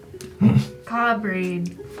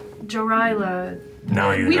 Kabri, Jorila.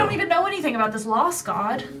 Now you We know. don't even know anything about this lost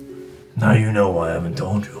god. Now you know why I haven't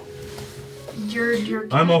told you. You're.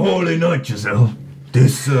 I'm a holy knight, Giselle.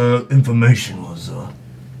 This information was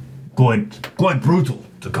quite brutal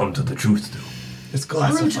to come to the truth, though. It's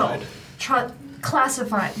classified.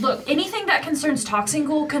 Classified. Look, anything that concerns Toxin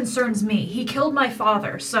Ghoul concerns me. He killed my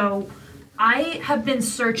father, so I have been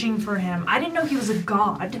searching for him. I didn't know he was a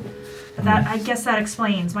god. I guess that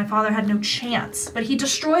explains. My father had no chance, but he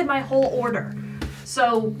destroyed my whole order.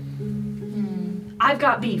 So I've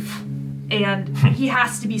got beef, and he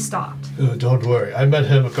has to be stopped. Oh, don't worry. I met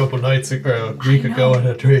him a week ago in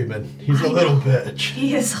a dream, and he's a little bitch.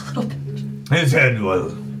 He is a little bitch. His head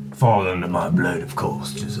will fall into my blade, of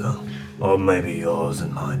course, Giselle. Or maybe yours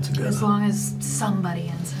and mine together. As long as somebody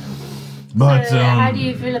ends him. But, So, how do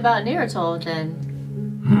you feel about Neratol then?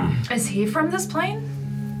 Is he from this plane?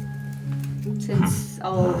 Since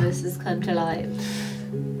all of this has come to light.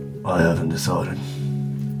 I haven't decided.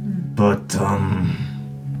 But,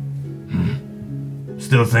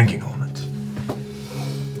 still thinking on it.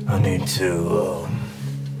 I need to,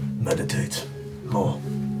 meditate more.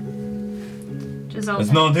 Giselle.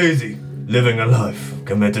 It's not easy living a life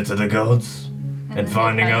committed to the gods and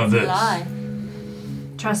finding out this. Lie.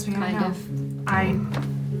 Trust me, I Kind know. of.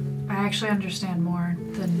 I actually understand more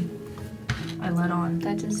than I let on.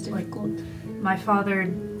 That is Like, difficult. my father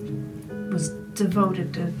was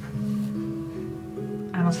devoted to.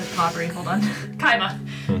 I almost said Cabri, hold on. Kaima.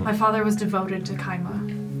 My father was devoted to Kaima,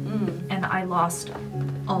 and I lost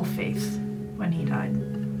all faith when he died.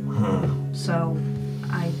 So,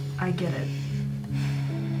 I get it.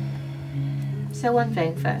 So one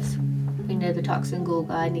thing first. We know the Toxin Ghoul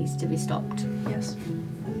guy needs to be stopped. Yes.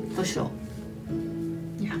 For sure.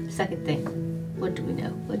 Yeah. Second thing. What do we know?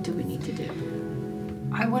 What do we need to do?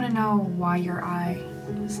 I want to know why your eye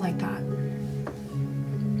is like that.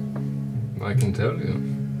 I can tell you.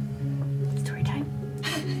 Story time.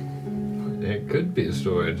 It could be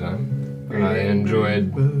story time. And I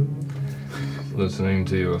enjoyed listening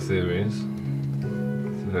to your theories.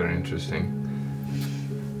 It's very interesting.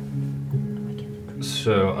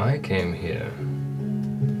 So I came here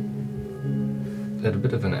at a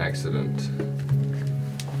bit of an accident.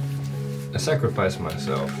 I sacrificed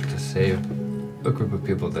myself to save a group of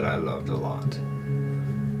people that I loved a lot.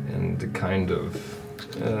 And kind of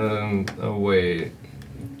a way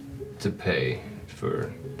to pay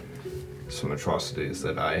for some atrocities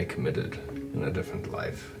that I committed in a different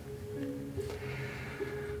life.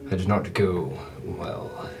 I did not go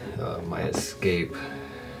well. My escape,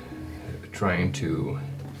 trying to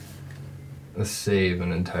save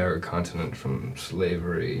an entire continent from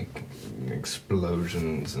slavery,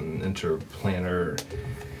 explosions, and interplanar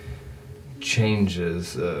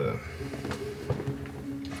changes.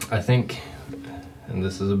 I think, and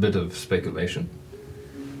this is a bit of speculation,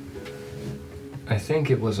 I think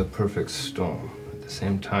it was a perfect storm. At the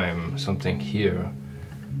same time, something here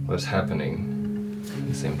was happening. At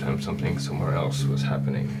the same time, something somewhere else was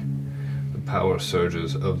happening. The power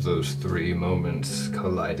surges of those three moments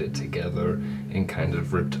collided together and kind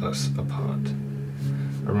of ripped us apart.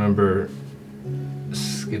 I remember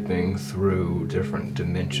skipping through different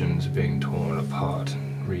dimensions being torn apart,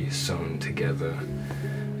 re-sewn together.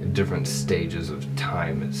 In different stages of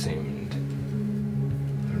time, it seemed.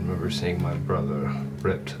 I remember seeing my brother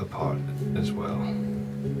ripped apart as well.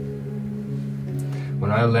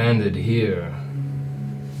 When I landed here,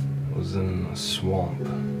 I was in a swamp.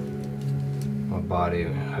 My body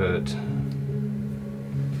hurt.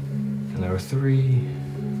 And there were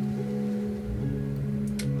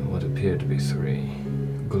what appeared to be three,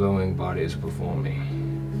 glowing bodies before me.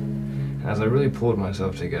 And as I really pulled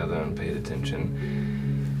myself together and paid attention,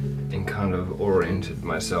 and kind of oriented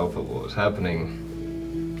myself at what was happening,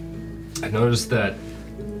 I noticed that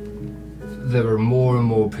there were more and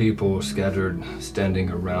more people scattered, standing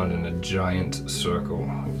around in a giant circle.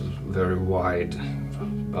 It was very wide,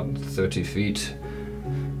 about 30 feet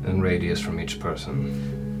in radius from each person.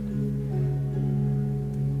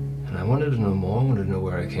 And I wanted to know more, I wanted to know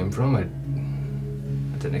where I came from. I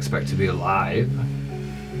didn't expect to be alive. I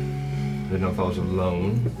didn't know if I was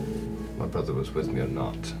alone, my brother was with me or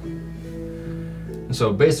not. And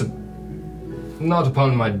so based not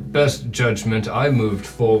upon my best judgment, I moved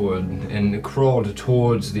forward and crawled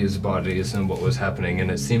towards these bodies and what was happening, and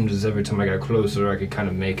it seemed as every time I got closer I could kind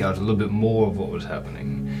of make out a little bit more of what was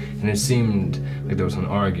happening. And it seemed like there was an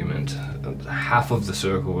argument. Half of the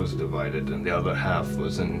circle was divided and the other half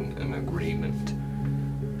was in an agreement.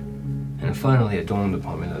 And finally it dawned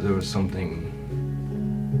upon me that there was someone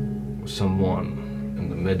in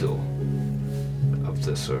the middle of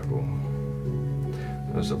the circle.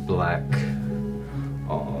 There was a black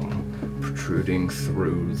arm protruding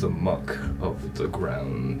through the muck of the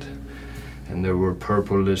ground, and there were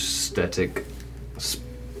purplish static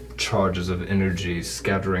charges of energy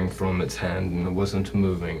scattering from its hand, and it wasn't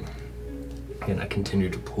moving. And I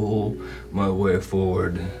continued to pull my way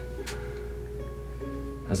forward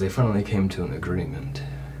as they finally came to an agreement.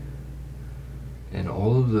 And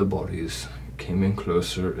all of the bodies came in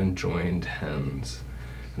closer and joined hands.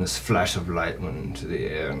 And this flash of light went into the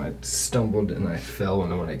air, and I stumbled and I fell,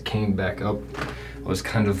 and when I came back up, I was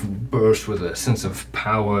kind of burst with a sense of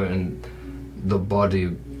power, and the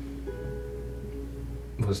body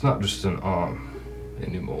was not just an arm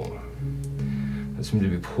anymore. It seemed to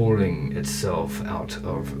be pulling itself out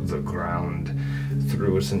of the ground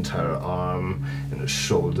through its entire arm and its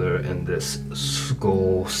shoulder, and this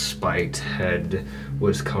skull-spiked head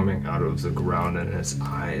was coming out of the ground, and its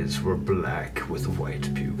eyes were black with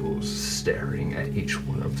white pupils staring at each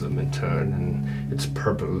one of them in turn, and its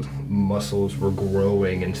purple muscles were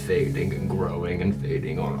growing and fading and growing and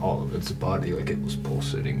fading on all of its body like it was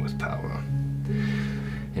pulsating with power.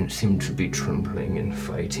 And it seemed to be trembling and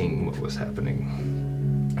fighting what was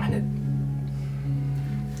happening. And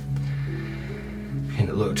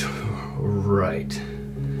it looked right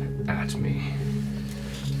at me.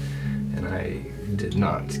 And I did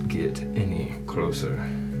not get any closer.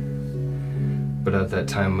 But at that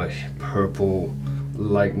time, a purple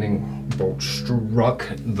lightning bolt struck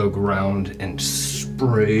the ground and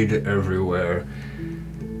sprayed everywhere.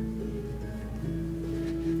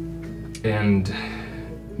 And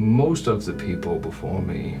most of the people before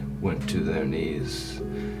me went to their knees.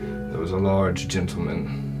 There was a large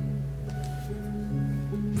gentleman,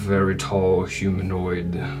 very tall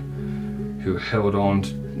humanoid, who held on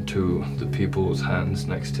to the people's hands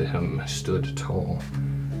next to him, stood tall,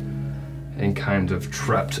 and kind of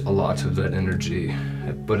trapped a lot of that energy.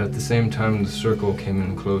 But at the same time, the circle came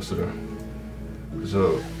in closer.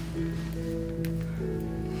 So,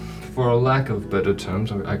 for a lack of better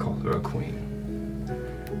terms, I call her a queen.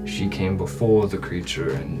 She came before the creature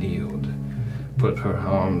and kneeled, put her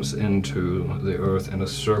arms into the earth, and a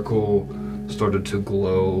circle started to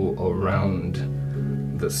glow around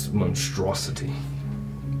this monstrosity.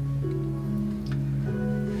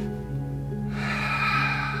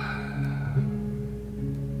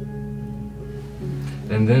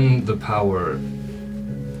 And then the power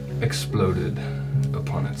exploded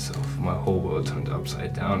upon itself. My whole world turned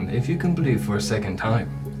upside down, if you can believe, for a second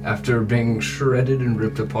time. After being shredded and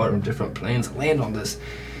ripped apart from different planes, I land on this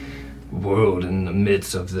world in the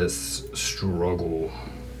midst of this struggle.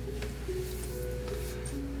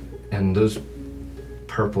 And those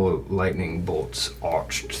purple lightning bolts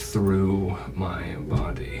arched through my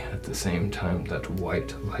body at the same time that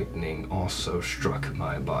white lightning also struck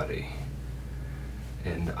my body.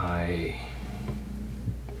 And I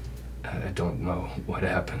don't know what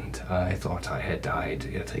happened. I thought I had died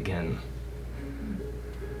yet again.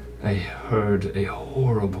 I heard a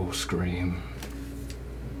horrible scream.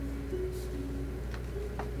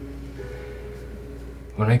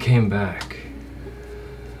 When I came back,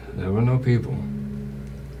 there were no people.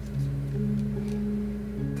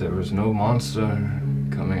 There was no monster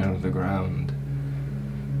coming out of the ground.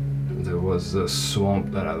 There was the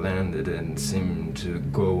swamp that I landed in seemed to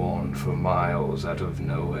go on for miles out of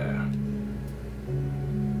nowhere.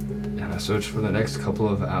 And I searched for the next couple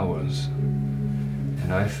of hours,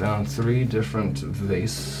 and I found 3 different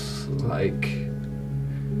vase-like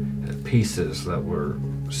pieces that were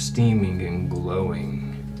steaming and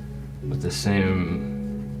glowing with the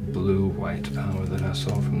same blue-white power that I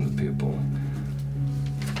saw from the people.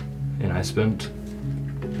 And I spent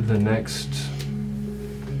the next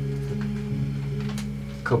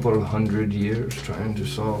couple of 100 years trying to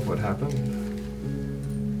solve what happened.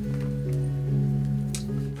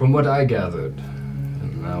 From what I gathered,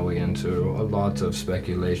 and now we enter a lot of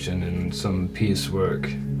speculation and some piecework,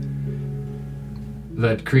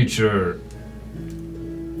 that creature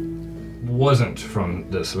wasn't from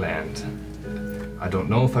this land. I don't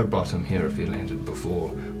know if I brought him here, if he landed before,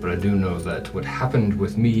 but I do know that what happened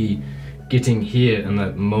with me getting here in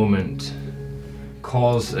that moment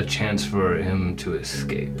caused a chance for him to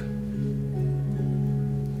escape.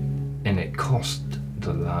 And it cost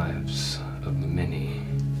the lives of many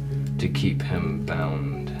to keep him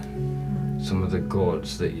bound. Some of the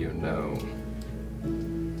gods that you know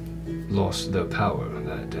lost their power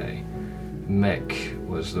that day. Mech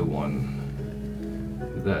was the one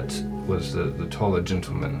that was the taller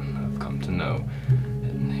gentleman I've come to know.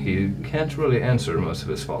 And he can't really answer most of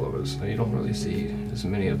his followers. You don't really see as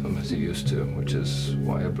many of them as you used to, which is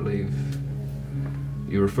why I believe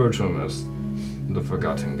you refer to him as the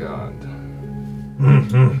Forgotten God.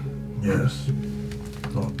 Yes.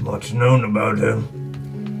 Not much known about him.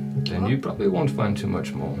 And you probably won't find too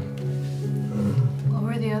much more.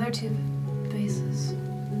 the other two faces?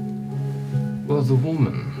 Well, the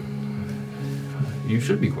woman you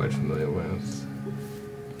should be quite familiar with.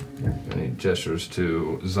 And he gestures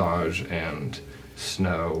to Zarj and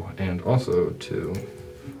Snow, and also to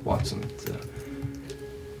Watson.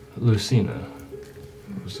 Lucina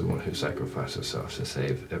was the one who sacrificed herself to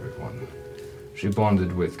save everyone. She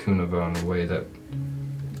bonded with Kunava in a way that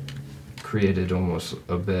created almost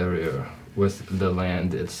a barrier with the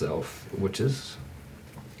land itself, which has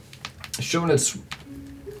shown its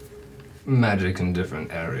magic in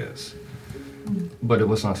different areas. But it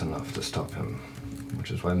was not enough to stop him,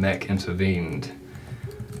 which is why Mech intervened,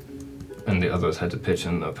 and the others had to pitch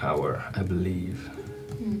in their power, I believe,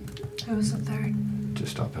 Who was the third? to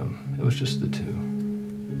stop him. It was just the two.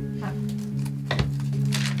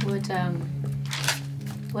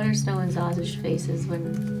 What are Snow and Zaz's faces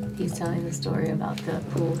when he's telling the story about the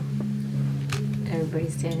pool?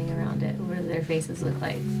 Everybody's standing around it. What do their faces look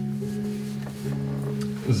like?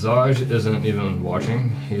 Zarj isn't even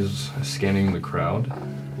watching, he's scanning the crowd.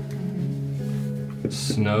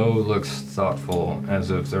 Snow looks thoughtful,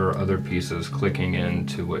 as if there are other pieces clicking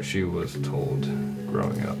into what she was told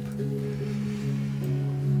growing up.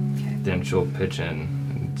 Okay. Then she'll pitch in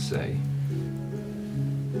and say,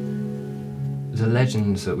 the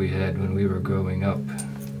legends that we had when we were growing up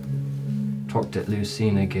talked that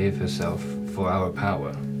Lucina gave herself for our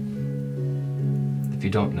power. If you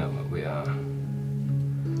don't know what we are.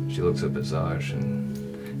 She looks up at Zarj, and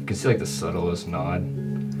you can see like the subtlest nod.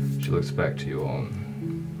 She looks back to you all.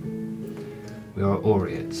 We are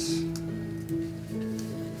Oriets.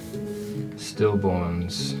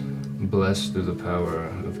 Stillborns, blessed through the power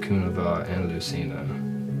of Kunava and Lucina.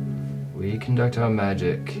 We conduct our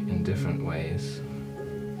magic in different ways.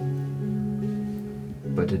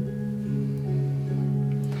 But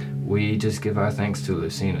we just give our thanks to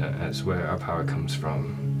Lucina as where our power comes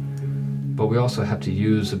from. But we also have to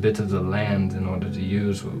use a bit of the land in order to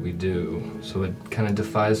use what we do, so it kind of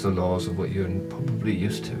defies the laws of what you're probably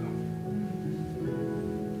used to.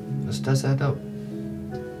 This does add up.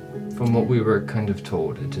 From what we were kind of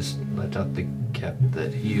told, it just let out the gap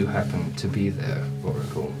that you happened to be there,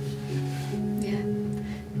 Oracle. Yeah.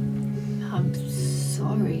 I'm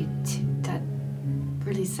sorry. That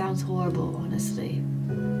really sounds horrible, honestly.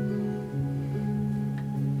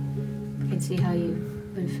 I can see how you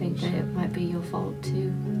would think that it might be your fault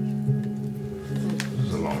too. It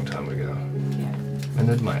was a long time ago, Yeah, and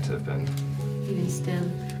it might have been. even still.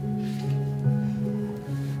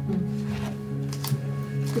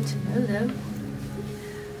 Good to know though.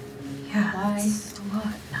 Yeah, Why? that's a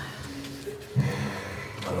lot.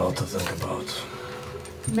 A lot to think about.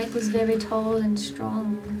 Meg was very tall and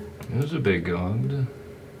strong. It was a big god.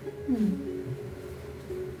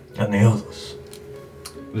 And the others.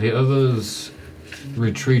 The others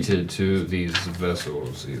retreated to these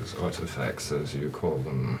vessels, these artifacts, as you call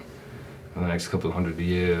them. In the next couple hundred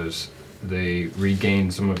years, they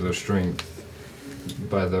regained some of their strength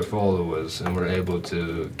by their followers and were able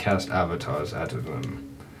to cast avatars out of them.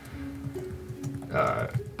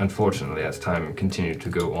 Unfortunately, as time continued to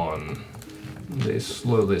go on, they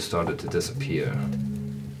slowly started to disappear.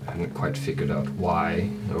 I hadn't quite figured out why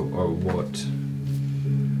or what,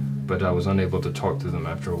 but I was unable to talk to them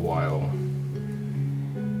after a while.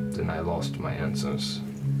 Then I lost my answers,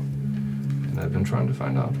 and I've been trying to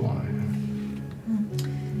find out why.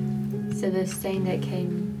 So this thing that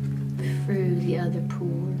came through the other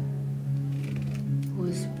pool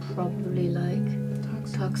was probably like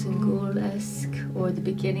Toxin Ghoul-esque, or the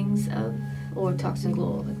beginnings of, or Toxin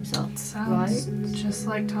Ghoul himself, Sounds right? just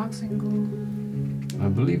like Toxin Ghoul. I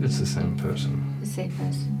believe it's the same person. The same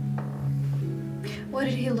person. What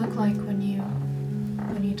did he look like when you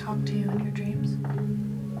talked to you in your dreams?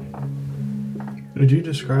 Did you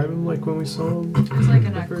describe him like when we saw him? It was like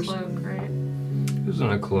in The a first cloak, time? right? He was in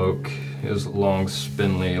a cloak. His long,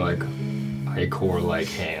 spindly, like Icor-like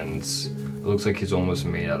hands. It looks like he's almost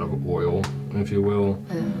made out of oil, if you will.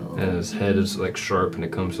 Oh. And his head is like sharp, and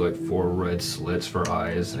it comes to like 4 red slits for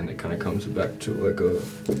eyes, and it kind of comes back to like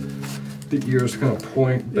the ears kind of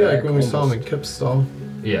point back. Yeah, like when we saw him almost. in Kipstall.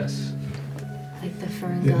 Yes, Like the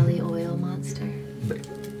Ferngully oil monster.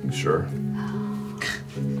 sure.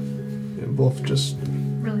 And Wolf just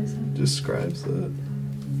Really sad. describes that.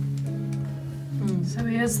 So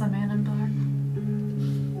he is the man in black.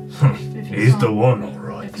 If you He's saw the him- one,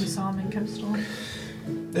 alright. If you saw him in Kipstall.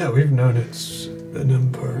 Yeah, we've known it's an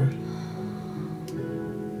empire.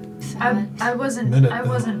 I wasn't Minute I now.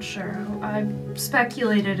 wasn't sure. I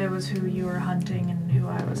speculated it was who you were hunting and who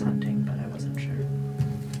I was hunting, but I wasn't sure.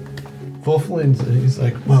 Wolf leans and he's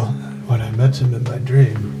like, well, when I met him in my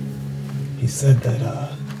dream, he said that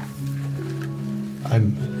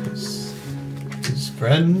I'm his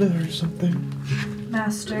friend or something.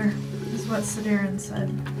 Master is what Sidiran said.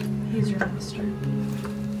 He's your master.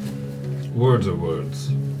 Words are words.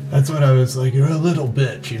 That's what I was like, you're a little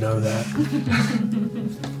bitch, you know that.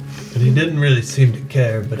 And he didn't really seem to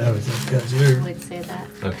care, but I was like, guys, I you're... would say that.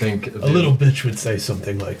 I think A little bitch would say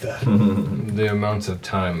something like that. the amounts of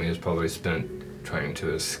time he's probably spent trying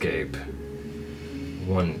to escape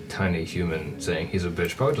one tiny human saying he's a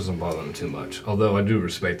bitch probably doesn't bother him too much. Although I do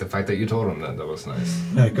respect the fact that you told him that. That was nice.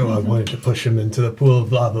 Like, I wanted to push him into the pool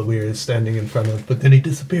of lava we were standing in front of, but then he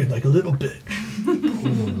disappeared like a little bitch.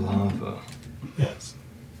 Pool of lava. Yes.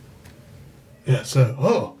 Yeah,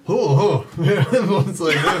 so, it's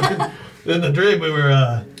like, in the dream we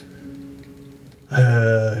were,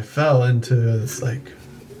 I fell into this, like,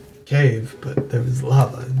 cave, but there was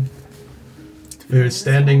lava, and we were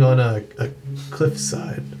standing on a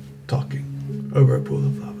cliffside talking over a pool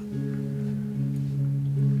of lava.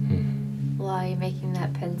 Why are you making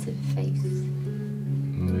that pensive face?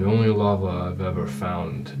 The only lava I've ever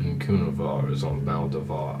found in Kunavar is on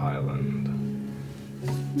Maldavar Island.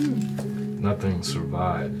 Nothing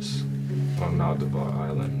survives on Maldavar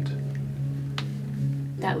Island.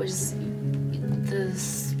 That was the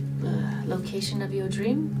location of your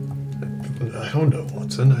dream? I don't know,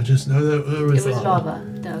 Watson. I just know that there was It was lava. lava,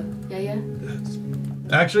 though. Yeah. Yes.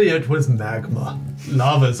 Actually, it was magma.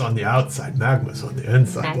 Lava's on the outside, magma's on the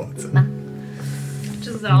inside, Watson.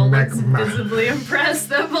 Giselle looks Magma. visibly impressed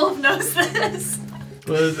that Wolf knows this.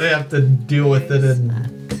 Well, they have to deal with it in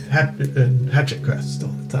Hatchet Crest all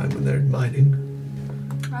the time when they're mining.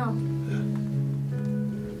 Oh.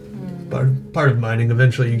 Part of mining,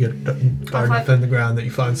 eventually you get far enough in the ground that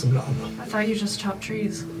you find some lava. I thought you just chopped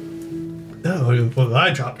trees. No, well,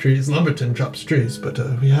 I chop trees, Lumberton chops trees, but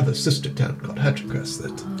we have a sister town called Hatchet Crest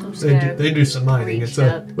that I'm just they gonna do some mining. reach It's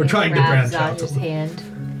up we're and trying to grab branch out. Zaj's hand.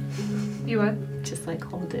 You what? Just like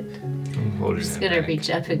hold it. I'm holding Just it gonna back. reach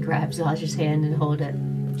up and grab Zaj's hand and hold it.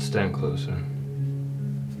 Stand closer.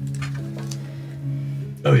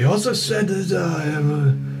 Oh, he also said that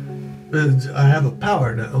I have a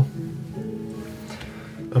power now.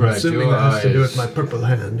 I'm Right, assuming your it has to do with eyes- my purple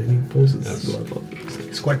hand, and he pulls his Yes. glove up.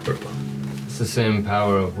 It's quite purple. It's the same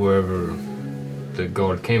power of wherever the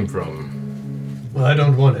god came from. Well, I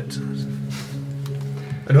don't want it.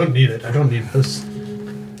 I don't need it. I don't need this.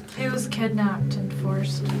 He was kidnapped and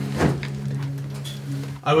forced.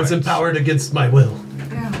 I was Right. empowered against my will.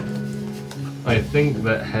 Yeah. I think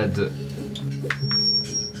that had The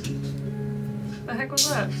heck was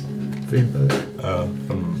that? Feedback.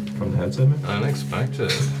 From the headset, man?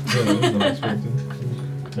 unexpected. Yeah, that was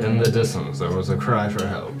unexpected. In the distance, there was a cry for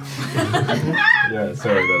help. Yeah,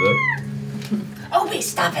 sorry about that. Obi,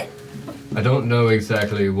 stop it! I don't know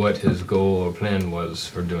exactly what his goal or plan was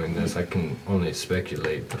for doing this. I can only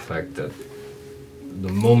speculate the fact that the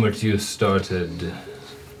moment you started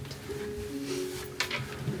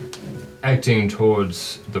acting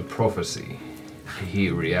towards the prophecy, he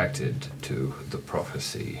reacted to the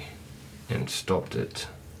prophecy and stopped it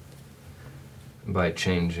by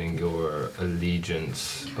changing your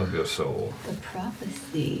allegiance of your soul. The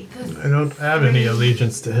prophecy. I don't have any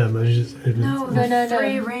allegiance to him. I just. No, No, no, no.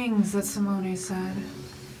 3 rings that Simone said.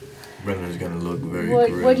 Brenner's gonna look very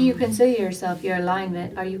grim. What do you consider yourself? Your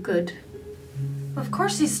alignment? Are you good? Of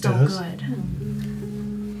course he's still Yes. good.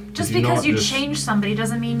 Just Did you because not you just- change somebody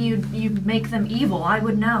doesn't mean you make them evil. I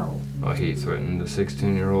would know. Well, he threatened a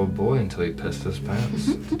 16-year-old boy until he pissed his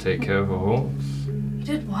pants to take care of a horse. You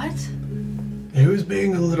did what? He was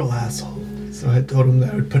being a little asshole, so I told him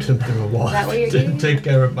that I would put him through a wall Is that what you're to doing? take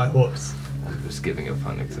care of my horse. I was giving a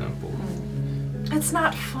fun example. It's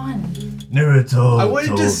not fun. Naruto. I wanted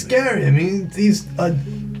told to me. scare him. He's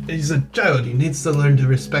a child. He needs to learn to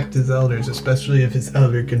respect his elders, especially if his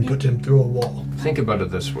elder can put him through a wall. Think about it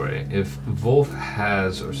this way. If Wolf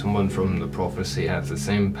has, or someone from the prophecy has the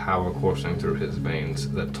same power coursing through his veins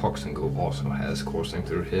that Toxingo also has coursing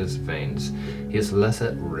through his veins, he is less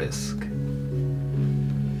at risk.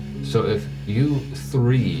 So if you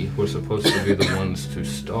 3 were supposed to be the ones to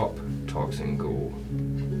stop Toxingo,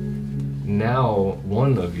 now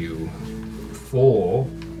one of you 4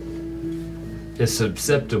 is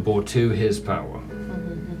susceptible to his power.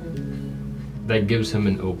 That gives him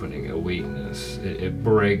an opening, a weakness. It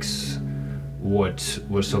breaks what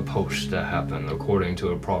was supposed to happen according to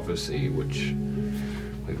a prophecy, which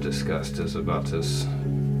we've discussed is about as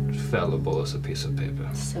fallible as a piece of paper.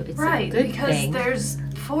 So it's Right, a good because thing. there's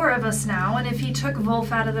 4 of us now, and if he took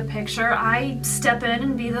Wolf out of the picture, I step in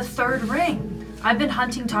and be the 3rd ring. I've been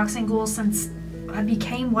hunting Toxin Ghoul since I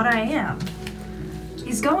became what I am.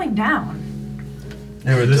 He's going down.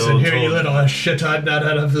 Listen here, you little shit, I'm not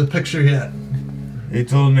out of the picture yet. He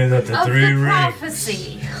told me that the Of three the rings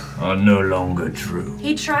prophecy. are no longer true.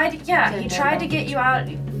 He tried to get you out.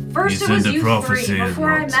 First You it said was the you prophecy three. is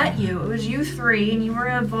Before I not met you, it was you three, and you were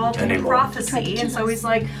involved in the Anymore. prophecy. And so he's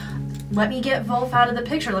like, let me get Volf out of the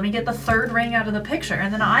picture. Let me get the third ring out of the picture.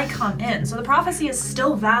 And then I come in. So the prophecy is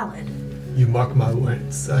still valid. You mark my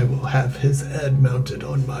words, I will have his head mounted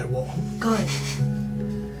on my wall. Good.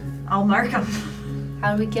 I'll mark him.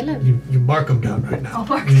 How do we kill him? You mark him down right now. I'll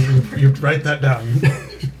mark You write that down.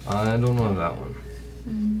 I don't know that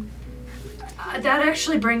one. That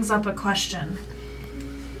actually brings up a question.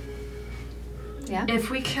 Yeah. If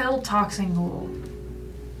we kill Toxin Ghoul,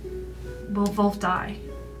 will Volf die?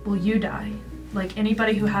 Will you die? Like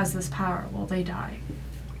anybody who has this power, will they die?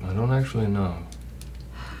 I don't actually know.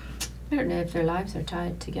 I don't know if their lives are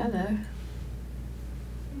tied together.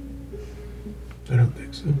 I don't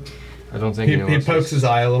think so. I don't think He anyone pokes his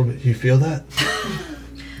eye a little bit. You feel that?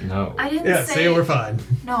 No. I didn't Yeah, say. see, we're fine.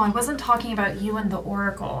 No, I wasn't talking about you and the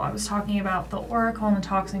Oracle. I was talking about the Oracle and the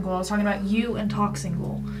Toxin Ghoul. I was talking about you and Toxin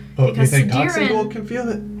Ghoul. Oh, you Because think Sidiran- Toxin Ghoul can feel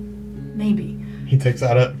it? Maybe. He takes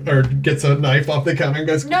out gets a knife off the counter and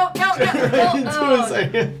goes, No. That's what I'm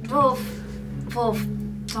saying. Wolf,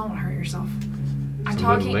 don't hurt yourself. I'm It's a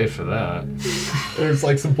little talking. late for that. There's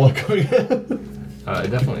like some blood going out. It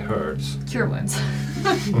definitely hurts. Cure wounds.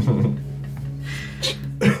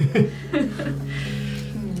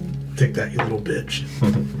 Take that, you little bitch.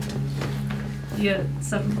 You get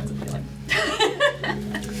 7 points of healing.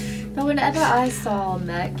 But whenever I saw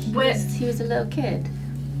Mech, he was a little kid.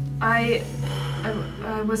 I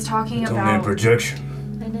was talking It's only a about.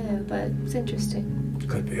 projection. I know, but it's interesting.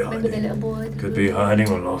 Could be Maybe the hiding. little boy. Could be hiding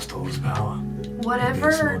or lost all his power. Maybe a small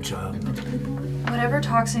Whatever child.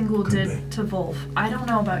 Toxin Ghoul Could did be. to Volf, I don't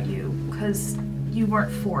know about you, because you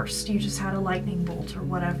weren't forced. You just had a lightning bolt or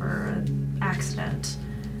whatever, an accident.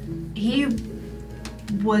 He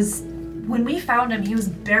was, when we found him, he was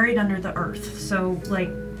buried under the earth. So, like,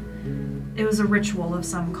 it was a ritual of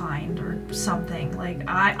some kind or something. Like,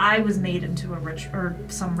 I was made into a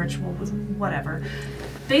some ritual with whatever.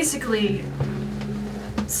 Basically,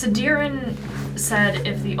 Sidiran said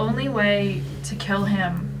if the only way to kill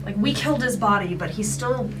him, like, we killed his body, but he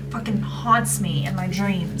still fucking haunts me in my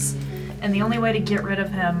dreams. And the only way to get rid of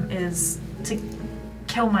him is to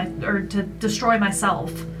to destroy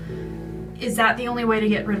myself. Is that the only way to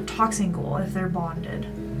get rid of Toxin Ghoul if they're bonded?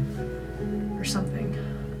 Or something?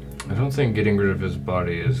 I don't think getting rid of his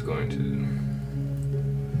body is going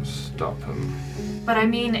to stop him. But I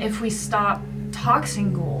mean, if we stop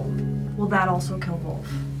Toxin Ghoul, will that also kill Wolf?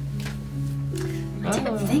 I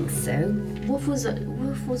don't think so. Wolf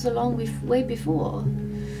was along way before.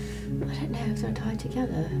 I don't know if they're tied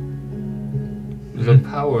together. The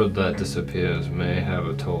power that disappears may have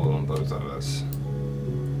a toll on both of us.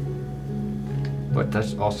 But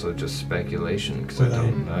that's also just speculation, because I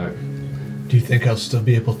don't know. Do you think I'll still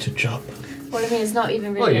be able to jump? Well, I mean, it's not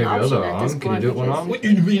even Well, really you an have the option other at this arm. point. Can you do it one because- arm? What,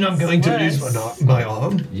 you mean I'm going to use my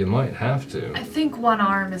arm? You might have to. I think one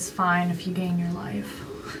arm is fine if you gain your life.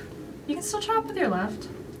 You can still chop with your left.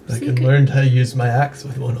 I So you can could- learn how to use my axe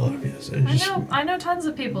with one arm, yes. And just, I know tons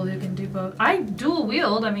of people who can do both. I dual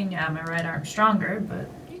wield. I mean, yeah, my right arm's stronger, but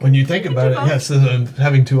when you think can about do it, both. yes,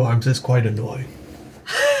 having two arms is quite annoying.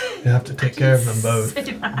 You have to take care of them both.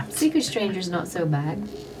 Say that. Secret Stranger's not so bad.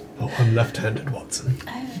 Oh, I'm left-handed, Watson.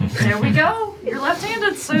 There we go. You're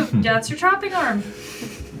left-handed, so yeah, that's your chopping arm.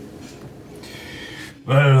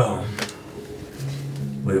 Well,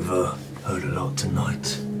 we've heard a lot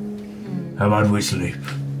tonight. How about we sleep?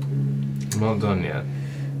 I'm not done yet.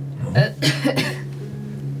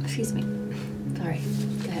 Excuse me. Sorry.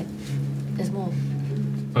 Go ahead. There's more.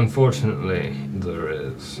 Unfortunately, there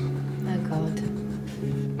is. Oh God.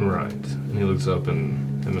 Right. And he looks up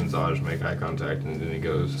and him and Zaj make eye contact and then he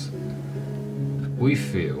goes, we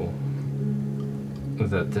feel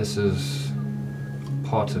that this is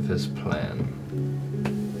part of his plan.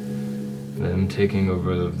 Them taking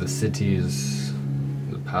over the cities,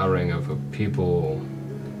 the powering of a people,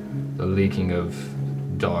 the leaking of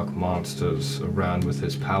dark monsters around with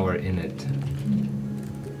his power in it.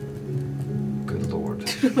 Good lord.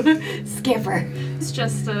 Skipper. It's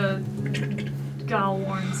just a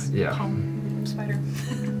Galwarn's Yeah. spider.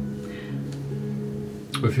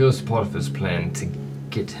 We feel it's part of his plan to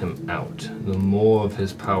get him out. The more of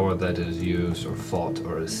his power that is used or fought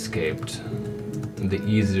or escaped, the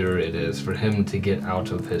easier it is for him to get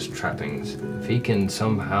out of his trappings. If he can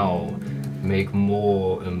somehow make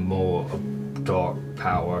more and more of dark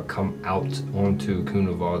power come out onto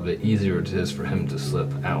Kunavar, the easier it is for him to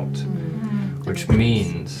slip out. Which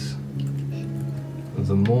means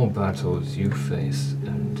the more battles you face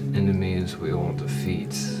and enemies we all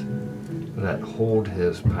defeat that hold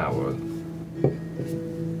his power,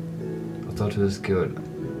 although it is good,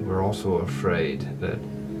 we're also afraid that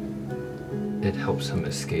it helps him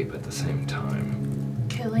escape at the same time.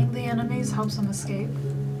 Killing the enemies helps them escape.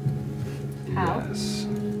 How? Yes.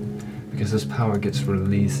 Because his power gets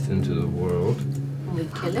released into the world We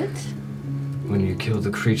kill it. when you kill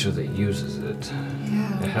the creature that uses it.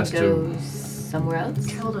 Yeah. It has Goes to somewhere else.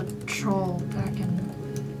 Killed a troll back in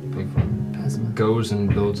Pesma. goes and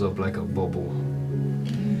builds up like a bubble.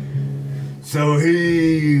 So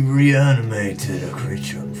he reanimated a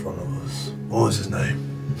creature in front of us. What was his name?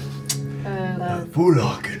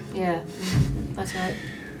 Fulakin. Yeah, that's right.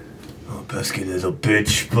 Oh, pesky little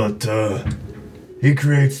bitch, but he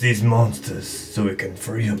creates these monsters so he can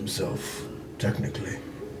free himself, technically.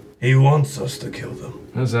 He wants us to kill them.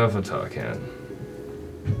 His avatar can.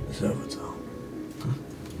 His avatar.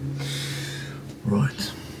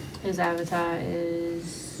 Right. His avatar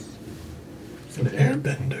is. An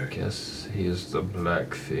airbender. Guess he is the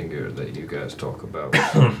black figure that you guys talk about.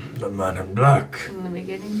 The man in black. In the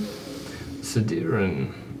beginning.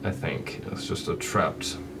 Sidiran, I think, is just a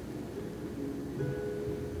trapped.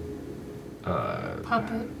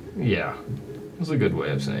 Puppet. Yeah, that's a good way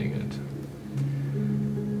of saying it.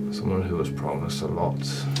 Someone who was promised a lot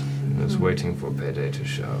and is waiting for payday to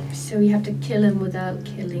show. So you have to kill him without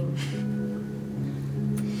killing.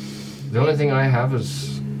 The only thing I have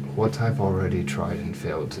is what I've already tried and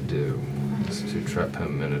failed to do, is to trap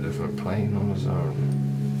him in a different plane on his own.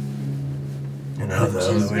 And how the Which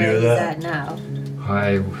hell is do we where do he's that? at now.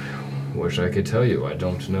 I wish I could tell you. I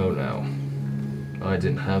don't know now. I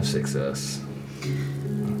didn't have success.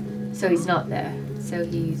 So he's not there. So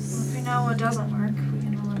he's. If we know what doesn't work, we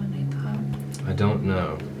can eliminate that. I don't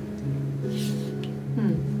know.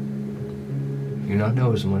 Hmm. You not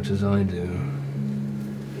know as much as I do.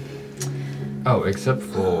 Oh, except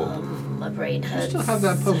for My brain I hurts. still have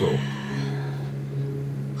that puzzle.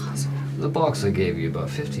 Puzzle. The box I gave you about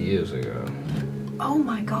 50 years ago. Oh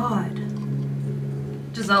my god.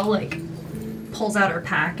 Giselle, like, pulls out her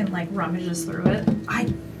pack and, like, rummages through it.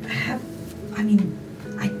 I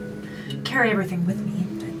carry everything with me.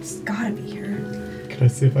 It's gotta be here. Can I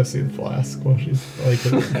see if I see the flask while she's like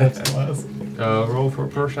in the corpse flask? Roll for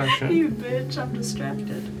perception. You bitch, I'm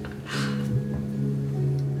distracted.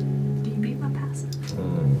 Do you beat my passive?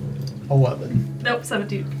 11. Nope,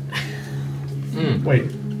 17. Mm.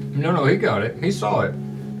 Wait, No, he got it. He saw it.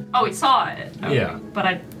 Oh, he saw it. Oh, Yeah. But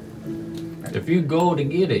I. If you go to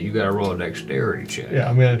get it, you gotta roll a dexterity check. yeah,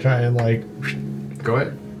 I'm gonna try and like. Go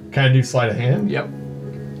ahead. Can I do sleight of hand? Yep.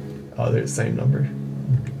 Oh, they're the same number.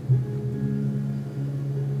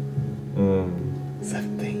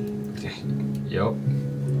 17. Yep.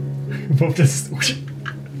 Wolf just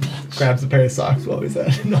grabs a pair of socks while he's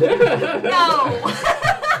at it. No!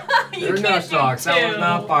 You There's no can't do socks. That was two.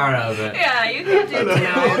 not part of it. Yeah, you can do two.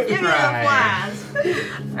 Give me the Right. flask.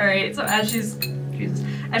 Alright, so as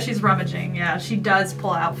she's rummaging, yeah, she does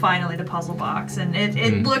pull out finally the puzzle box, and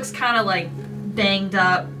it looks kind of like banged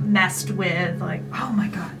up, messed with, like, oh my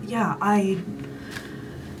god, yeah,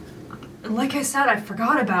 like I said, I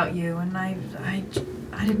forgot about you, and I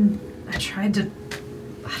didn't know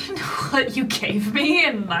what you gave me,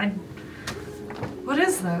 and what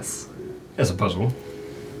is this? It's a puzzle.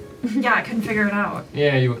 Yeah, I couldn't figure it out.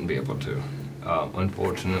 Yeah, you wouldn't be able to.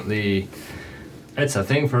 Unfortunately, it's a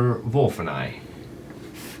thing for Wolf and I.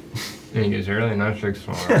 And he gets really nice big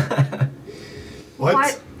smile.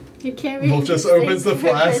 What? You can't Wolf just opens the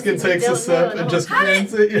flask and takes a sip and just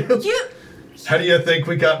grins at you. How do you think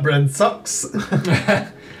we got Bren socks?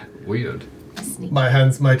 Weird. My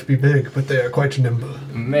hands might be big, but they are quite nimble.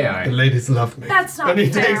 May The I? ladies love me. That's not And he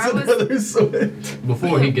fair. takes I was- another swig.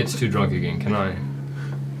 Before he gets too drunk again, can I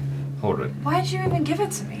hold it? Why'd you even give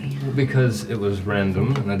it to me? Because it was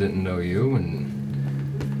random and I didn't know you and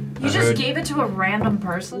You I just heard- gave it to a random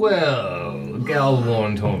person? well,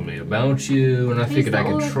 Galvorn told me about you and I He's figured the I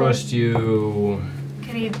could oracle. trust you.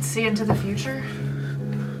 Can he see into the future?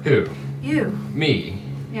 Who? You. Me?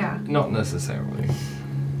 Yeah. Not necessarily.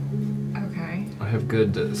 Okay. I have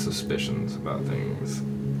good suspicions about things.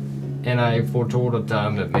 And I foretold a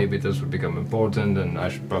time that maybe this would become important and I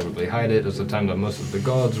should probably hide it. It was a time that most of the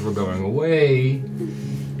gods were going away.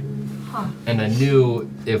 Huh. And I knew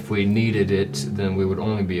if we needed it, then we would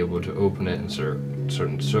only be able to open it in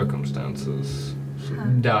certain circumstances.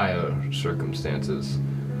 Dire circumstances.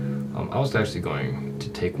 I was actually going to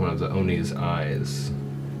take one of the Oni's eyes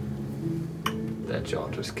that y'all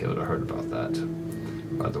just killed. I heard about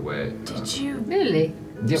that, by the way. Did you? Really?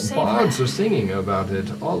 Yeah, Save bards the- are singing about it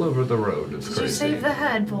all over the road. It's Did you crazy. save the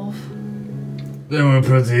head, Wolf? They were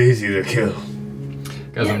pretty easy to kill.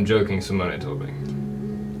 Guys, Yeah. I'm joking. Somebody told me.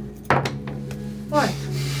 What?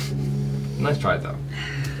 Nice try, though.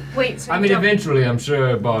 Wait, so I you mean, don't- eventually, I'm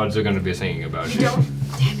sure bards are going to be singing about You you. don't.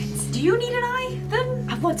 Damn it. Do you need an eye then?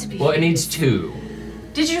 I want to be. Well, it needs two.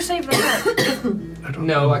 Did you save the head?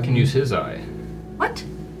 No, I can use his eye. What?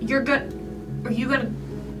 You're good. Are you gonna?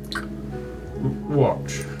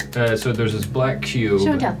 Watch. So there's this black cube.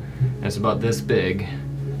 Show and tell. And it's about this big.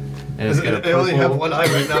 And it's got a I purple. only have one eye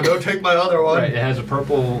right now. Don't take my other one. Right, it has a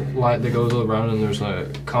purple light that goes around, and there's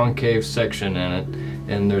a concave section in it,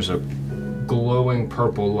 and there's a glowing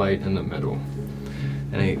purple light in the middle.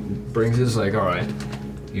 And he brings his like, all right,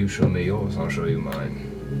 you show me yours, I'll show you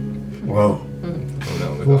mine. Whoa. Oh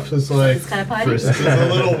no, we Wolf is like, It's kind of Frisk party.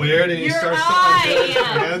 is a little weird, and he Your starts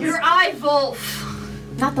eye. to Your eye, Wolf.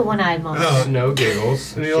 Not the one-eyed monster. Oh. no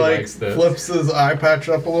giggles. And he She like likes this. flips his eye patch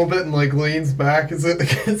up a little bit and like leans back as it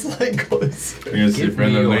gets like closer. You're gonna see Give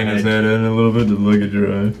Brendan me lean your his head. head in a little bit to look at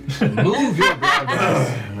your eye. Move your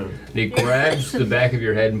brow. He grabs the back of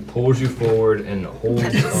your head and pulls you forward and holds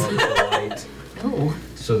on the light Oh.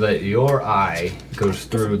 so that your eye goes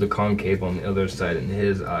through the concave on the other side and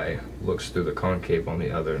his eye looks through the concave on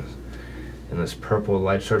the other. And this purple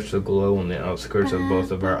light starts to glow on the outskirts of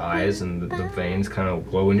both of our eyes, and the veins kind of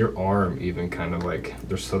glow in your arm, even kind of like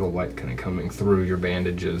there's subtle light kind of coming through your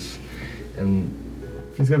bandages. And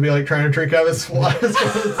He's gonna be like trying to drink out of his swat.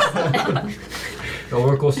 the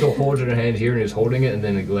oracle still holds it in her hand here, and he's holding it, and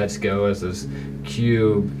then it lets go as this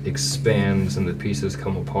cube expands and the pieces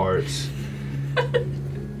come apart.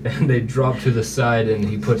 And they drop to the side, and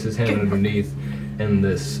he puts his hand underneath, and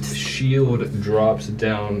this shield drops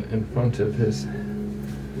down in front of his,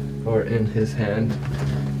 or in his hand.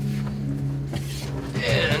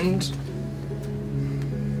 And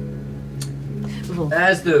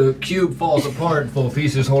as the cube falls apart,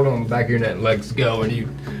 Fulfis is holding on the back of your neck, legs go, and you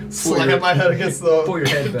Slam my head against the. pull your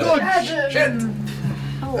head back.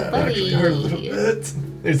 Oh, Hurt a little buddy. bit.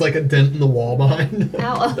 There's like a dent in the wall behind.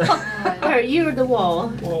 Ow. Or you're the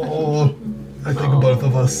wall. Oh, I think of both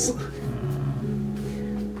of us.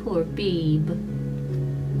 Poor babe.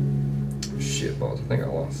 Shit balls, I think I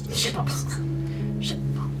lost it. Shitballs.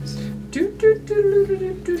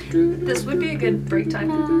 This This would be a good break time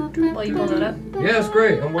while you pull that up. Yeah, it's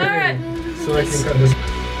great. I'm waiting Alright. so I can cut this.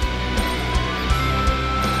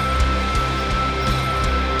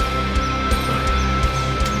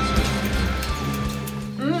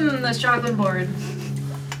 This chocolate board.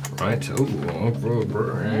 Right. Oh,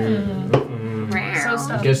 So I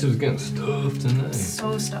stuffed. guess who's getting stuffed tonight?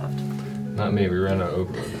 So stuffed. Not me. We ran out of oak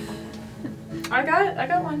wood. I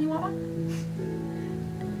got one. You want one?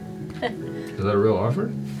 Is that a real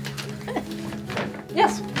offer?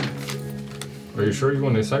 Yes. Are you sure you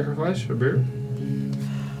want to sacrifice a beer?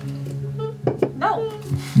 No.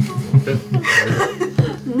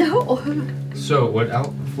 No. So what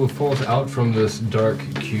falls out from this dark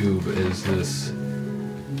cube is this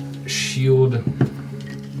shield,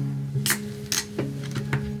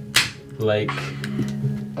 like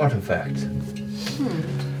artifact.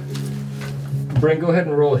 Brent, go ahead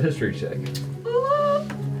and roll a history check.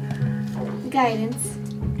 Guidance.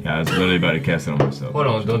 Yeah, I was literally about to cast it on myself. Hold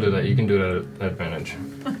on, don't do that. You can do it at advantage.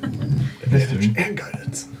 Advantage and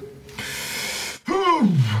guidance.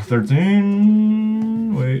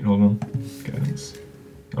 13. Wait, hold on. Guidance.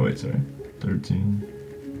 Oh, wait, sorry.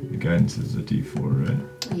 13. The guidance is a d4, right?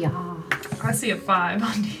 Yeah. I see a 5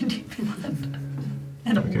 on D&D Beyond.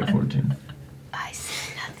 And a Okay, 1. 14. I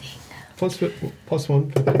see nothing. Plus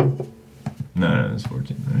one. No, it's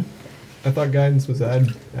 14, right? I thought guidance was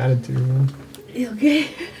added to. Okay.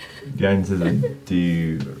 Guidance is a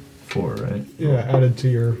d4, right? Yeah, added to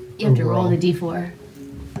your. You have to roll overall. the d4.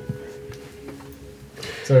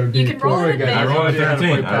 So You can roll it guys. at I rolled a advantage.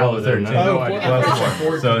 13. I rolled a 13. I have no Oh, idea. plus Plus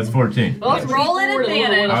 4. So it's 14. Well, roll it at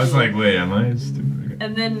advantage. I was like, wait, am I stupid?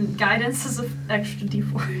 And then guidance is an extra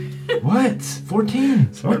D4. What? 14?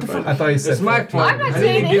 What the fuck? I thought you said. It's my 14. turn. I'm not I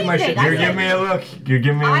saying didn't get my anything. shit. You're giving me a look. You're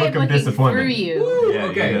giving me a I'm look of looking disappointment. through you. Yeah,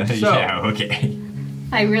 Okay, yeah, so- yeah, okay.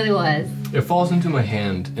 I really was. It falls into my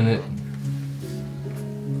hand, and it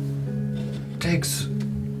takes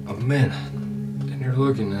a minute. And you're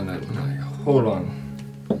looking at it, and like, hold on.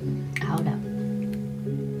 Hold up.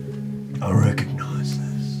 I recognize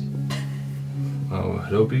this. Oh, I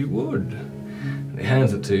hope you would. And he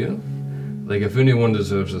hands it to you. Like, if anyone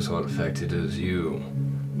deserves this artifact, it is you,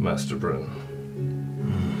 Master Bryn.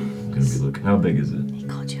 Gonna be looking. How big is it? He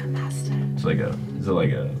called you a master. It's like a. Is it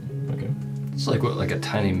like a? Okay. It's like what, like a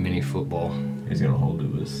tiny mini football. He's gonna hold it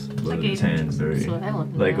with both of his Like hands very That's what I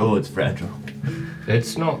want to like, know. oh, it's fragile.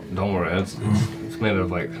 It's not. Don't worry. It's made of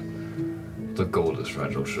like the gold is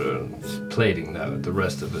fragile. Sure, it's plating though. The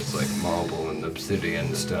rest of it's like marble and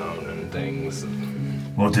obsidian stone and things.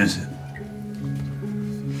 What is it?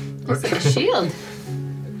 It's like a shield.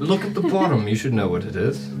 Look at the bottom. You should know what it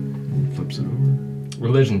is. Flips it over.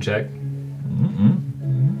 Religion check.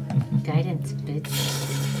 Guidance, bitch.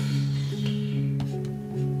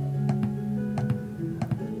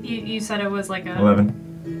 You said it was like a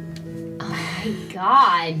 11. Oh my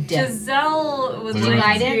god. Giselle was Did you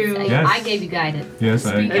like guidance? to Yes. I gave you guidance. Yes,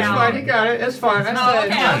 I. Speak It's out. fine. You got it. It's fine. I Oh,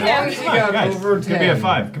 said, okay, as okay. long as you got Guys, over give 10. me a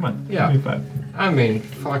 5. Come on. Yeah. Give me a 5. I mean,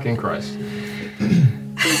 fucking Christ.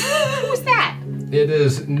 Who's that? It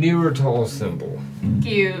is Neurotol symbol.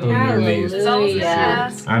 cute. Underneath. Giselle was gonna Hallelujah.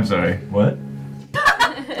 ask. I'm sorry. What?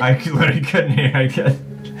 I literally couldn't hear. I guess.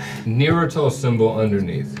 Neurotol symbol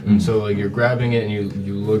underneath. And so like you're grabbing it and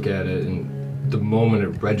you look at it, and the moment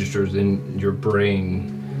it registers in your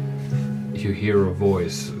brain, you hear a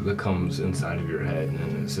voice that comes inside of your head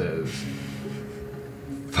and it says,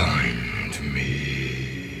 "Find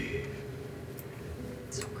me."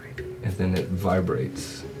 So creepy. And then it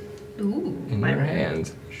vibrates Ooh. in your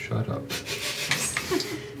hand. Shut up.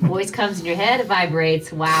 Voice comes in your head, it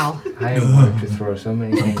vibrates. Wow. I want to throw so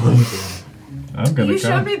many things at you. I'm gonna You showed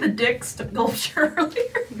come. me the dick sculpture earlier.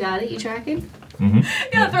 You got it? You tracking? Mm-hmm.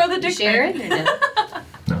 Yeah, throw the You dick share it pic. or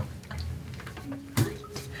no?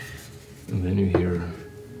 And then you hear,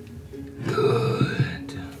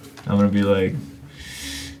 "Good." I'm gonna be like,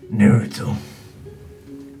 Naruto.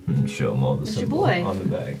 And show him all the That's your symbol boy. on the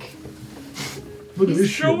back. Look at this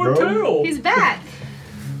shit, bro. He's back.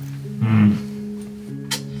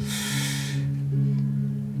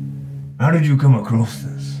 How did you come across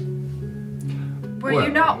this? Were Well.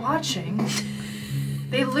 you not watching?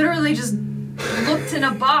 They literally just looked in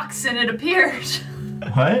a box and it appeared.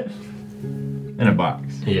 What? In a box.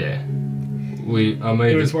 Yeah. I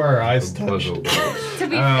made It was a where our eyes puzzle touched. box. To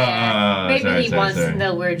be fair, maybe sorry, he sorry, wants sorry. to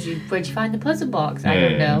know where'd you find the puzzle box. I Yeah,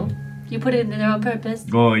 don't yeah, know. You put it in there on purpose.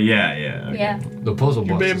 Oh yeah. Okay. Yeah. The puzzle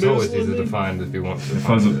You box is always bamboozled easy to me. find if you want to.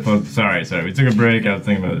 Puzzle. Sorry. We took a break. I was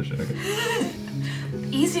thinking about this shit. Okay.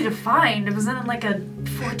 Easy to find. It was in like a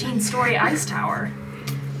 14-story ice tower.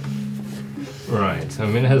 Right. I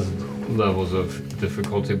mean, it has levels of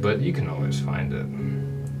difficulty, but you can always find it.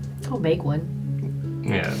 I'll make one.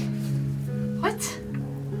 Yeah. What?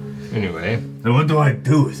 Anyway, So what do I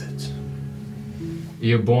do with it?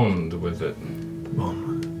 you bond with it.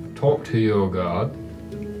 Talk to your god.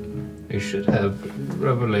 You should have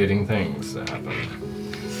revelating things that happen.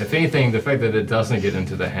 If anything, the fact that it doesn't get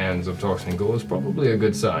into the hands of Toxingol is probably a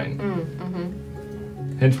good sign.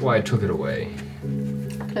 Hence why I took it away.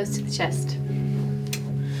 Close to the chest.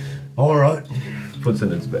 All right, Puts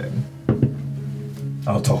it in its bag.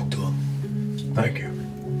 I'll talk to him. Thank you.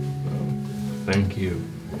 Thank you.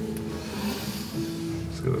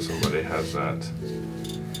 Let's go. Somebody has that.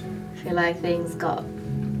 I feel like things got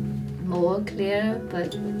more clear,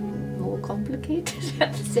 but more complicated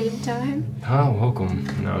at the same time. Ah, welcome.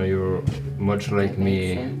 Now you're much like That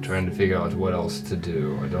me, makes sense. trying to figure out what else to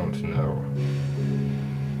do. I don't know.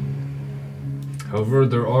 However,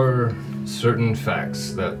 there are certain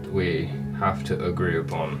facts that we have to agree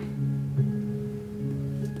upon.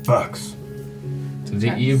 Facts. The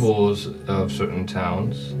Facts. evils of certain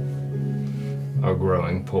towns are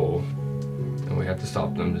growing pull, and we have to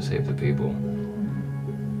stop them to save the people.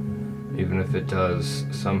 Even if it does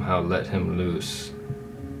somehow let him loose,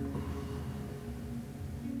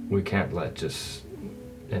 we can't let just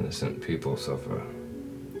innocent people suffer.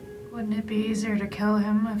 Wouldn't it be easier to kill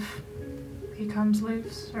him if he comes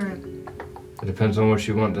loose? Or It depends on what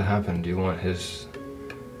you want to happen. Do you want his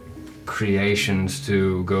creations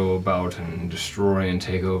to go about and destroy and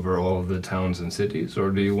take over all of the towns and cities?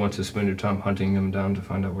 Or do you want to spend your time hunting him down to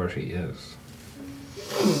find out where he is?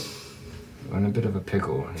 We're in a bit of a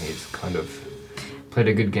pickle, and he's kind of played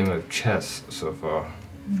a good game of chess so far.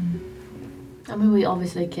 I mean, we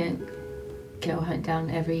obviously can't go hunt down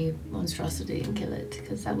every monstrosity and kill it,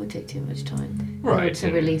 because that would take too much time. We Right, need to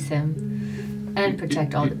and- release him and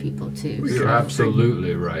protect all the people too. You're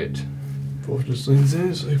absolutely right. Fortress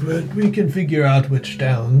says like that we can figure out which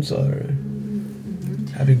towns are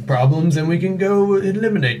having problems, and we can go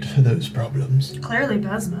eliminate those problems. clearly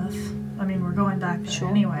Bismuth. I mean, we're going back there Sure.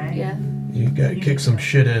 anyway. Yeah. You gotta kick some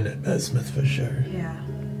shit in at Besmith for sure. Yeah.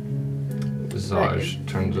 Zaj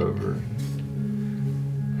turns over.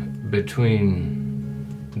 Between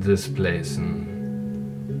this place and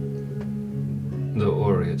the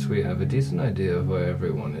Orients, we have a decent idea of where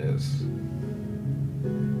everyone is.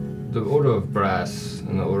 the Order of Brass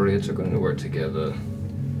and the Orients are going to work together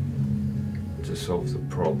to solve the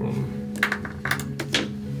problem.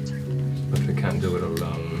 But we can't do it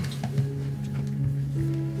alone.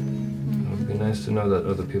 It would be nice to know that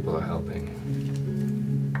other people are helping.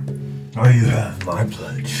 Oh, you have my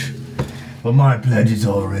pledge. But my pledge is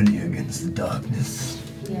already against the darkness.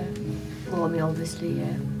 Yeah. Well, I mean, obviously,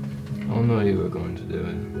 yeah. I know you were going to do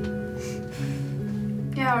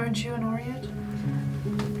it. Yeah, aren't you an Orient?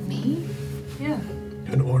 Me? Yeah.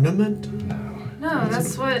 An ornament? No. No,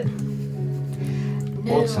 that's what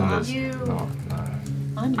No, What's in this? you. No, no.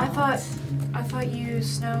 I'm I not. thought you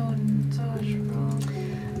Snow and Zaj were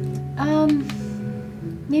all.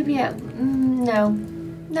 Maybe no.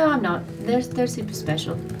 No, I'm not. They're super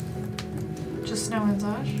special. Just Snow and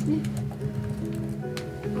Zaj?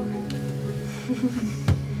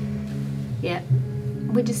 Yeah.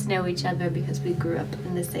 We just know each other because we grew up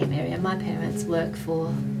in the same area. My parents work for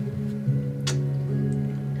a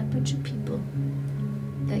bunch of people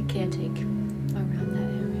that caretake around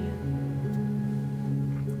that area.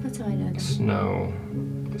 That's how I know them. Snow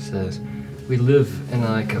says, we live in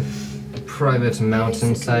like a private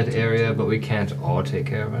mountainside area, but we can't all take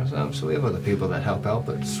care of ourselves, so we have other people that help out,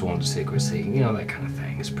 but sworn to secrecy. You know, that kind of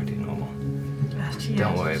thing is pretty normal.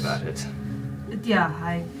 Don't worry about it. Yeah,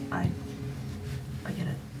 I get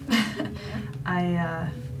it.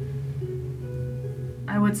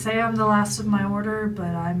 I would say I'm the last of my order, but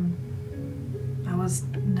I was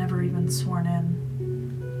never even sworn in.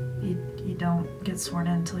 You don't get sworn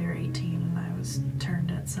in until you're 18, and I was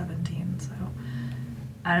turned at 17, so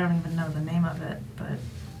I don't even know the name of it, but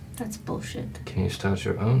That's bullshit. Can you start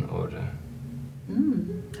your own order?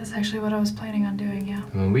 that's actually what I was planning on doing, yeah.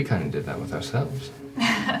 I mean, we kind of did that with ourselves.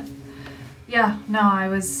 Yeah, no, I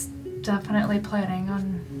was definitely planning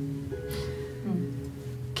on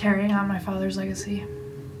carrying on my father's legacy,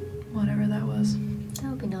 whatever that was. That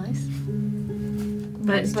would be nice.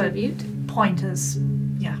 But Nice tribute. point is,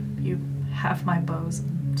 yeah, you have my bows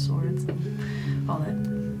and swords and all that.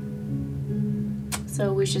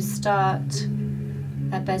 So we should start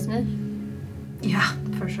at Besmith. Yeah,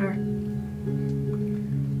 for sure.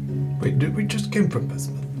 Wait, did we just came from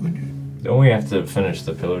Besmith? Don't we have to finish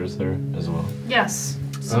the pillars there as well? Yes,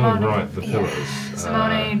 Oh, Simone. right, the pillars.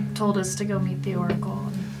 Simone told us to go meet the Oracle.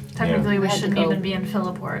 And technically, We we had to shouldn't go. even be in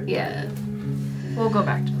Philipport. Yeah. We'll go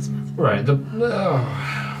back to the Smith. Right, the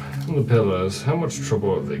pillars. How much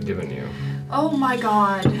trouble have they given you? Oh my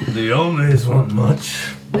god. The Omis want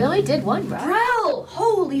much. We only did one, right? Rel!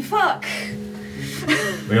 Holy fuck!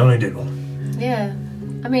 We only did one. Yeah.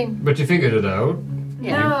 I mean, But you figured it out.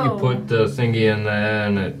 yeah. No. You put the thingy in there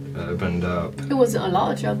and it opened up. It wasn't a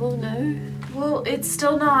lot of trouble, no. Well, it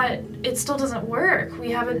still doesn't work. We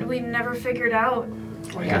never figured out.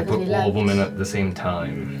 Well, you Yeah, gotta put we all of them in left. at the same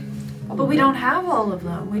time. But we don't have all of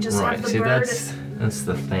them. We just Right, have the see, bird. that's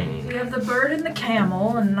the thing. We have the bird and the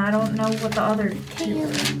camel, and I don't know what the other two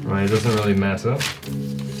are. Right, it doesn't really matter.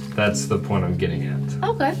 That's the point I'm getting at.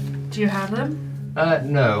 Okay. Do you have them?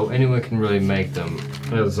 No, anyone can really make them.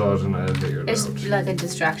 As Zaj and I have figured It's out. like a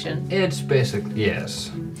distraction. It's basically,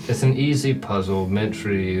 yes. It's an easy puzzle meant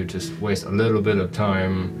for you to waste a little bit of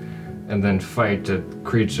time and then fight a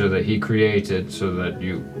creature that he created so that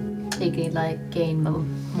you, You can like gain more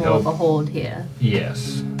of a hold here.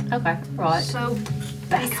 yes. Okay. Right. So,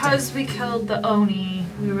 because we killed the Oni,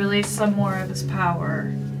 we released some more of his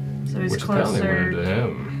power. So he's Which apparently went closer. into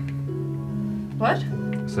him. What?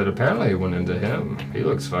 Said apparently it went into him. He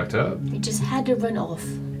looks fucked up. You just had to run off.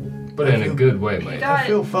 But in a good way, mate. got- I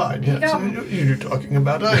feel fine. Yes, got- I know what you're talking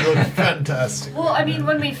about. I look fantastic. Well, I mean,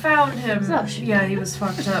 when we found him, Gosh. yeah, he was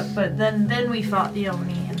fucked up. But then we fought the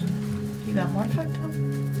Oni, and he got more fucked up.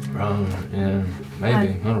 Wrong, yeah. Maybe. I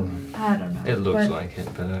don't know. I don't know. It looks But like it,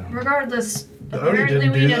 but I don't know. regardless, The Oni apparently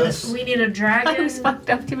didn't we do need this. we need a I was dragon. fucked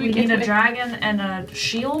up to We begin need a with. dragon and a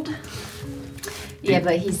shield. Yeah,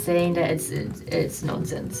 but he's saying that it's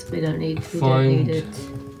nonsense. We don't need Find- it.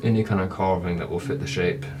 Any kind of carving that will fit the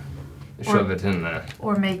shape. Or- Shove it in there.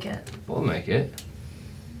 Or make it. We'll make it.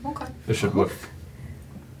 Okay. It should work.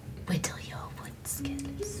 Whittle your wood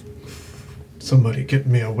skillets. Somebody get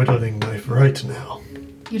me a whittling knife right now.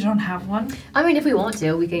 You don't have one? I mean, if we want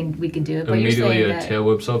to, we can do it. But you're Immediately saying a that tail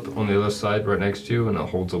whips up on the other side right next to you and it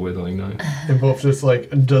holds a whittling knife. And Wolf just like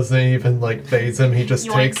doesn't even like phase him. He just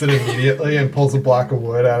Yoink. takes it immediately and pulls a block of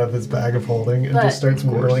wood out of his bag of holding and But just starts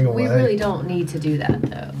whirling away. we really don't need to do that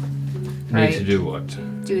though. Need Right. to do what?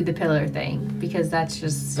 Do the pillar thing because that's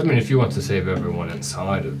just. I mean, if you want to save everyone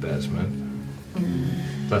inside of Besmith,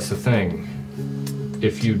 that's the thing.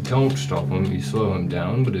 If you don't stop him, you slow him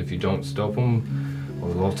down, but if you don't stop him, a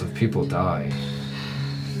lot of people die.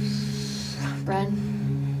 Bren?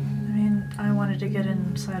 I mean, I wanted to get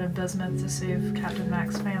inside of Bismuth to save Captain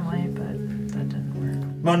Mac's family, but that didn't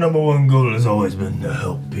work. My number one goal has always been to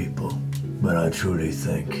help people, but I truly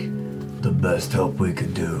think the best help we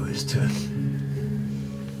could do is to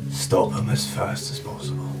stop them as fast as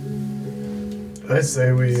possible. I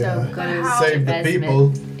say we So go save the to people.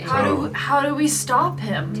 Besmet. How do we stop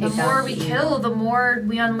him? The Take more out we the- kill, the more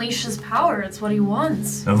we unleash his power. It's what he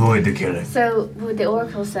wants. Avoid the killing. So what the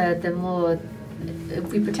Oracle said, the more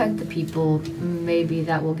if we protect the people, maybe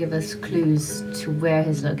that will give us clues to where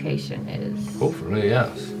his location is. Hopefully,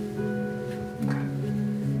 yes.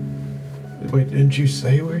 Wait, didn't you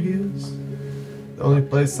say where he is? The only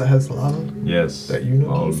place that has lava? Yes. That you know?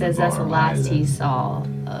 All He says that's the Devar last he Island. saw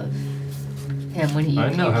of him when he I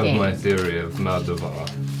now have came. my theory of Maldavar.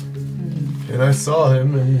 And I saw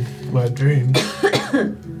him in my dreams.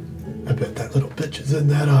 I bet that little bitch is in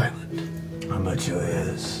that island. I bet you he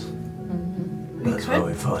is. We That's where could-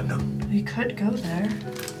 we find him. We could go there.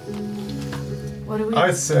 What do we?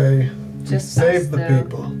 I say we Just save us, the though.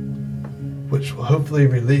 people, which will hopefully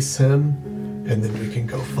release him, and then we can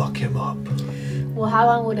go fuck him up. Well, how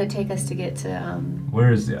long would it take us to get to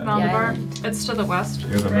Where is that? Maldabar? island? It's to the west. You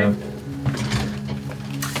have a right? map?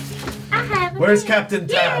 Where's Captain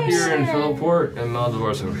Tabs? Here in Philport, and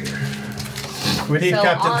Maldavar's over here. We need So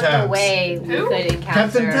Captain on Tabs. the way, we Who? could encounter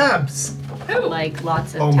Captain Tabs. Who? like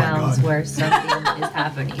lots of Oh my towns God. where something is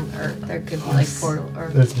happening, or there could be like portal or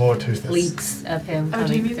There's more to this. leaks of him Oh,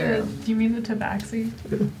 do you coming mean through. do you mean the Tabaxi?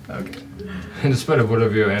 Okay. And despite of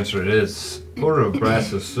whatever your answer it is, Order of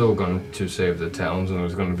Brass is still going to save the towns, and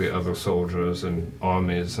there's going to be other soldiers and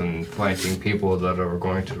armies and fighting people that are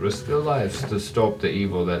going to risk their lives to stop the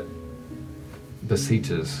evil that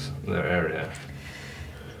besieges their area.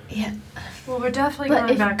 Yeah, Well, we're definitely But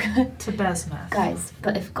going if- back to Bismuth. guys,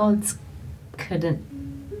 but if gods couldn't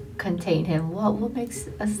contain him, what makes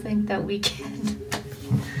us think that we can?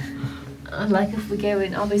 Like if we go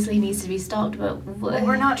in, obviously he needs to be stopped, but Well,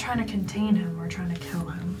 we're not trying to contain him. We're trying to kill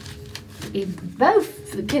him.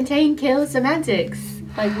 both contain kill semantics.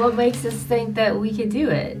 Like what makes us think that we can do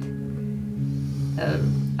it?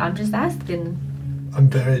 I'm just asking. I'm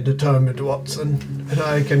very determined, Watson, and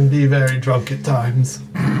I can be very drunk at times.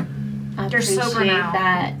 I You're sober appreciate now.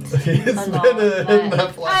 that. He's A lot, been in but-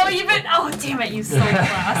 that flash. Oh, you've been. Oh, damn it, you sold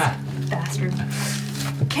glass bastard.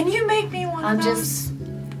 Can you make me one I'm of those? just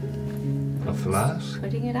A flask?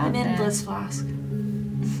 putting it out An there. endless flask.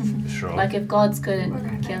 Sure. Like if gods couldn't Okay,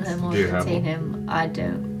 kill thanks. him or Do you have contain one? him, I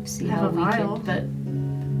don't see I how have a we vial. could. But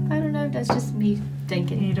I don't know. That's just me You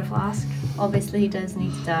thinking. need a flask. Obviously, he does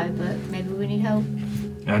need to die, but maybe we need help.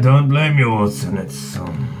 I don't blame you, Watson. It's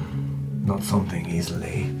not something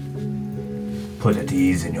easily put at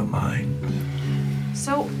ease in your mind.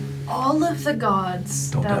 So, all of the gods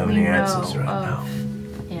Don't that have we any know answers right of now.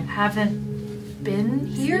 Yeah. haven't been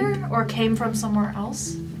here or came from somewhere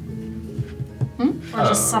else? Or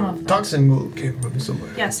just some of them? Toxin Ghoul came from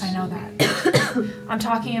somewhere. Yes, I know that. I'm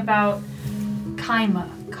talking about Kaima,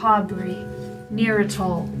 Kabri,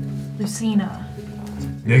 Niritol, Lucina.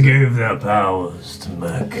 They gave their powers to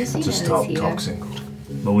Mech Lucina to is stop here. Toxin,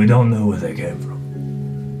 but we don't know where they came from.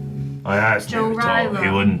 I asked Joe him to talk, he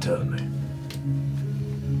Ryla. wouldn't tell me.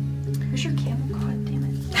 Where's your camel? God damn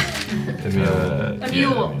it. I mean, A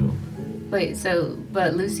mule. Wait,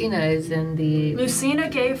 but Lucina is in the Lucina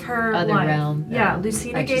gave her other life. realm. Yeah,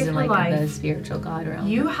 Lucina like she's gave in her like the life. spiritual god realm.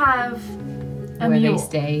 You have a Where they mule.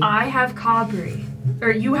 stay. I have Kabri.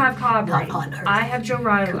 Or you have Kabri. Not on Earth. I have Code of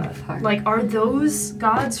Jorila. Heart. Like, are those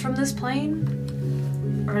gods from this plane?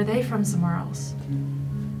 Or are they from somewhere else?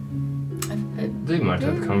 they might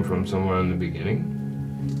have come from somewhere in the beginning.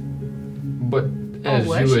 But as you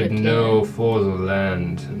worshipped would know here. for the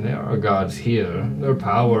land, there are gods here. Their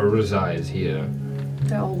power resides here.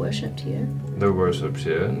 They're all worshipped here. They're worshipped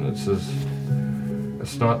here. And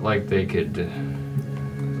it's not like they could,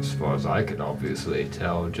 as far as I could obviously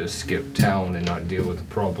tell, just skip town and not deal with the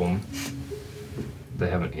problem. They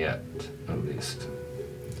haven't yet, at least.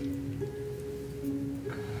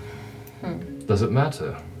 Does it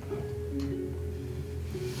matter?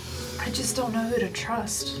 I just don't know who to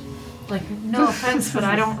trust. Like, no offense, but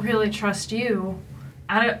I don't really trust you.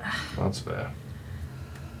 That's fair.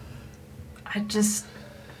 I just,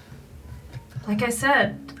 like I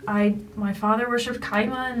said, my father worshipped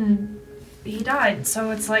Kaima and he died.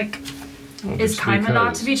 So it's like, Well, is just Kaima not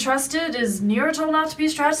because- to be trusted? Is Niritol not to be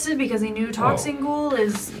trusted because he knew Toxin Ghoul?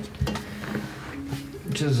 Is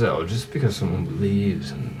Giselle, just because someone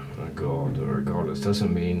believes in a god or a goddess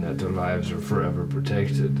doesn't mean that their lives are forever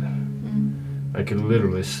protected. I could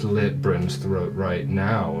literally slit Bryn's throat right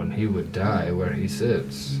now and he would die where he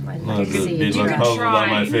sits. I'd Well, like to see He'd you look could try. puzzled on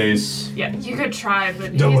my try. face. Yeah, you could try,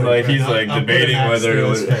 but Don't he's, worry. Like he's like I'll put debating an axe whether to it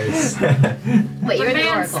his was. face. Wait, the you're the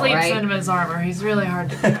man oracle, sleeps right? in his armor. He's really hard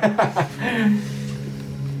to.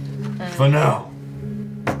 For now.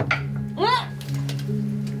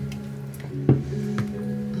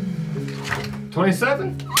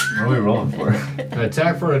 27? What are we rolling for?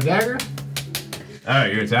 Attack for a dagger? Oh,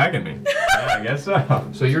 you're attacking me. Yeah, I guess so.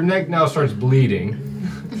 So your neck now starts bleeding,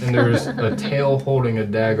 and there's a tail holding a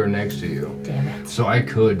dagger next to you. Damn it. So I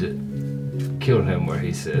could kill him where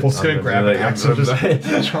he sits. Bolt's gonna I'm grab gonna an be like, axe and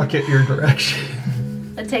just chuck it your direction.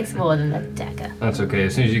 It takes more than a dagger. That's okay.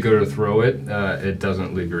 As soon as you go to throw it, it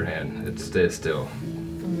doesn't leave your hand. It stays still.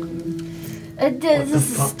 This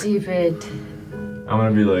is stupid. I'm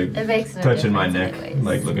gonna be like It makes no touching my difference neck, anyways.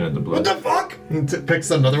 like looking at the What blood. the fuck? He picks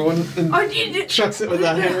another one and Oh, you chucks it with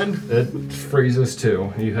that hand. It freezes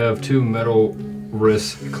too. You have two metal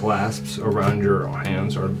wrist clasps around your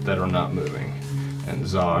hands that are not moving. And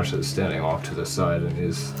Zaj is standing off to the side and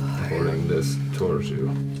is holding this towards you.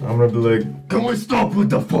 I'm gonna be like, Can we stop with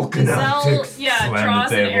the fucking Zell, antics? yeah, Slam the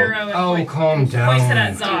draws an table. arrow and Oh, calm down. points it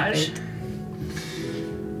at Zaj.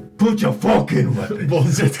 Put your fucking weapon.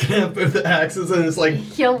 Bolt's just gonna put the axes and it's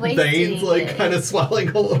like You're wasting veins like it. kind of swelling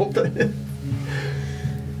a little bit.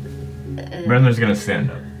 Brenler's gonna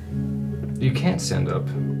stand up. You can't stand up.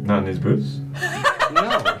 Not in these boots.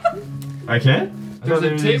 No. I can't. I There's thought they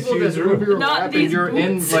a were table these that's huge over rooms. your Not lap and these you're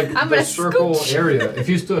in boots. like I'm the gonna circle scooch. area. If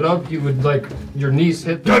you stood up, you would like your knees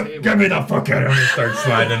hit the Just table. give me the fucking arrow. Start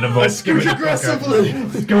sliding the boat. Scooch aggressively.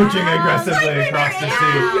 Scooching aggressively across the seat.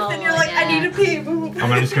 Ow, And you're like, I need to pee.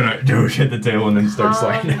 I'm just gonna hit the table and then start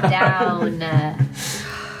Calm sliding out. down,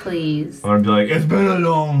 please. I'm gonna be like, It's been a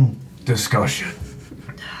long discussion.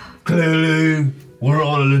 Clearly, we're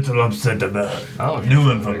all a little upset about Oh, new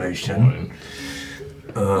you're information.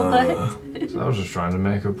 What? So I was just trying to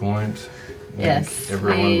make a point. Yes,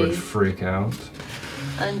 Everyone would we freak out.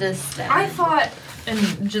 understand. I thought, and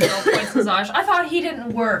Giselle points to Zaj, I thought he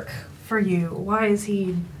didn't work for you. Why is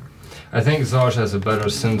he? I think Zaj has a better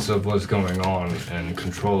sense of what's going on and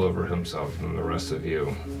control over himself than the rest of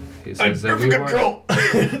you. He says that we were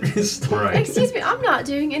right. Excuse me, I'm not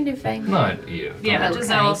doing anything. Not you. Yeah, Okay.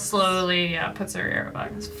 Giselle slowly puts her arrow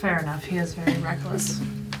back. Fair enough. He is very reckless.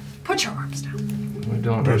 Put your arms down. We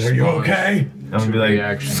don't Are you respond. okay? I'm gonna be like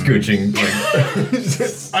Reaction. scooching.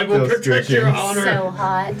 Like, I will Still protect your scooching. honor. So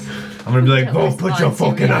hot. I'm gonna be like, Don't Go put your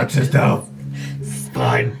respond to fucking axes down.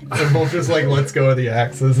 Fine. And Bolt just like lets go of the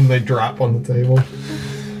axes and they drop on the table.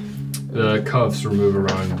 The cuffs remove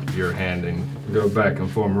around your hand and go back and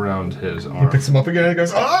form around his He arm. picks them up again and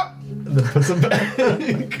goes, ah! And then puts them back.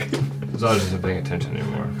 Zaj isn't paying attention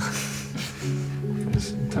anymore.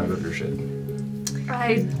 He's tired of your shit.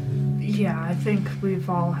 I think we've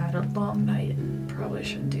all had a long night and probably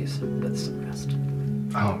should do some rest.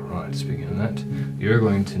 Alright, speaking of that, you're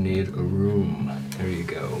going to need a room. There you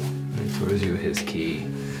go. He throws you his key.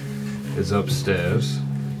 It's upstairs.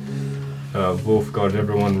 Wolf got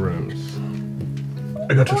everyone rooms.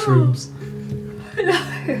 I got your rooms.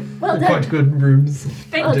 Well Quite done. good rooms.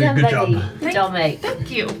 Thank Well Dude, done, good Betty. job. Good job, mate.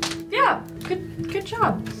 Thank you. Yeah, good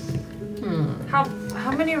job.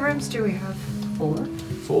 How many rooms do we have? 4.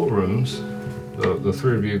 4 rooms. The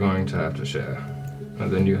 3 of you are going to have to share.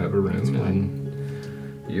 And then you have a room,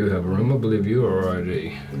 and you have a room. I believe you are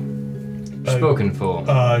already spoken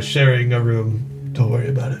for. Sharing a room. Don't worry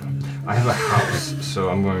about it. I have a house, so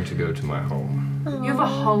I'm going to go to my home. You have a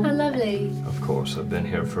home. How lovely. Of course, I've been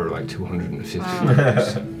here for like 250 Wow.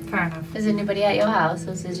 years. Fair enough. Is anybody at your house,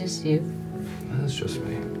 or is it just you? That's just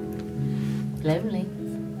me. Lonely.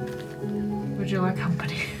 Would you like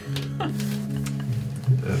company?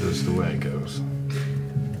 That is the way it goes.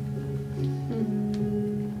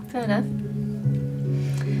 Fair enough.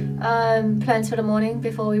 Plans for the morning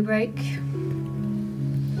before we break?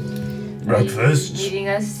 Breakfast. Are you meeting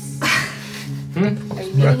us? Hmm? Are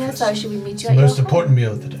you meeting us, or should we meet It's you the at your most home? important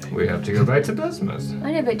meal of the day. We have to go back to Bismuth.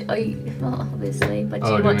 I know, but are you, well, obviously, but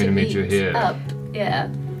Oh, you do you want mean to to meet you here? up? Yeah.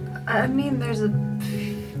 I mean, there's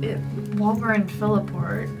while we're in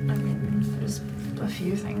Philliport, I mean, there's a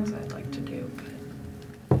few things I'd like to do,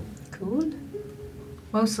 but Cool.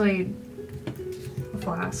 mostly a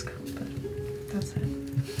flask, but that's it.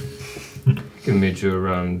 I can meet you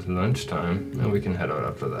around lunchtime, and we can head out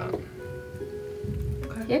after that.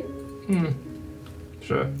 Yep.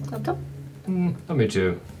 Sure. Up top. I'll meet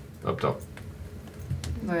you up top.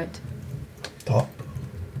 Right. Top.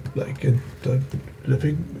 Like in the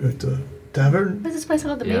living, at the tavern? What's this place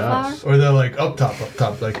called? The Yes. Or they're like up top,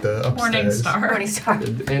 like the upstairs. Morning Star. Mayflower? Morning Star.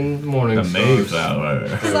 In Morning The Stars.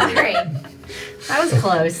 Mayflower. Sorry. That was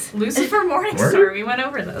close. Lucifer Morningstar. We went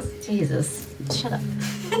over this. Jesus. Shut up.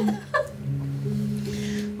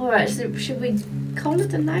 Alright, so should we call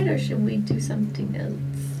it a night or should we do something else?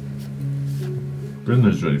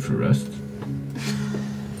 Brindler's ready for rest.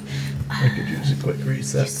 I could use a quick You're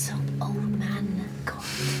reset. so old, man. God.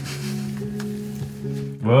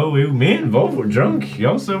 Well, me and Wolf were drunk.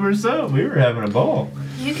 Y'all sober as hell. We were having a ball.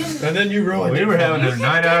 You can. And then you ruined We it. were having a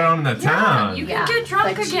night out on the town. You Yeah, can get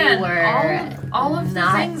drunk but you again. were All of the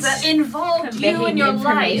not things that involved you conveying and your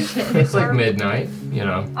life. information. It's like midnight, you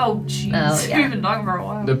know. Oh, jeez. Oh, yeah. We've been talking for a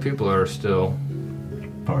while. The people are still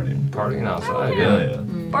Partying. partying outside. yeah. Yeah, yeah.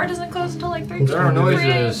 Bar doesn't close until like 3. There are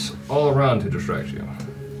noises all around to distract you.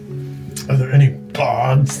 Are there any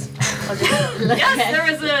pods? I'll just look Yes, at- there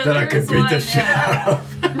was a. That I there could was beat one, the shit yeah. out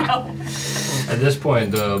of? No. At this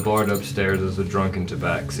point, the bard upstairs is a drunken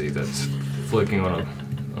tabaxi that's flicking on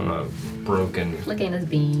a broken Looking at his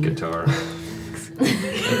bean. guitar.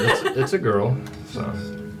 it's a girl, so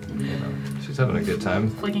you know she's having a good time.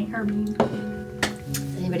 Flicking her bean.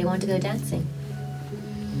 Does anybody want to go dancing?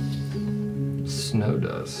 Snow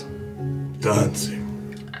does.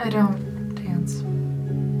 Dancing. I don't dance.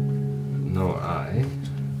 No,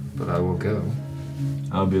 but I will go.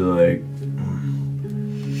 I'll be like,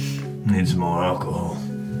 need some more alcohol.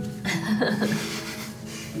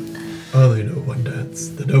 I only know one dance.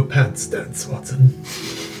 The no pants dance, Watson.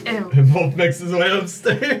 Ew. And Wolf makes his way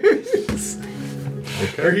upstairs.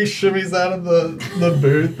 Or he shimmies out of the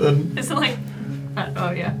booth and Is it like.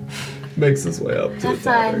 Oh, yeah. makes his way up to Have the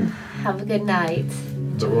tavern. fun. Have a good night.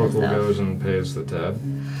 The oracle Yourself. goes and pays the tab.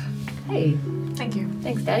 Hey, Thank you.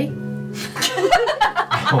 thanks, Daddy.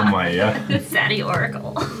 Oh my, yeah. Zaddy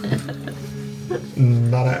Oracle.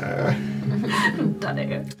 Nada. Done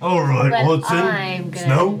it. All right, Well, Watson. I'm gonna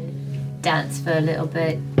Snow, dance for a little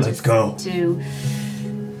bit. let's just go. To,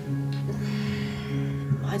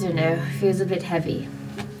 I don't know, feels a bit heavy.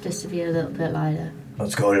 Just to be a little bit lighter.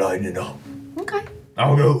 Let's go lighten it up. Okay.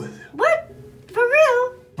 I'll go with you. What? For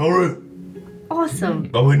real? For real. Awesome.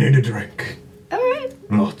 But we need a drink. All right.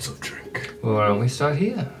 Lots of drink. Well, why don't we start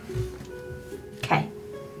here? Okay.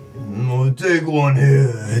 We'll take one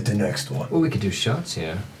here, hit the next one. Well, we could do shots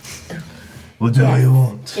here. What do you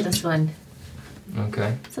want? Get us one.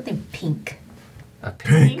 Okay. Something pink A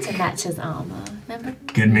Pink. to match his armor. Remember?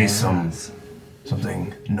 Give me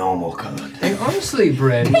something normal colored. And honestly,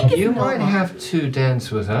 Brad, Pink is you might normal. have to dance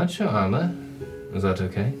without your armor. Is that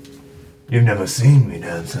okay? You've never seen me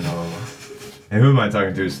dance in armor. Hey, who am I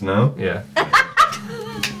talking to? Snow? Yeah. Yo,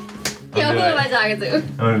 be who am I like- talking to?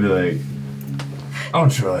 I'm gonna be like, I'll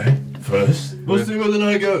try first. We'll see where the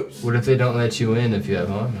night goes. What if they don't let you in if you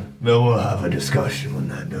have armor? Then we'll have a discussion when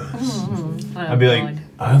that does. I'd be like,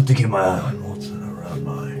 I have to keep my eye on Watson around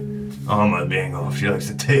my armor being off. She likes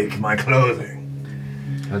to take my clothing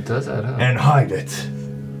That does add up. and hide it.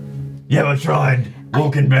 You ever tried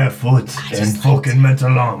walking barefoot in just fucking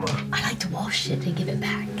metal armor? I like to wash it and give it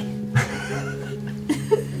back.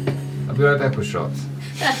 I'll be right back with shots.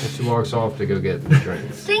 And she walks off to go get the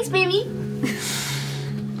drinks. Thanks, baby.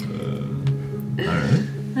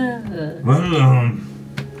 Well,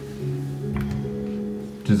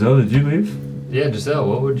 Giselle, did you leave? Yeah, Giselle,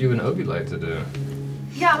 what would you and Obi like to do?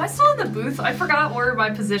 Yeah, am I still in the booth? I forgot where my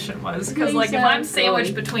position was. Because, like, if I'm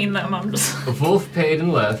sandwiched between them, I'm just. Wolf paid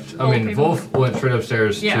and left. Wolf paid and Wolf went straight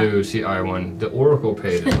upstairs Yeah. to see Iwan. The Oracle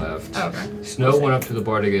paid and left. Okay. Snow went up to the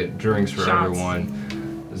bar to get drinks for Shots. everyone.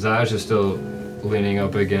 Zaj is still leaning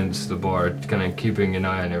up against the bar, kind of keeping an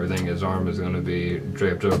eye on everything. His arm is going to be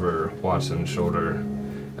draped over Watson's shoulder.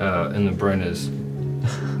 And the Brent is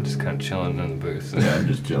just kind of chilling in the booth. Yeah, I'm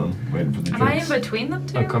just chilling, waiting for the Am I in drinks. between them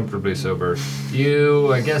two? Uncomfortably sober.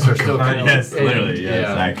 You, I guess, are still kind of Yes, literally, yes,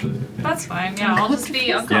 yeah. actually. That's fine. Yeah, I'll just be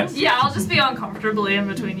Yes. Yeah, I'll just be uncomfortably in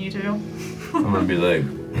between you two. I'm gonna be like,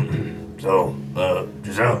 so,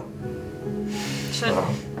 Giselle, Should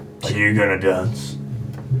are you gonna dance?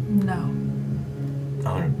 no.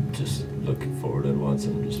 I'm just looking forward at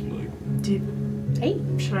Watson, just like, Hey,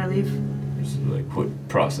 Should I leave? just like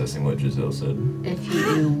processing what Giselle said. if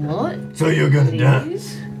you want, So you're gonna please.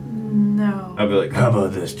 dance? No. I'd be like, How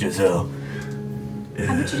about this, Giselle? How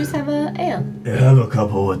about you just have a ale? You have a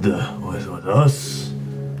couple with us.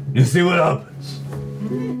 You see what happens.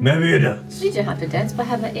 Maybe you dance. You don't have to dance, but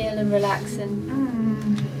have an ale and relax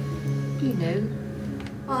and, you know,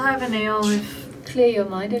 I'll have an ale if clear your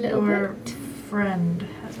mind a little your bit. friend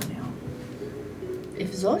has an ale.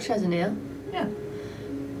 If Zosh has an ale. Yeah.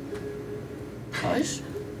 Zosh?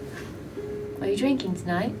 What are you drinking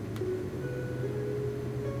tonight?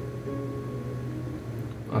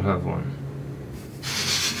 I'll have one.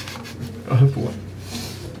 I'll have one.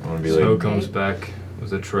 I'm gonna be Snow like, comes back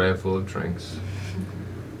with a tray full of drinks.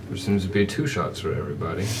 There seems to be 2 shots for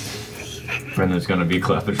everybody. Brendan's gonna be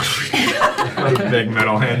clapping big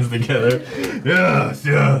metal hands together. Yes,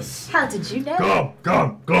 yes. How did you know?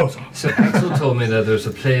 Come, closer. So Axel told me that there's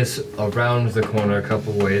a place around the corner a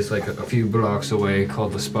couple ways, like a few blocks away,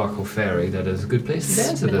 called the Sparkle Ferry that is a good place to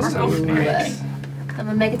dance at this time of night. I'm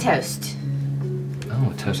gonna make a toast.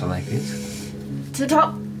 Oh, toast, I like these. To the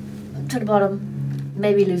top, to the bottom,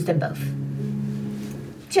 maybe lose them both.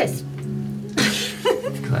 Cheers.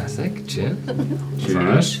 Classic. Cheers.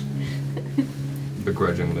 Cheers.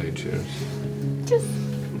 Begrudgingly, cheers. Cheers.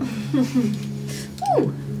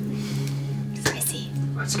 Ooh. Spicy.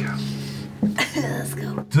 Let's go. Let's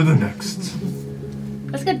go. To the next.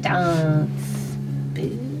 Let's go dance.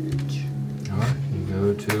 Bitch. Alright, you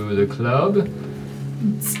go to the club.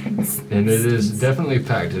 And it is definitely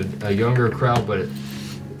packed. A younger crowd, but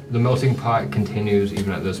the melting pot continues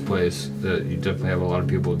even at this place. That you definitely have a lot of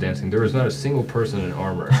people dancing. There is not a single person in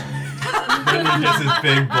armor. Brendan just this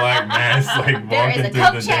big black mass like There is walking a through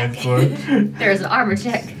coat the check. dance floor. There is an armor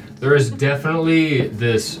check. There is definitely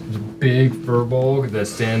this big furbolg that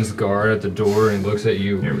stands guard at the door and looks at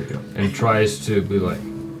you Here we go. and tries to be like,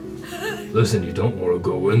 listen, you don't want to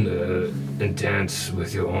go in there and dance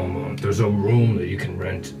with your armor. There's a room that you can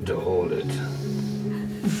rent to hold it.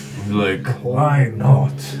 Like, Why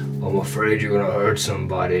not? I'm afraid you're gonna hurt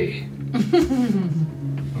somebody.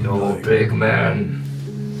 You're a big man.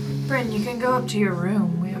 Bryn, you can go up to your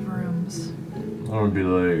room. We have rooms. I'm gonna be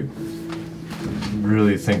like,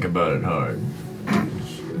 really think about it hard.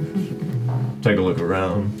 Take a look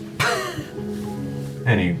around.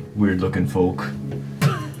 Any weird looking folk?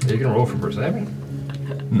 You can roll for perception.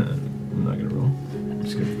 No, I'm not gonna roll. I'm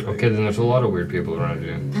just gonna Okay, then there's a lot of weird people around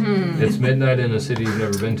you. It's midnight in a city you've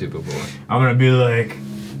never been to before. I'm gonna be like,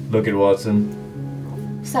 look at Watson.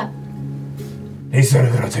 What's up? He said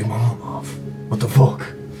I'm gonna take my arm off. What the fuck?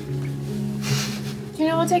 You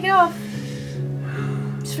know, we'll take it off.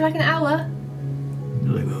 Just for like an hour. Be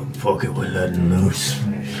like, oh, fuck it, we're letting loose.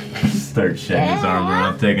 Start shedding his armor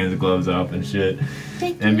off, taking his gloves off and shit.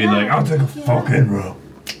 Take And it be like, off. I'll take a fucking row.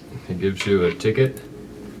 He gives you a ticket,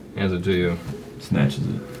 hands it to you. Snatches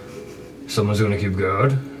it. Someone's gonna keep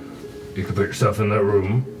guard. You can put yourself in that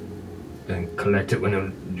room and collect it when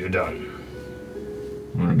you're done.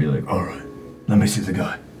 I'm gonna be like, Alright, let me see the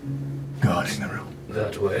guy. God, in the room.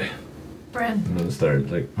 That way. Bryn, I'm gonna start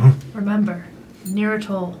like, remember,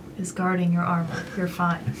 Niratol is guarding your armor. You're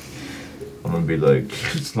fine. I'm gonna be like,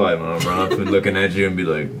 slide my arm off and looking at you and be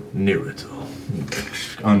like, Naruto.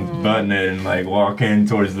 Unbutton it and like walk in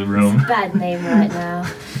towards the room. Bad name right now.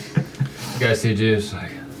 You guys see Juice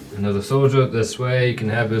like another soldier this way. You can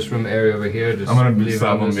have this room area over here. Just I'm gonna leave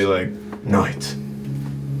stop on and be this- like, night.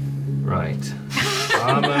 right.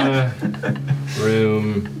 Armor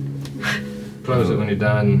room. Close it when you're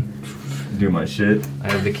done. Do my shit. I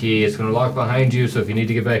have the key. It's gonna lock behind you. So if you need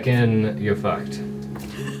to get back in, you're fucked.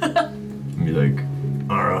 And be like,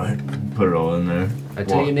 alright. Put it all in there.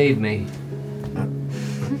 Until Walk. you need me.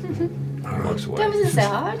 He walks away. That wasn't so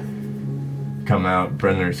hard. Come out,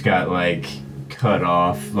 Brenner's got like cut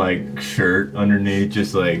off like shirt underneath,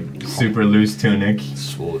 just like super loose tunic,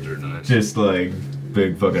 Soldier nice. just like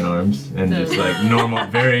big fucking arms, and just like normal,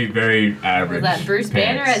 very, very average. Was that Bruce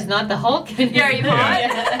Banner pants. as not the Hulk? Yeah, you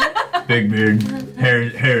hot? Big beard,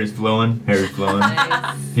 hair is flowing,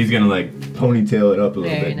 Nice. He's gonna like ponytail it up a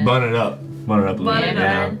little Very bit, nice. bun it up a little Bun bit, it you know,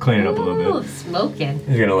 up. clean it up a little Ooh, bit. smoking.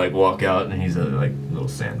 He's gonna like walk out, and he's like little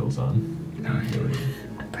sandals on.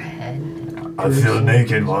 Bread. I feel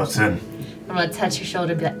naked, Watson. I'm gonna touch your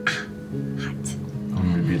shoulder and be like, hot. I'm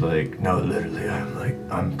gonna be like, No, literally,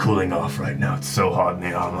 I'm cooling off right now. It's so hot in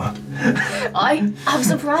the armor. I'm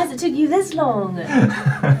surprised it took you this long.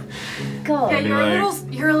 God. Yeah, be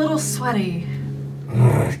you're a little sweaty.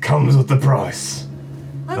 It comes with the price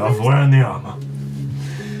of wearing the armor.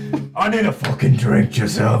 I need a fucking drink,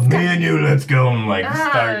 Giselle. Me and you, let's go. and like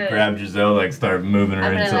start grab Giselle, like start moving her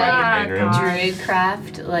I'm into gonna like the main room. Drew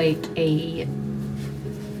craft like a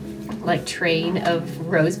train of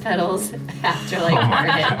rose petals after like Oh my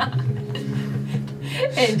Margaret.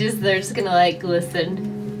 And they're just gonna like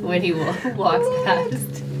glisten when he walks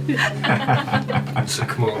past. So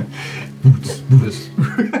come on. This,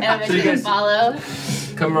 And I'm So you gonna guys- follow.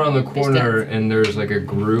 come around the corner and there's like a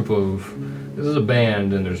group of. This is a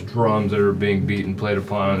band and there's drums that are being beat and played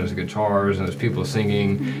upon. There's guitars and there's people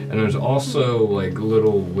singing and there's also like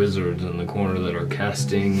little wizards in the corner that are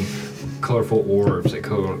casting colorful orbs that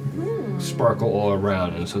go sparkle all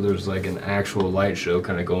around, and so there's like an actual light show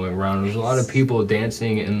kind of going around. There's a lot of people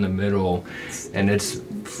dancing in the middle, and it's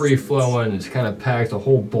free flowing. It's kind of packed. The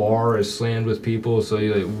whole bar is slammed with people, so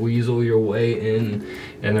you like weasel your way in.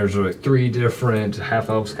 And there's like 3 different half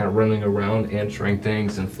elves kind of running around, answering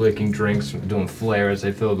things and flicking drinks, doing flares.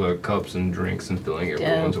 They fill the cups and drinks and filling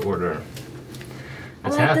everyone's order.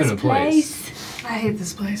 It's I like happening this in place. I hate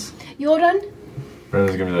this place. Jordan?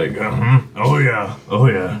 Brendan's gonna be like, Oh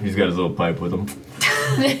yeah. he's got his little pipe with him.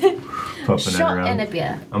 Puffing it Shot around. and a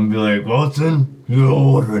beer. I'm gonna be like, Watson, you're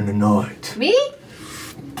ordering tonight. Me?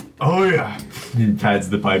 Oh yeah. He pads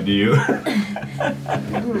the pipe to you.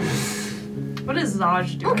 What is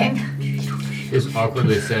Zaj doing? Okay. He's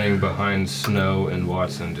awkwardly standing behind Snow and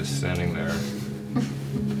Watson, just standing there.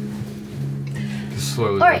 Just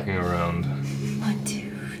slowly All right. looking around. 1,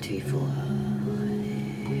 2, 3, 4.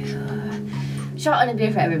 Shot and a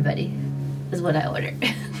beer for everybody is what I ordered.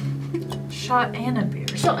 Shot and a beer.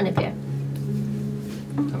 Shot and a beer.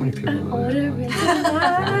 How many people are Order there?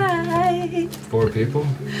 tonight. 4 people?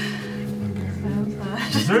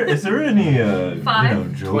 Is there any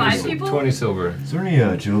Five? jovial, Five people? 20 silver. Is there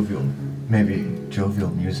any jovial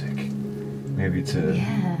music? Maybe to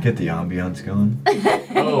Yeah. get the ambiance going?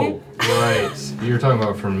 Oh, right. You were talking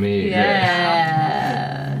about for me.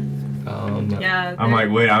 Yeah. Yeah. I'm like,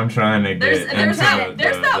 wait, I'm trying to get There's into that one the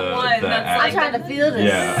that's I'm like. trying to feel this.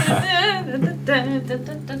 Yeah.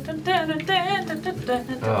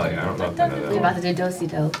 Oh, yeah, I don't know if I know We're that about to do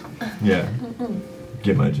do-si-do. Yeah.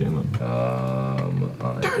 Get my jam on.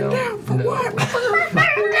 I don't know.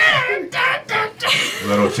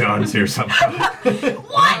 Little John's here somehow.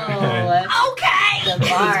 Oh, Okay. the Big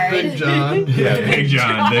bard. John. Yeah, Big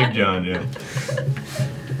John, yeah.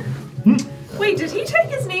 Wait, did he take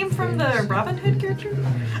his name from the Robin Hood character?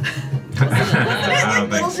 I don't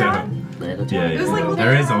think so. Little Yeah, It was like Little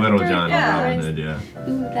there is a John. Little John Yeah. on Robin Hood, yeah.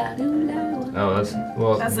 Oh, that's,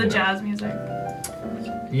 well. That's the you know. jazz music.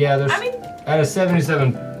 Yeah, there's. I mean, Out of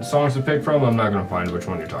 77 songs to pick from, I'm not going to find which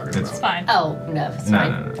one you're talking it's about. fine. Oh, no, it's No,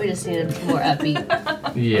 fine. no, no. We just need a more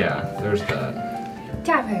upbeat. Yeah, there's that.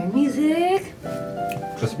 Tavern music.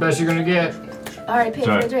 That's the best you're going to get. Alright, pay for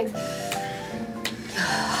Sorry. the drinks.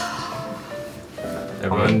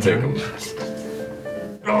 Everyone take them.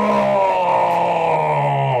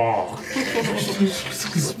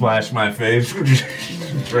 Splash my face.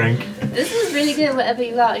 Drink. This is really good, whatever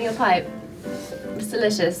you got in your pipe. It's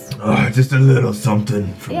delicious. Just a little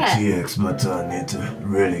something from Yeah. TX, but I need to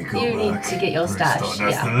really go You need back. to get your Restart. stash,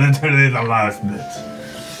 That's yeah. literally the last bit.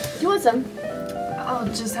 Do you want some? I'll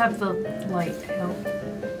just have the light help.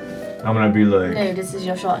 I'm gonna be like, No, this is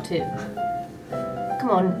your shot too. Come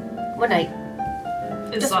on, one night.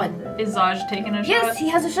 Is, Just one. is Zaj taking a shot? Yes, he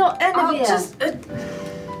has a shot and a I'll beer. just.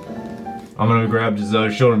 I'm gonna grab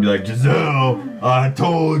Giselle's shoulder and be like, Giselle, I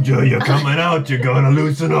told you, you're coming out, you're gonna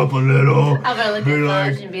loosen up a little. I'm gonna look Be at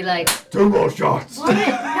like, Fudge and be like, 2 more shots. What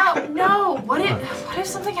if, no. What if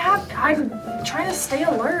something happens? I'm trying to stay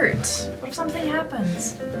alert. What if something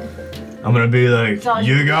happens? I'm gonna be like, Zaj,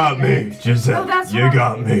 you got me, Giselle, Oh, that's you right.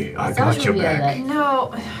 got me, I got Zaj your will be back. alert.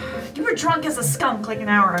 No, you were drunk as a skunk like an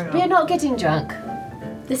hour ago. We're not getting drunk.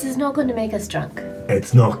 This is not going to make us drunk.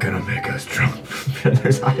 It's not gonna make us drunk.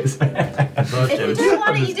 There's eyes. If you don't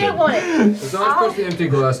want it, you don't want it. It's always put the empty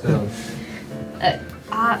glass down.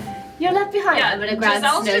 You're left behind. Yeah, I'm gonna grab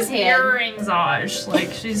Giselle's Snow's just hand. mirroring Zaj.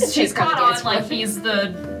 Like she's She's got caught the on dance like floor. he's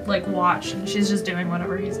the like watch, and she's just doing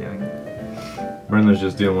whatever he's doing. Brenda's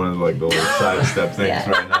just doing one of like the little sidestep things Yeah.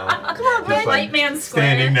 right now. Come on, Just Brent. like White man square.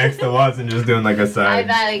 standing next to Watson, just doing like a I'm side.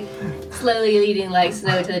 like slowly leading like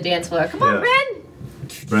Snow to the dance floor. Come on, Yeah. Brent.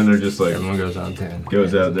 Brenda just like Everyone goes out there.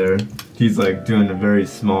 goes out there. He's like doing a very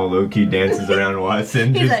small, low key dances around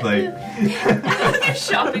Watson, He's just like, like Your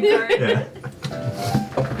shopping cart. yeah.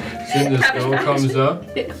 Soon as Cabbage Snow patch. comes up,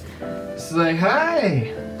 she's like,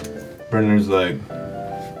 hi. Brenda's like,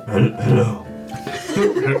 Hello.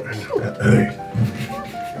 Hey,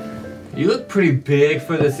 You look pretty big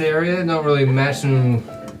for this area. Not really matching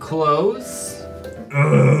clothes.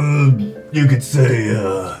 you could say,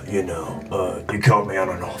 you caught me on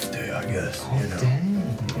an off day, I guess, you know.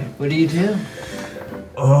 What do you do?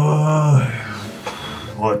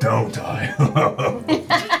 What don't I?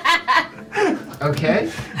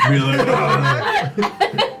 Okay. Be like,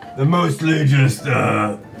 they're mostly just,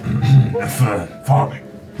 farming.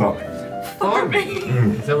 Farming.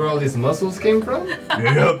 Is that where all these muscles came from?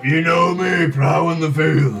 Yep, you know me, plowing the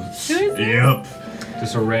fields. Yep.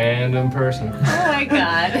 Just a random person. oh my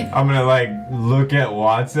god. I'm gonna like look at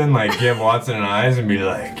Watson, like give Watson an eyes and be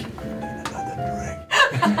like,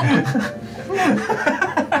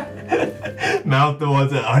 mouth the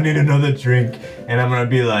ones that I need another drink, and I'm gonna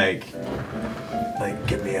be like,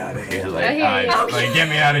 get me out of here, I hear you. like get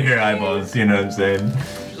me out of here, eyeballs. You know what I'm saying?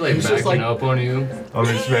 She's like It's backing just like- up on you. I'm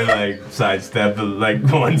just trying to like sidestep, like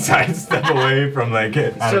one sidestep away from like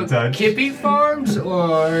out So of touch. Kippy Farms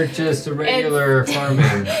or just a regular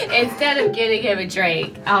farming? Instead of getting him a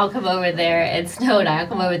drink, I'll come over there and Snow and I'll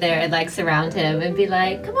come over there and like surround him and be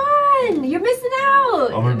like, "Come on, you're missing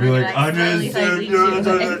out." I'm gonna be like, I just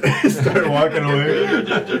start walking away.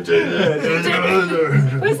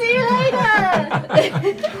 We'll see you later.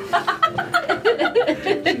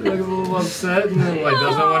 She's like a little upset and then like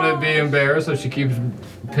doesn't want to be embarrassed, so she keeps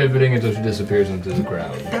pivoting until she disappears into the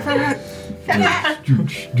crowd.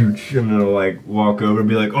 I'm gonna like walk over and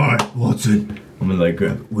be like, alright, Watson. I'm gonna like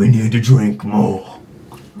grab, we need to drink more.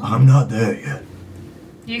 I'm not there yet.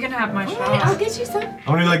 You can have my I'll shot. get you some. I'm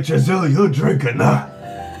gonna be like, Giselle, you're drinking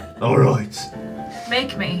that. Alright.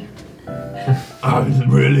 Make me.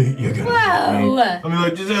 Really? You're gonna Whoa. I'm gonna be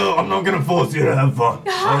like, Giselle, I'm not gonna force you to have fun.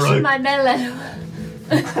 Hush, Alright. my mellow.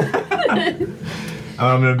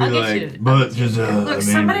 I'm gonna be I'll get like, you. but Giselle, Look, I mean,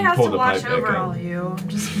 somebody has pull to the watch pipe back over up. all of you. I'm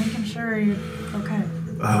just making sure you're okay.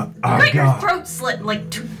 I Wait, your got. throat slit like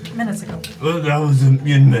 2 minutes ago. That was a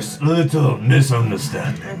little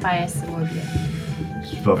misunderstanding. I'll buy us some more beer.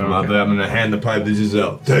 Puff him out there. I'm gonna hand the pipe to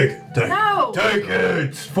Giselle. Take it, take No! it. Take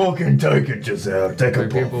it! Fucking take it, Giselle. Take Are a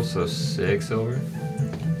people so sick, Silver?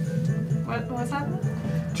 What was that?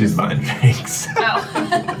 She's buying drinks. Oh.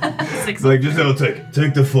 It's like, Giselle, take it.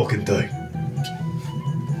 Take the fucking thing.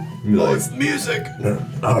 Oh, it's music. No.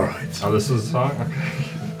 Alright. Oh, this is a song?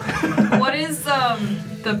 Okay. What is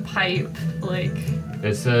the pipe like?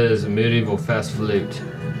 It says medieval fast flute.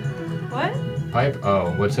 What? Pipe?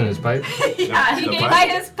 Oh, what's in his pipe? Yeah, he the gave pipe?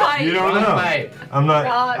 me his pipe. You don't Wrong know. pipe. I'm not.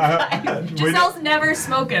 Wrong Giselle's Giselle's never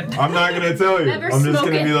smoking. I'm not gonna tell you. Never I'm just smoke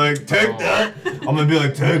gonna it. be like, take that. I'm gonna be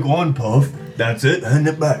like, take one puff. That's it. Hand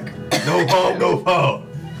it back. No puff, no puff.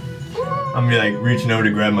 I'm gonna be like reaching over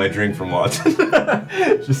to grab my drink from Watson.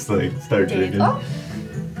 Just like start There you drinking. go.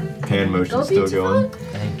 Hand motion Go still beautiful. going.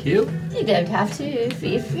 Thank you. You don't have to if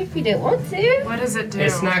you don't want to. What does it do?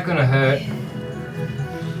 It's not gonna hurt.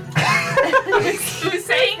 Who's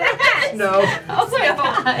saying that? No. Oh my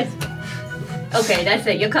god. Okay, that's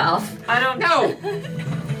it. You're cut off. I don't No!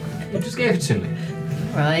 You just gave it to me.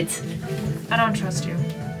 Right. I don't trust you.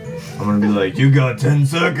 I'm gonna be like, you got 10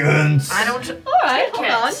 seconds. I don't. Alright, hold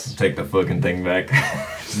on. Take the fucking thing back.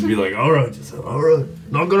 Just be like, alright, Giselle, alright.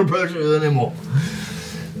 Not gonna pressure you anymore.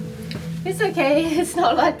 It's okay. It's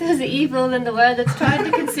not like there's evil in the world that's trying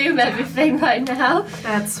to consume everything right now.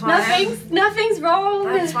 That's why. Nothing's wrong.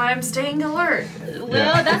 That's why I'm staying alert.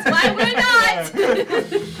 Well, that's why we're not.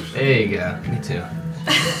 There you go. Me too.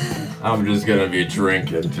 I'm just gonna be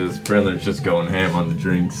drinking. Just Brendan's just going ham on the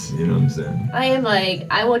drinks. You know what I'm saying? I am like,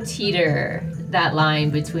 I will teeter that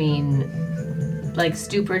line between like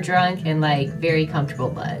stupor drunk and like very comfortable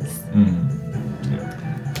buzz.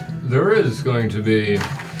 There is going to be.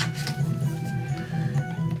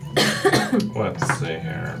 Let's see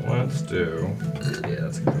here. Let's do. Yeah,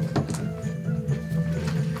 that's good.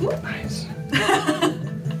 Nice.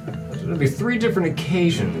 There's going to be 3 different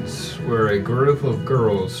occasions where a group of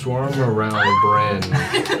girls swarm around Bren,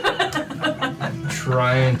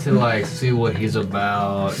 trying to like see what he's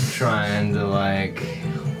about, trying to like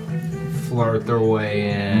flirt their way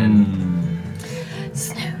in.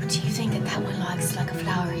 Snow, do you think that one likes like a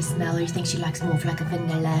flowery smell, or you think she likes more of like a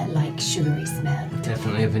vanilla, like sugary smell?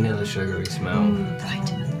 Definitely a vanilla sugary smell.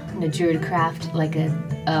 Right. I'm gonna druid craft like a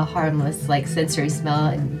harmless like sensory smell,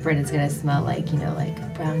 and Brendan's gonna smell like, you know,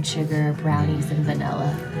 like brown sugar, brownies, and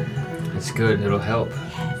vanilla. It's good. It'll help.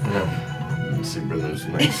 Yeah. See Brendan's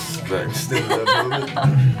nice back still that moment.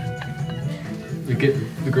 You get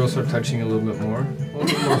the girls start touching a little bit more,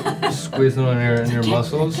 squeezing on your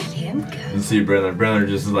muscles. Let him go. You see Brendan. Brendan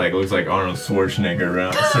just like looks like Arnold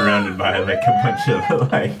Schwarzenegger surrounded by like a bunch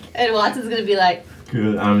of like. And Watson's gonna be like,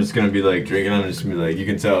 Good. I'm just gonna be like drinking. I'm just gonna be like, you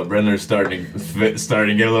can tell Brendan's starting to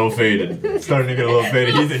get a little faded.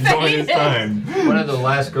 He's enjoying his time. One of the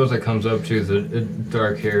last girls that comes up to is a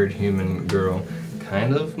dark-haired human girl,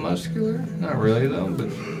 kind of muscular, not really though, but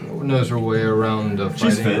knows her way around a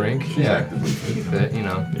She's fighting fit. rink. She's Yeah, actively fit, you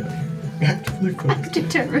know.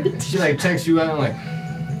 determined. She like checks you out and like,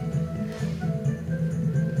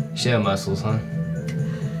 she have muscles, huh?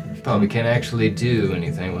 Probably can't actually do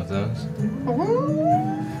anything with those.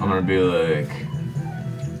 I'm gonna be like,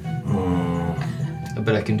 I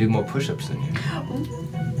bet I can do more push-ups than you.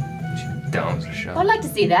 She downs a shot. I'd like to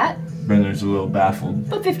see that. Brendan's a little baffled.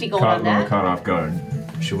 Put 50 gold on that. Caught off guard.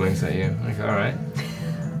 She winks at you. Like, all right.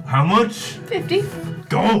 How much? 50.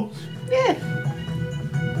 Gold. Yeah.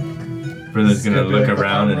 Brother's gonna look Like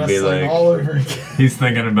around arm and be wrestling like, all over again. he's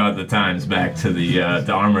thinking about the times back to the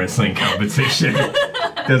arm wrestling competition.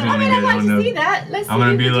 Doesn't want to I'd get like on to see the. that. Let's see I'm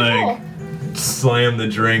gonna who be can like, control. slam the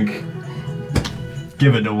drink,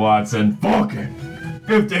 give it to Watson. Fuck it.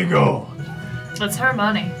 50 gold. It's her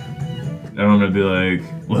money. And I'm gonna be like,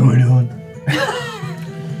 what are we doing?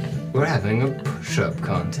 We're having a push-up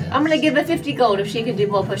contest. I'm gonna give her 50 gold if she can do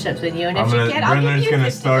more push-ups than you, and if she can't, I'll give Brendan's you gonna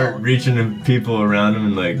 50 start gold. reaching to people around him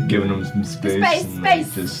and like giving them some space. Space, and, like,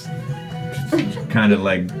 space. just kind of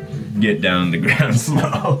like get down on the ground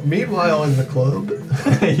slow. Meanwhile, in the club,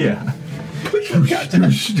 Yeah.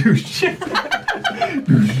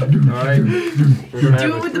 Alright, we're gonna Do it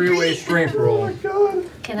have a with the three-way beat. strength roll.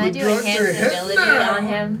 Can I do drugs are enhanced hit ability now. on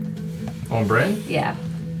him? On Brent? Yeah.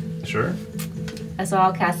 Sure. So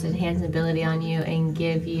I'll cast enhanced ability on you and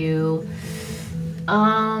give you,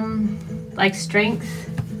 like strength.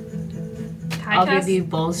 I'll give you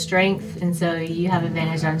bull strength, and so you have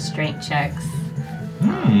advantage on strength checks.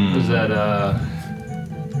 Is that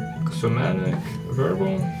somatic,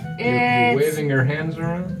 verbal? You're It's- waving your hands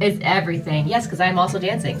around? It's everything. Yes, because I'm also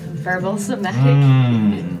dancing. Verbal, somatic.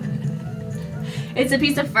 Mm. It's a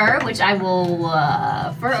piece of fur, which I will,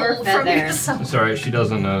 fur or Pull from feather. yourself. It's alright, she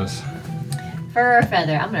doesn't notice. Fur or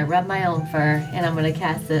feather. I'm gonna rub my own fur, and I'm gonna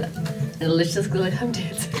cast it. And let's just go like I'm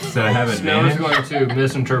dancing. So I have Snow is advantage. going to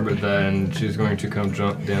misinterpret that and she's going to come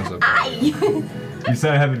dance up. Aye! You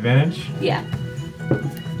said I have advantage? Yeah,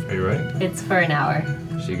 Are you ready? it's for an hour.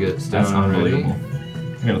 She gets That's down ready. unbelievable.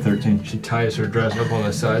 I got a 13. She ties her dress up on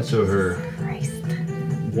the side so her Christ.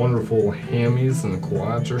 wonderful hammies and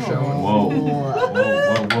quads are showing. Whoa.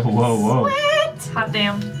 Whoa. Hot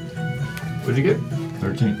damn. What'd you get?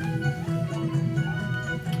 13.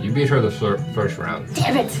 You beat her the first round.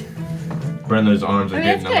 Damn it! Brenda's arms are I mean,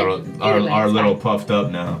 getting it's a good. little, Either way, are a it's little fine. puffed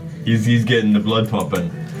up now. He's getting the blood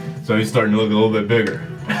pumping. So he's starting to look a little bit bigger.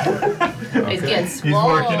 He's getting He's swole.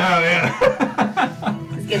 working out, yeah.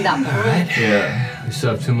 He's getting that blood. Yeah. We still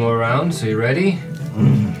have 2 more rounds. Are you ready?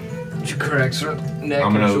 She cracks her neck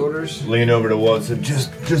I'm and gonna- shoulders. Lean over to Watson.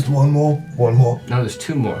 Just one more. One more. No, there's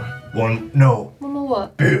 2 more. One. No. One more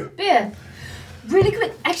what? Beer. Beer. Really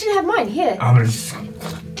quick. I should have mine here. I'm gonna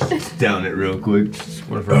just down it real quick.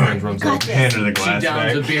 One of her friends runs up. Gotcha. Hand her the She glass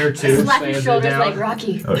downs a back. beer too, Slap your slams it shoulders like down.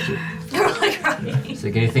 Rocky. Oh shit. You're like Rocky. It's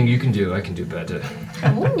like anything you can do, I can do better.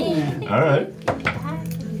 Ooh. All right.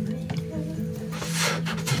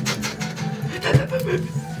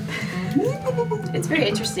 It's very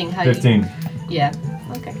interesting how you. 15. Yeah.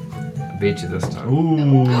 Okay. I beat you this time.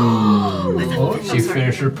 Ooh. She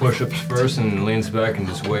finished her push-ups first and leans back and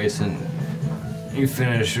just waits, and you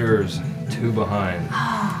finish yours 2 behind.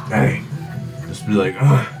 Hey. Just be like,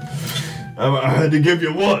 I had to give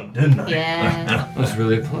you one, didn't I? Yeah. I was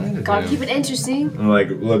really planning to Gotta do. keep it interesting. I'm like,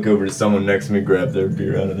 look over to someone next to me, grab their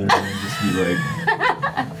beer out of their hand, and just be like,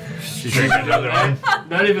 She takes another one.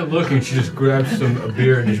 Not even looking, she just grabs a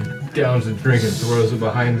beer and just downs the drink and throws it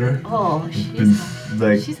behind her. Oh, she's.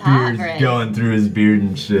 like She's hot beers already. going through his beard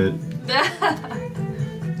and shit.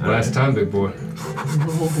 Last time, big boy.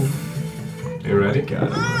 You ready? God,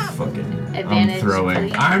 I'm fucking. Advantage, I'm throwing.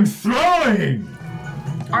 please. I'm throwing.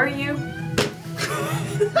 Are you?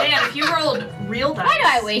 Man, if you rolled real dice. Why do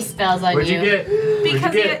I waste spells on What'd you get? Because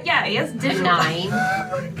What'd you get? he has A digital. 9.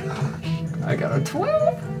 I got a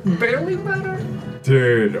 12. Barely better.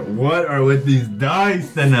 Dude, what are with these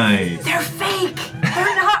dice tonight? They're fake.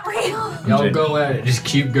 They're not real. Y'all go at it. Just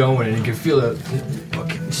keep going, and you can feel it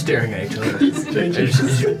fucking staring at each other.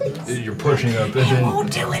 And you're pushing up, and then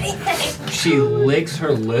Won't do anything. she licks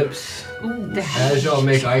her lips as y'all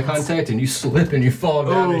make eye contact, and you slip and you fall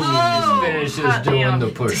down, and she just Oh, finishes hot doing damn. the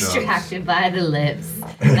push-ups. Distracted by the lips.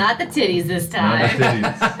 Not the titties this Not the time.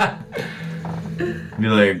 titties. Be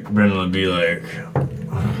like, Brendan would be like,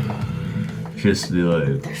 just be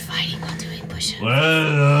like, They're fighting while doing push-ups.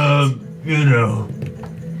 Well, you know,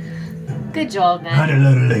 Good job, had man. to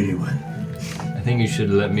let a lady win. I think you should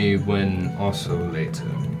let me win also later.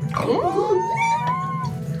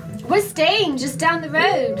 We're staying just down the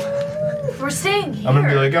road. We're staying here. I'm gonna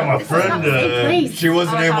be like, yeah, my This is not friend, the same place. she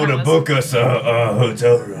wasn't Oh, I thought able it to was. book us a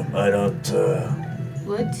hotel room. I don't,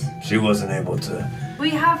 What? she wasn't able to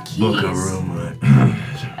We have keys. book a room.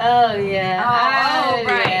 Oh, yeah. Oh,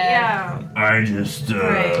 right, yeah. I just,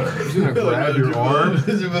 Right. She's gonna grab your arm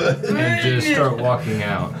and just start walking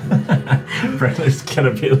out. Brendan's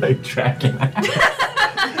gonna be like tracking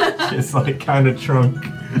just like kind of drunk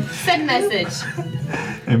Send message.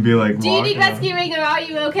 and be like, Do you need walking rescuing or are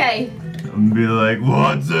you okay? and be like,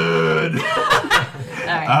 Watson.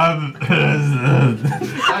 Alright.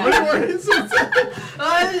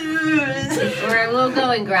 We'll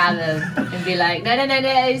go and grab him and be like,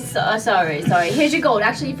 no, sorry. Here's your gold.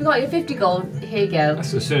 Actually, you forgot your 50 gold. Here you go.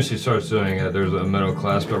 So as soon as she starts doing it, there's a metal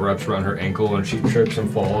clasp that wraps around her ankle, and she trips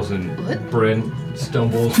and falls, and Bryn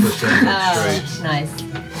stumbles for 10 minutes Oh, straight. nice.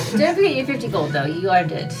 Don't forget your 50 gold, though. You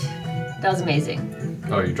earned it. That was amazing.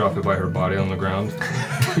 Oh, you drop it by her body on the ground?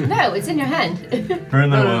 No, it's in your hand. Brandler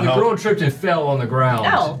No, will the help. girl tripped and fell on the ground.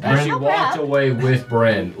 Oh, and she help her walked out. away with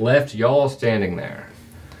Bren, left y'all standing there.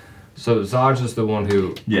 So Zaj is the one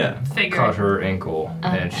who Yeah. Figured. caught her ankle,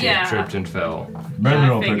 and she Yeah. tripped and fell. Brandler I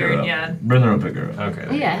will pick her figured, up. yeah. Brandler will pick her up.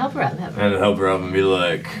 Okay. Yeah, help her out. Help her. And help her up and be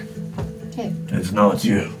like, Okay. it's not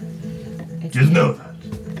you. It's Just know that.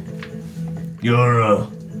 You're,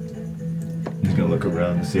 He's gonna look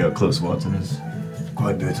around and see how close Watson is.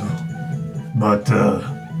 quite beautiful. But,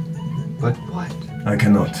 But what? I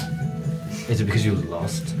cannot. Is it because you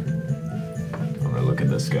lost? I'm gonna look at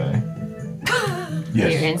this guy You're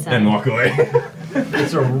Yes. inside. and walk away.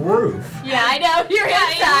 It's a roof. Yeah, I know. You're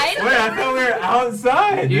inside. Wait, I thought we were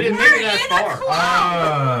outside. You didn't make it that far.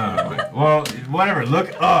 Ah, well, whatever.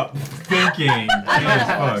 Look up, thinking.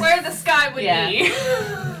 Yes, Where the sky would Yeah. be.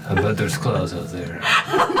 I bet there's clouds out there.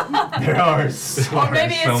 there are stars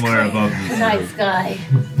maybe it's somewhere clear. above this. Night sky.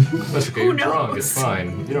 That's okay, you're drunk, it's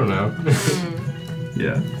fine. You don't know.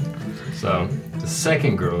 Yeah. So, the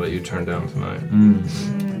second girl that you turned down tonight.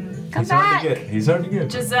 Come He's hard back. to get. He's hard to get.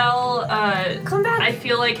 Giselle, Come back. I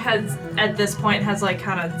feel like has at this point has like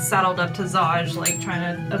kind of saddled up to Zaj, like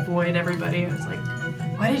trying to avoid everybody. It's like,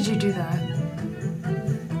 why did you do that?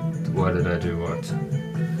 Why did I do what?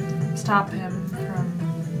 Stop him from,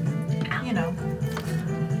 you know.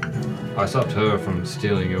 I stopped her from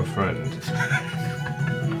stealing your friend.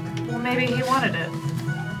 Well, maybe he wanted it.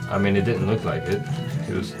 I mean, it didn't look like it.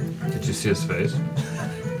 He was. Did you see his face?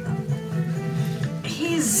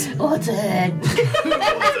 He's Watson.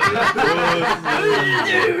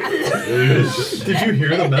 Did you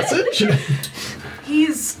hear the message?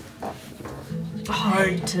 he's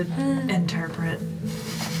hard to interpret.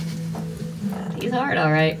 He's hard,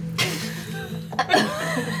 all right.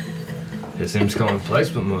 It seems commonplace,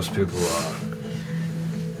 but most people are.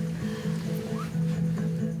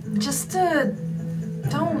 Just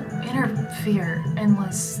don't interfere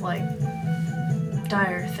unless like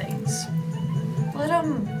dire things. Let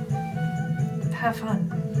him have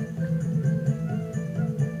fun.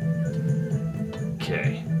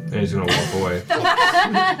 Okay. And he's gonna walk away.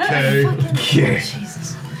 Okay.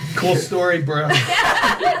 Jesus. Cool story, bro.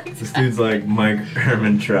 This dude's like Mike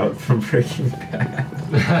Herman Trout from Breaking Bad.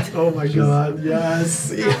 Oh my god,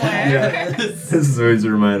 yes. Yeah. This is what he's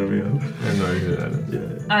reminding me of. I have no idea who that is.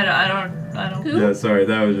 Yeah. I don't. Who? Yeah, sorry,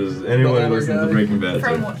 that was just anyone The who older listens to guy? Breaking Bad.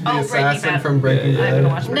 From so- The Breaking assassin Bad. from Breaking Yeah, I haven't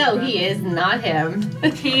Bad. watched No, he is not him.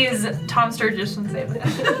 He's Tom Sturgis from Save It.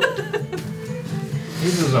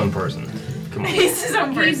 He's his own person. Come on. He's his own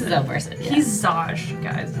He's person. his own person. Yeah. He's Zaj,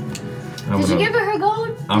 guys. I'm Did you gonna- give her her gold?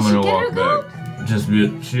 I'm Did she gonna get her walk gold? back. Just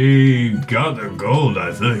be, she got the gold,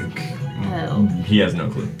 I think. Oh. He has no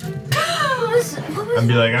clue. What was I'd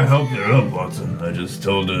be like, I helped her up, Watson. I just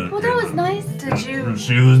told her. Well, that was nice. Did you?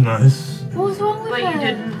 She was nice. What was wrong with But her? you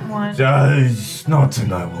didn't want. Not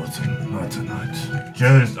tonight, Watson. Not tonight.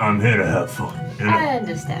 Just, I'm here to have fun. You know? I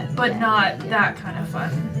understand. But yeah, not yeah. that kind of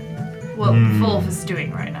fun. What Wolf is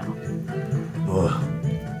doing right now.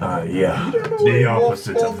 Yeah. The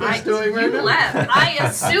opposite of Wolf that. is doing right You now. left. I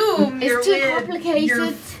assume you're It's too with. complicated.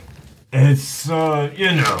 you're- It's,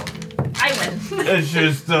 you know, I win. it's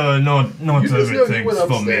just, not You just know you everything's went for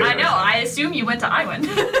me. upstairs. I know. I assume you went to Iwan.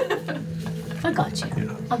 I got you.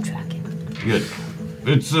 I'm tracking. Good.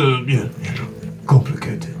 It's, yeah, you know,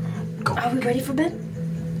 complicated. Are we ready for bed?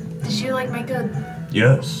 Did you like make a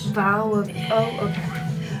Yes. vow of? Oh, okay.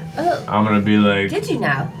 Oh, I'm gonna be like, did you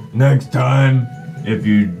now? next time, if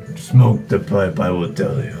you smoke the pipe, I will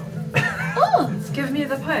tell you. Oh, Give me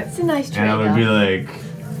the pipe. it's a nice And I trade would be like,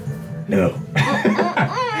 no.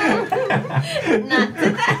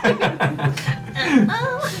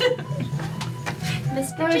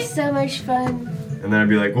 That was so much fun. And then I'd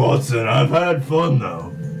be like, Watson, I've had fun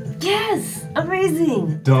though. Yes,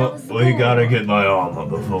 amazing. Don't, we gotta get my armor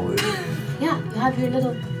before we leave. Yeah, you have your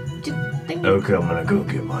little thing. Okay, I'm gonna go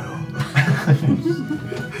get my armor.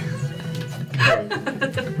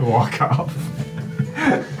 Walk off.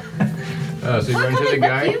 So you run I'll to the come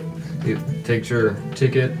guy. with He takes your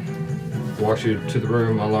ticket, walks you to the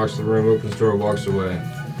room, unlocks the room, opens the door, walks away.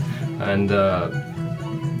 And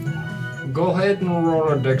go ahead and roll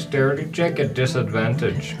a dexterity check at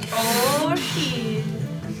disadvantage. Oh shit.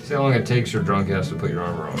 See how long it takes your drunk ass to put your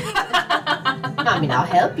armor on. I mean, I'll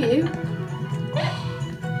help you.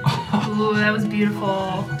 Ooh, that was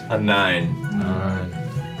beautiful. A 9.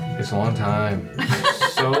 It's a long time.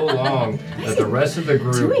 So long that the rest of the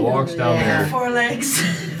group doing walks over down there? there 4 legs.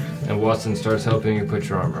 and Watson starts helping you put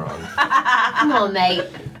your armor on. Come on, mate.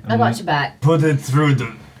 I got your back. Put it through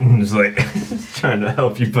the. It's like trying to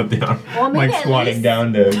help you put the arm. Well, maybe Like at squatting least-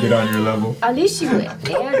 down to get on your level. At least you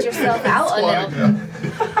aired yourself out a little.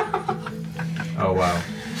 Oh wow.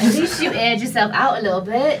 At least you aired yourself out a little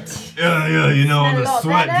bit. Yeah, you know, Smell a the lot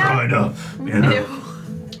sweat better? dried up. You know.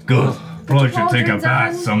 Good. Probably should take a cauldrons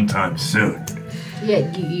bath on? sometime soon.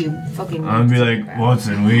 Yeah, you fucking. I'll be like,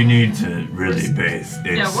 Watson, we need to really bathe. It's,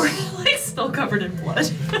 Yeah, we're like still covered in blood.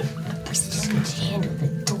 Handle the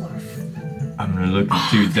dwarf. I'm gonna look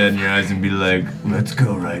at you dead in your eyes and be like, let's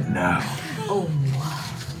go right now. Oh,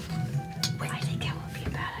 I think that would be a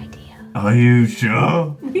bad idea. Are you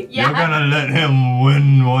sure? You're gonna let him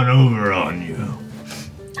win one over on you.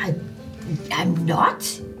 I'm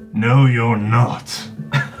not. No, you're not.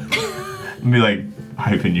 I'll be like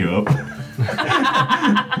hyping you up.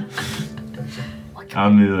 I'll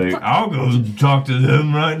be like, I'll go talk to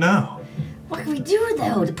them right now. What can we do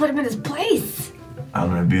though to put him in his place? I'm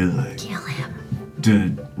gonna be like, Kill him.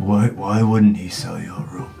 dude, why wouldn't he sell your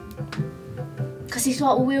room? Because he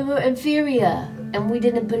thought we were inferior and we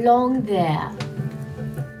didn't belong there.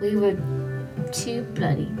 We were too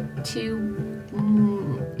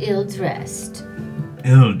ill-dressed.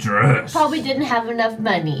 Ill-dressed. Probably didn't have enough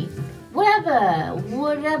money.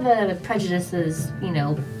 Whatever prejudices,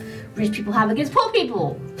 rich people have against poor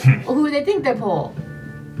people. Or who they think they're poor.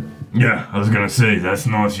 Yeah, I was gonna say, that's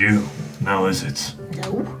not you. Now is it?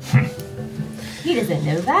 No. He doesn't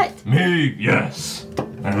know that. Me, yes.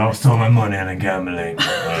 I lost all my money on a gambling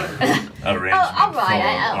arrangement. Oh, all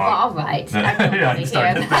right. All right. I don't Yeah, want to start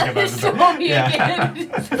hear to think about about this the- story yeah. again.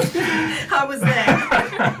 I was there.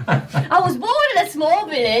 I was born in a small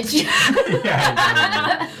village.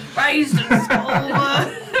 Yeah. Raised in school.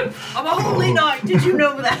 I'm a holy knight. Did you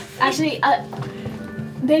know that? Actually,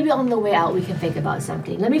 maybe on the way out we can think about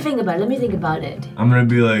something. Let me think about it. I'm gonna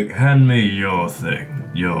be like, hand me your thing.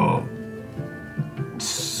 Your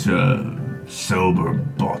sober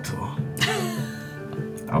bottle.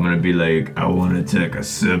 I'm gonna be like, I wanna take a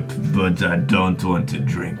sip, but I don't want to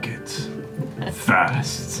drink it.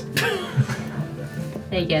 Fast.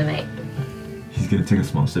 There you go, mate. he's gonna take a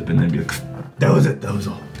small sip and then be like, That was it, that was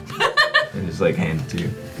all. and just like hand it to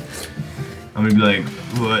you. I'm gonna be like,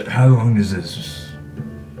 what? How long is this?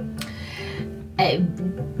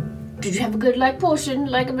 Did you have a good portion?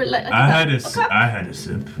 Like a bit like I had a cup?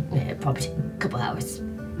 sip. Yeah, probably a couple hours.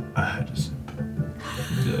 I had a sip.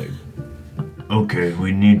 Be like, okay,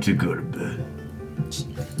 we need to go to bed.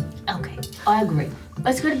 Okay, I agree.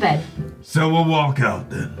 Let's go to bed. So we'll walk out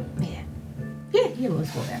then. Yeah,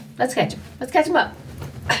 let's go there. Let's catch him. Let's catch him up.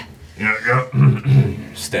 Yeah.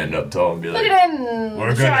 Stand up tall and be Look like, at him,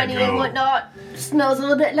 We're gonna shiny go. and whatnot. Smells a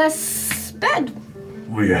little bit less bad,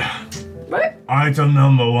 right? Item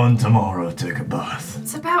number 1 tomorrow, take a bath.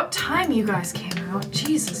 It's about time you guys came out.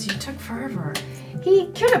 Jesus, you took forever. He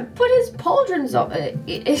could have put his pauldrons on.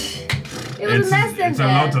 It was a mess in It's a there.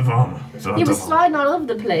 lot of armor. He was sliding all over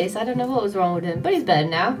the place. I don't know what was wrong with him, but he's better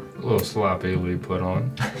now. A little sloppy we put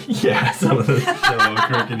on. yeah, some of the little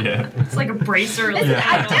crooked, yeah. It's like a bracer. Listen,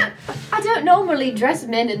 I don't normally dress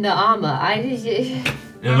men in the armor. It's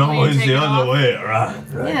When you always take the it other off. way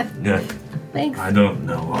around, right? Yeah. Thanks, I don't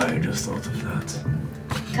know why I just thought of that.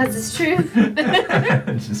 because it's true.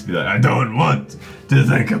 Just be like, I don't want to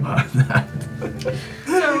think about that.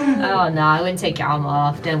 Oh no, I wouldn't take your armor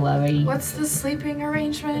off. Don't worry. What's the sleeping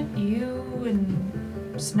arrangement? You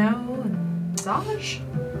and Snow and Zaj?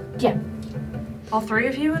 Yeah. All 3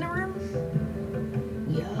 of you in a room?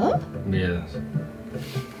 Yeah. Yes.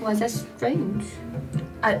 Why is that strange?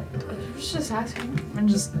 I was just asking. And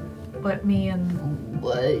just let me and...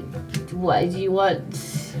 What? Why do you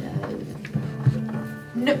want?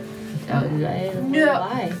 No, I don't know No.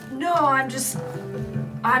 why. no, I'm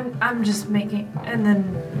just making... And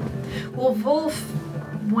then... Well, Wolf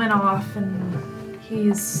went off and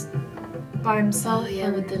he's by himself. Oh yeah,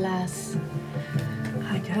 with the lass.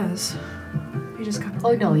 I guess. He just kind of...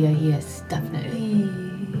 Oh no, yeah, he is definitely.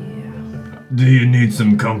 Yeah. Do you need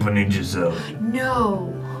some company, Giselle?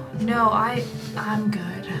 No, I'm good.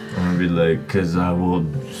 I'm gonna be like, cause I will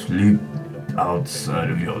sleep outside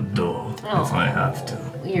of your door if I have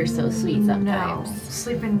to. You're so sweet No, sometimes.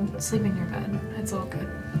 sleep in your bed. It's all good.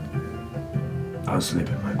 I'll sleep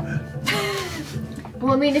in my bed.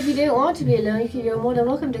 Well, I mean, if you don't want to be alone, you're more than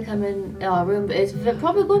welcome to come in our room. But it's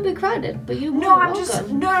probably going to be crowded. But you're more No, than I'm just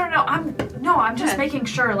welcome. I'm just Yeah. making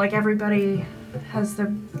sure like everybody has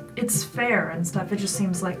there? It's fair and stuff. It just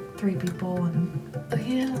seems like 3 people and Oh,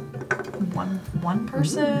 yeah. one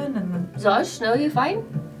person and then. Zosh, no, you fine?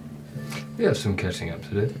 We have some catching up to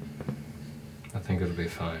do. I think it'll be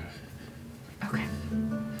fine. Okay.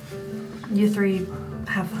 You 3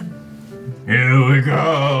 have fun. Here we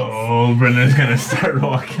go. Brendan's gonna start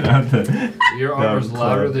walking out the. Your armor's club.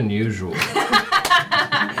 louder than usual.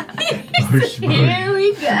 Here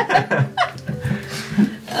we go.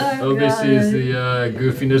 Oh, Obi sees God. the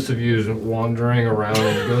goofiness of you wandering around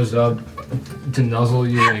and goes up to nuzzle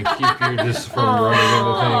you and keep you just from running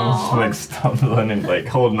into Like stumbling and like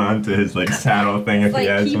holding on to his like saddle thing if he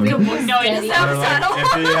has one. No, he doesn't have Or a like saddle.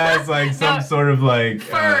 if he has like some No. sort of like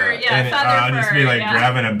Fur, yeah, and feather I'll just be fur, like yeah.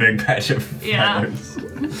 grabbing a big patch of Yeah. feathers.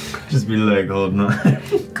 Just be like holding on.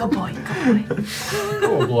 Good boy, good boy. things.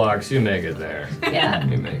 Cool blocks, you make it there. Yeah.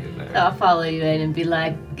 You make it there. I'll follow you in and be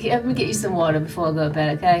like, let me get you some water before I go to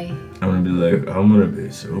bed, okay? I'm gonna be like, I'm gonna be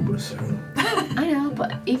sober soon. I know,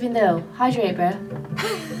 but even though, hydrate, bro.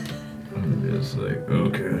 I'm just like,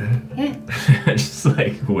 okay. Yeah. Just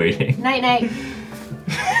like waiting. Night, night.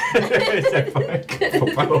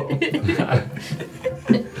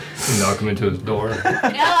 You knock him into his door. No,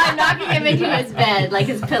 I'm knocking him into his bed, like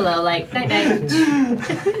his pillow, like, night, night.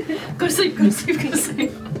 Go to sleep, go to sleep, go to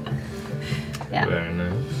sleep. Yeah. Very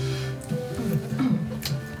nice.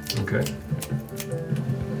 Okay.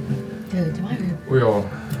 Go to my room. We all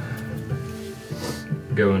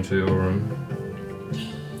go into your room.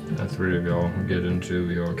 The 3 of y'all get into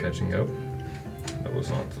your catching up. That was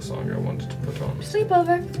not the song I wanted to put on.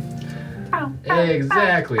 Sleepover.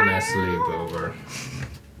 Exactly my sleepover.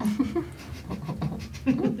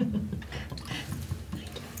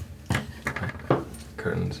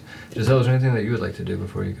 Curtains. Giselle, is there anything that you would like to do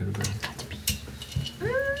before you go to bed?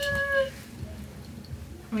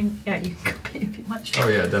 I mean, yeah, you can go pee if you want. Oh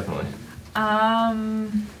yeah, definitely.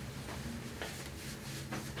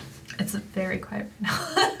 It's very quiet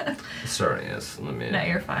right now. Sorry, yes. Let me. No,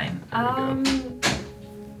 you're fine. There we go.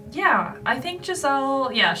 Yeah, I think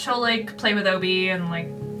Giselle, yeah, she'll like play with Obi and like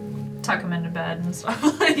tuck him into bed and stuff,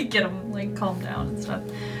 like get him like calmed down and stuff.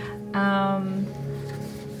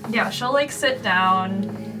 Yeah, she'll like sit down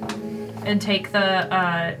and take the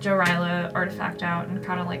Jorila artifact out and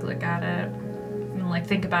kind of like look at it and like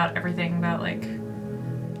think about everything about like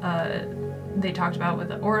they talked about with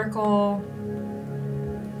the Oracle.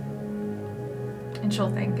 And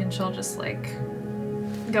she'll think and she'll just like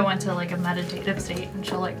go into like a meditative state and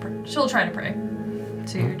she'll like she'll try to pray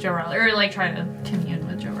to Jorila or like try to commune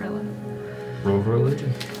with Jorila. Roll for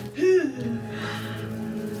religion.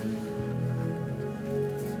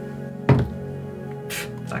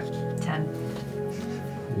 Fuck, 10.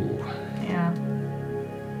 Ooh. Yeah.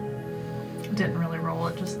 Didn't really roll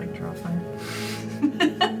it, just like draw fire.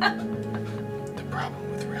 The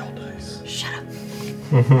problem with real dice. Shut up.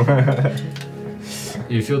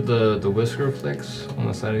 You feel the whisker flicks on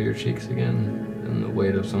the side of your cheeks again, and the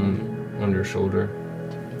weight of someone on your shoulder.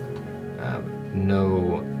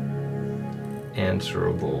 No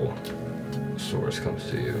answerable source comes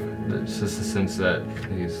to you. It's just a sense that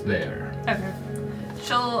he's there. Okay.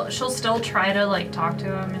 She'll still try to like talk to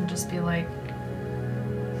him and just be like,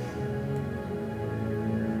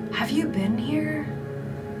 have you been here?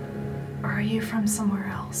 Or are you from somewhere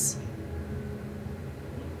else?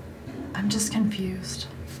 I'm just confused.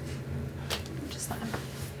 Just that.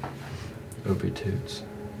 Opie toots.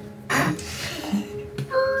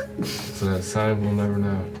 So that sign we'll never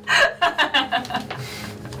know.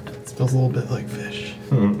 It smells a little bit like fish.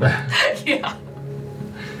 Yeah.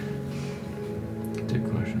 Good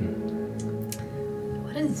question.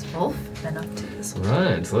 What has Wolf been up to this week?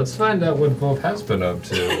 Right, so let's find out what Wolf has been up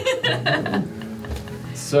to.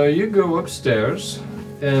 So you go upstairs,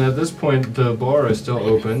 and at this point the bar is still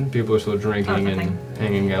open. People are still drinking Oh, and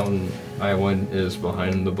hanging out, and Iwan is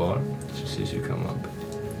behind the bar. She sees you come up.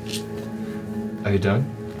 Are you done?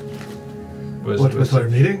 What was our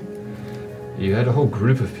meeting? You had a whole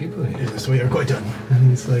group of people here. Yes, we are quite done. And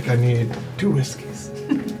he's like, I need 2 whiskeys,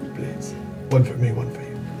 please. One for me, one for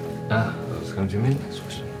you. Ah, that was going to be my next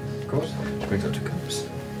question. Of course. She brings out 2 cups.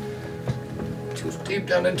 Goes deep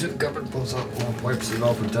down into the cupboard, pulls out one, wipes it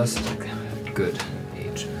off with dust. Good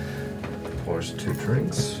age. Pours 2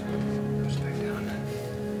 drinks. Puts it back down.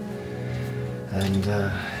 And,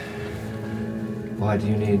 why do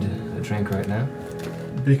you need a drink right now?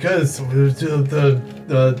 Because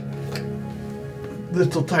the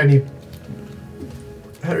little tiny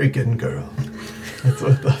Harrigan girl. That's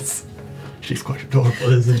what that's. She's quite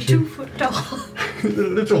adorable, isn't she? 2-foot tall. The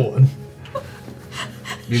little one.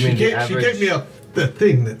 You She mean the gave average? me a the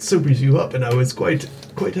thing that sobers you up, and I was quite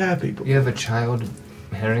happy. But You have a child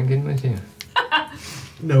Harrigan with you?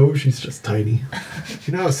 no, she's just tiny.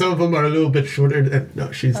 You know, some of them are a little bit shorter.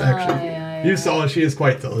 No, she's actually. yeah, You saw she is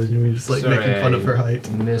quite tall, and you were just like Sorry, making fun of her I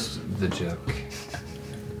height. Missed the joke.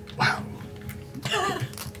 Wow.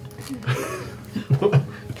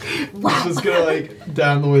 Just gonna like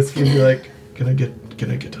down the whiskey and be like, can I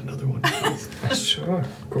get another one, please? Sure,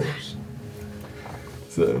 of course.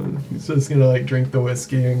 So he's just gonna like drink the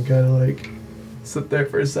whiskey and kind of like sit there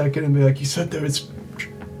for a second and be like, you said there was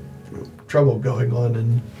trouble going on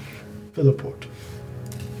in Philliport.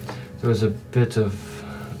 There was a bit of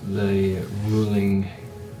the ruling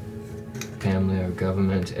family or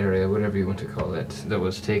government area, whatever you want to call it, that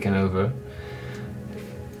was taken over.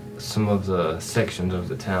 Some of the sections of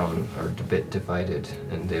the town are a bit divided,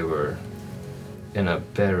 and they were in a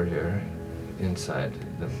barrier inside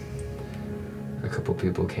them. A couple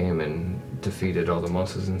people came and defeated all the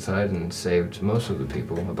monsters inside and saved most of the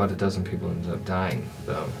people. About a dozen people ended up dying,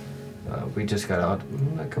 though. We just got out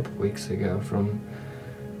a couple weeks ago from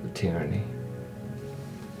the tyranny.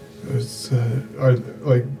 It was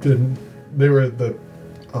they were the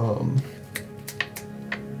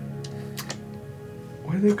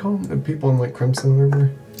what do they call them? The people in like Crimson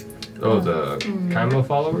River? Oh, the Kaima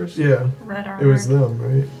followers? Yeah, Red it armor. was them,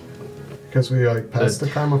 right? Because we like passed the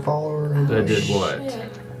Kaima follower and That did what?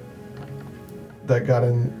 that got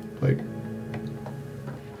in like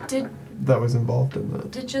Did that was involved in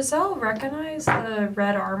that. Did Giselle recognize the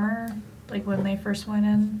red armor, like when they first went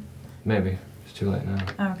in? Maybe. It's too late now.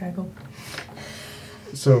 Oh, okay, cool.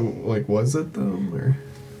 So like, was it them or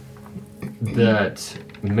That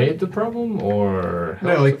made the problem, or no?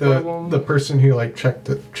 helped Like the problem? the person who like checked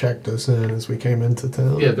us in as we came into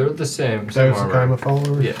town. Yeah, they're the same. that Same was the armor. Kaima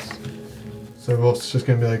follower. Yes. So Wolf's just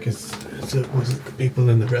gonna be like, was it the people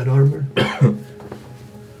in the red armor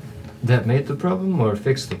That made the problem, or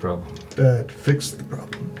fixed the problem? that fixed the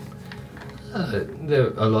problem?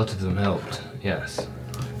 A lot of them helped. Yes.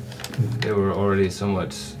 They were already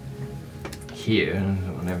somewhat here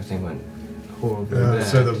when everything went horribly bad.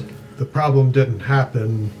 So the problem didn't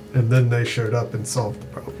happen, and then they showed up and solved the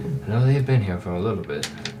problem. No, they've been here for a little bit,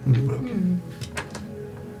 Okay.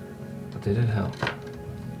 but they did help.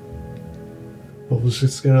 Wolf's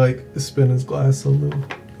just gonna like spin his glass on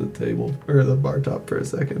the table or the bar top for a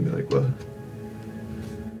second and be like, "What?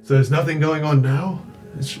 So there's nothing going on now?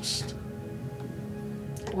 It's just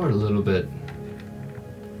We're a little bit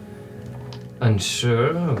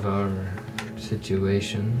unsure of our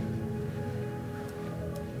situation.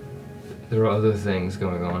 There are other things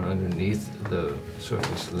going on underneath the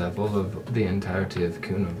surface level of the entirety of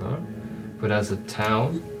Kunavar. But as a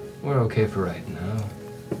town, we're okay for right now.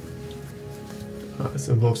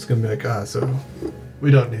 so Wolf's gonna be like, so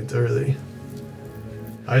we don't need to really.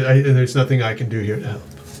 And there's nothing I can do here to help.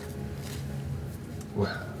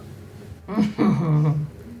 Well,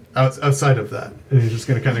 Outside of that, and he's just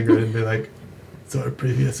gonna kind of grin and be like, "So our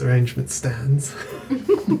previous arrangement stands."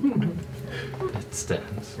 it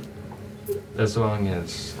stands. As long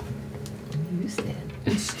as You stand.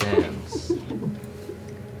 it stands.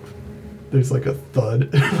 There's like a thud.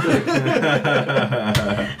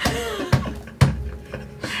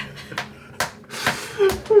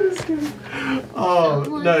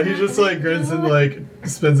 Oh no, he just like grins and like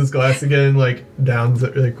spins his glass again, like downs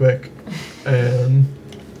it really quick, and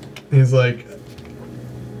he's like,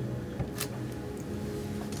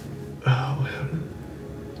 "Oh."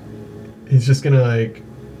 He's just gonna like,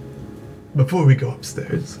 before we go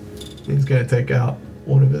upstairs, he's gonna take out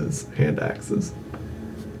one of his hand axes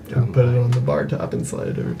and put it on the bar top and slide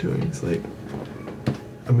it over to him. He's like,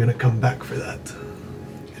 "I'm gonna come back for that,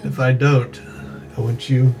 and if I don't, I want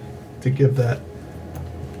you to give that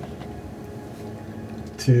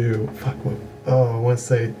to I want to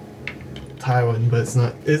say Tywin, but it's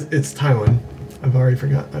not. It's Tywin. I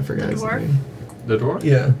forgot his Dwarf? name. The door?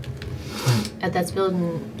 Yeah, At that's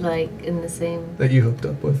building like in the same. that you hooked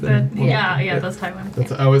up with. But, yeah, that's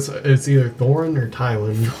Tywin. It's either Thorin or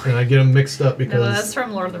Tywin, and I get them mixed up No, because that's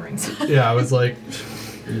from Lord of the Rings. yeah, I was like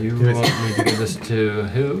You Give it- want me to give this to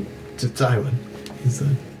who? to Tywin. He's a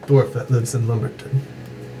dwarf that lives in Lumberton.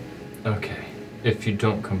 Okay. If you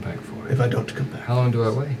don't come back for it. If I don't come back, How long do I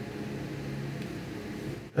wait?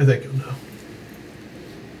 I think you'll know.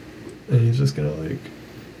 And he's just gonna like,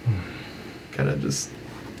 kind of just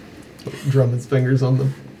drum his fingers on the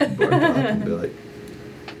bar top and be like,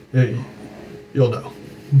 "Hey, you'll know."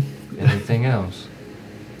 Anything else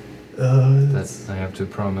That that I have to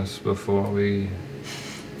promise before we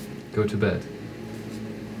go to bed?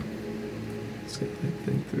 Just gonna like,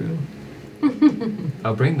 think through.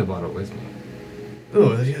 I'll bring the bottle with me.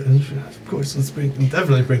 Oh, yeah, of course.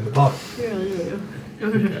 Definitely bring the bottle.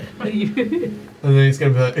 And then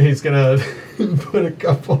he's gonna put a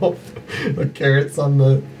couple of carrots on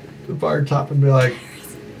the bar top and be like,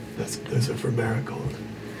 "Those are for Marigold.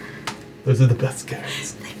 Those are the best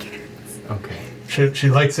carrots." Okay. She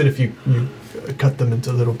likes it if you cut them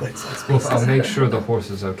into little bite-sized Well, pieces. I'll make sure the horse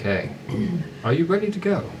is okay. Are you ready to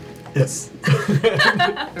go? Yes.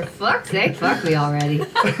 For fuck's sake, fuck me already.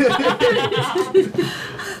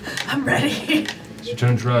 I'm ready. It's your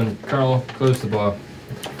turn to run. Carl, close the bar.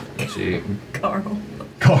 She Carl.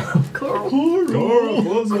 Carl.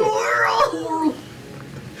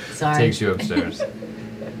 Sorry. takes you upstairs.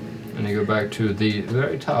 And you go back to the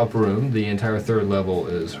very top room. The entire third level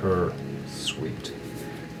is her suite.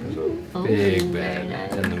 There's a Oh, big very bed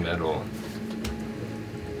nice. in the middle.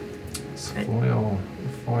 It's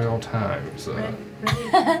foil times.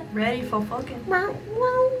 Ready for fucking.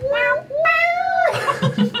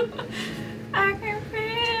 I can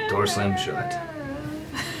feel Door slammed shut.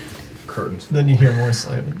 Curtains. Then you hear more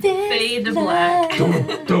slamming. Fade to black.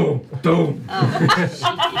 Don't. Oh,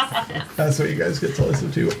 That's what you guys get to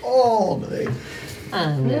listen to all night.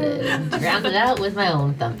 I'm gonna round it out with my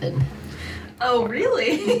own thumping. Oh,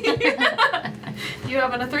 really? You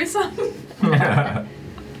having a threesome?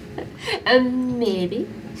 Maybe.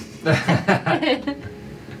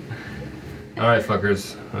 Alright,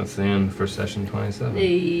 fuckers. That's the end for session 27.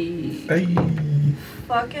 Hey. Hey.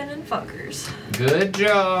 Fucking and fuckers. Good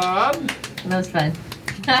job! That was fun.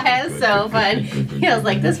 That was so fun. He was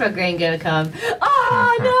like, this fucker ain't gonna come.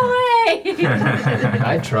 Oh, no way!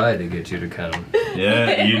 I tried to get you to come.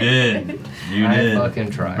 Yeah, you did. You I did.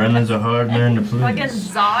 fucking tried. Brendan's a hard man to please. Fucking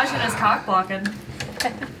Zaj and his cock blocking.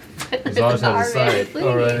 Zaj has a sight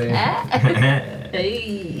already.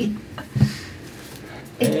 Hey.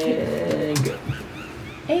 And go.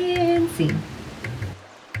 And scene.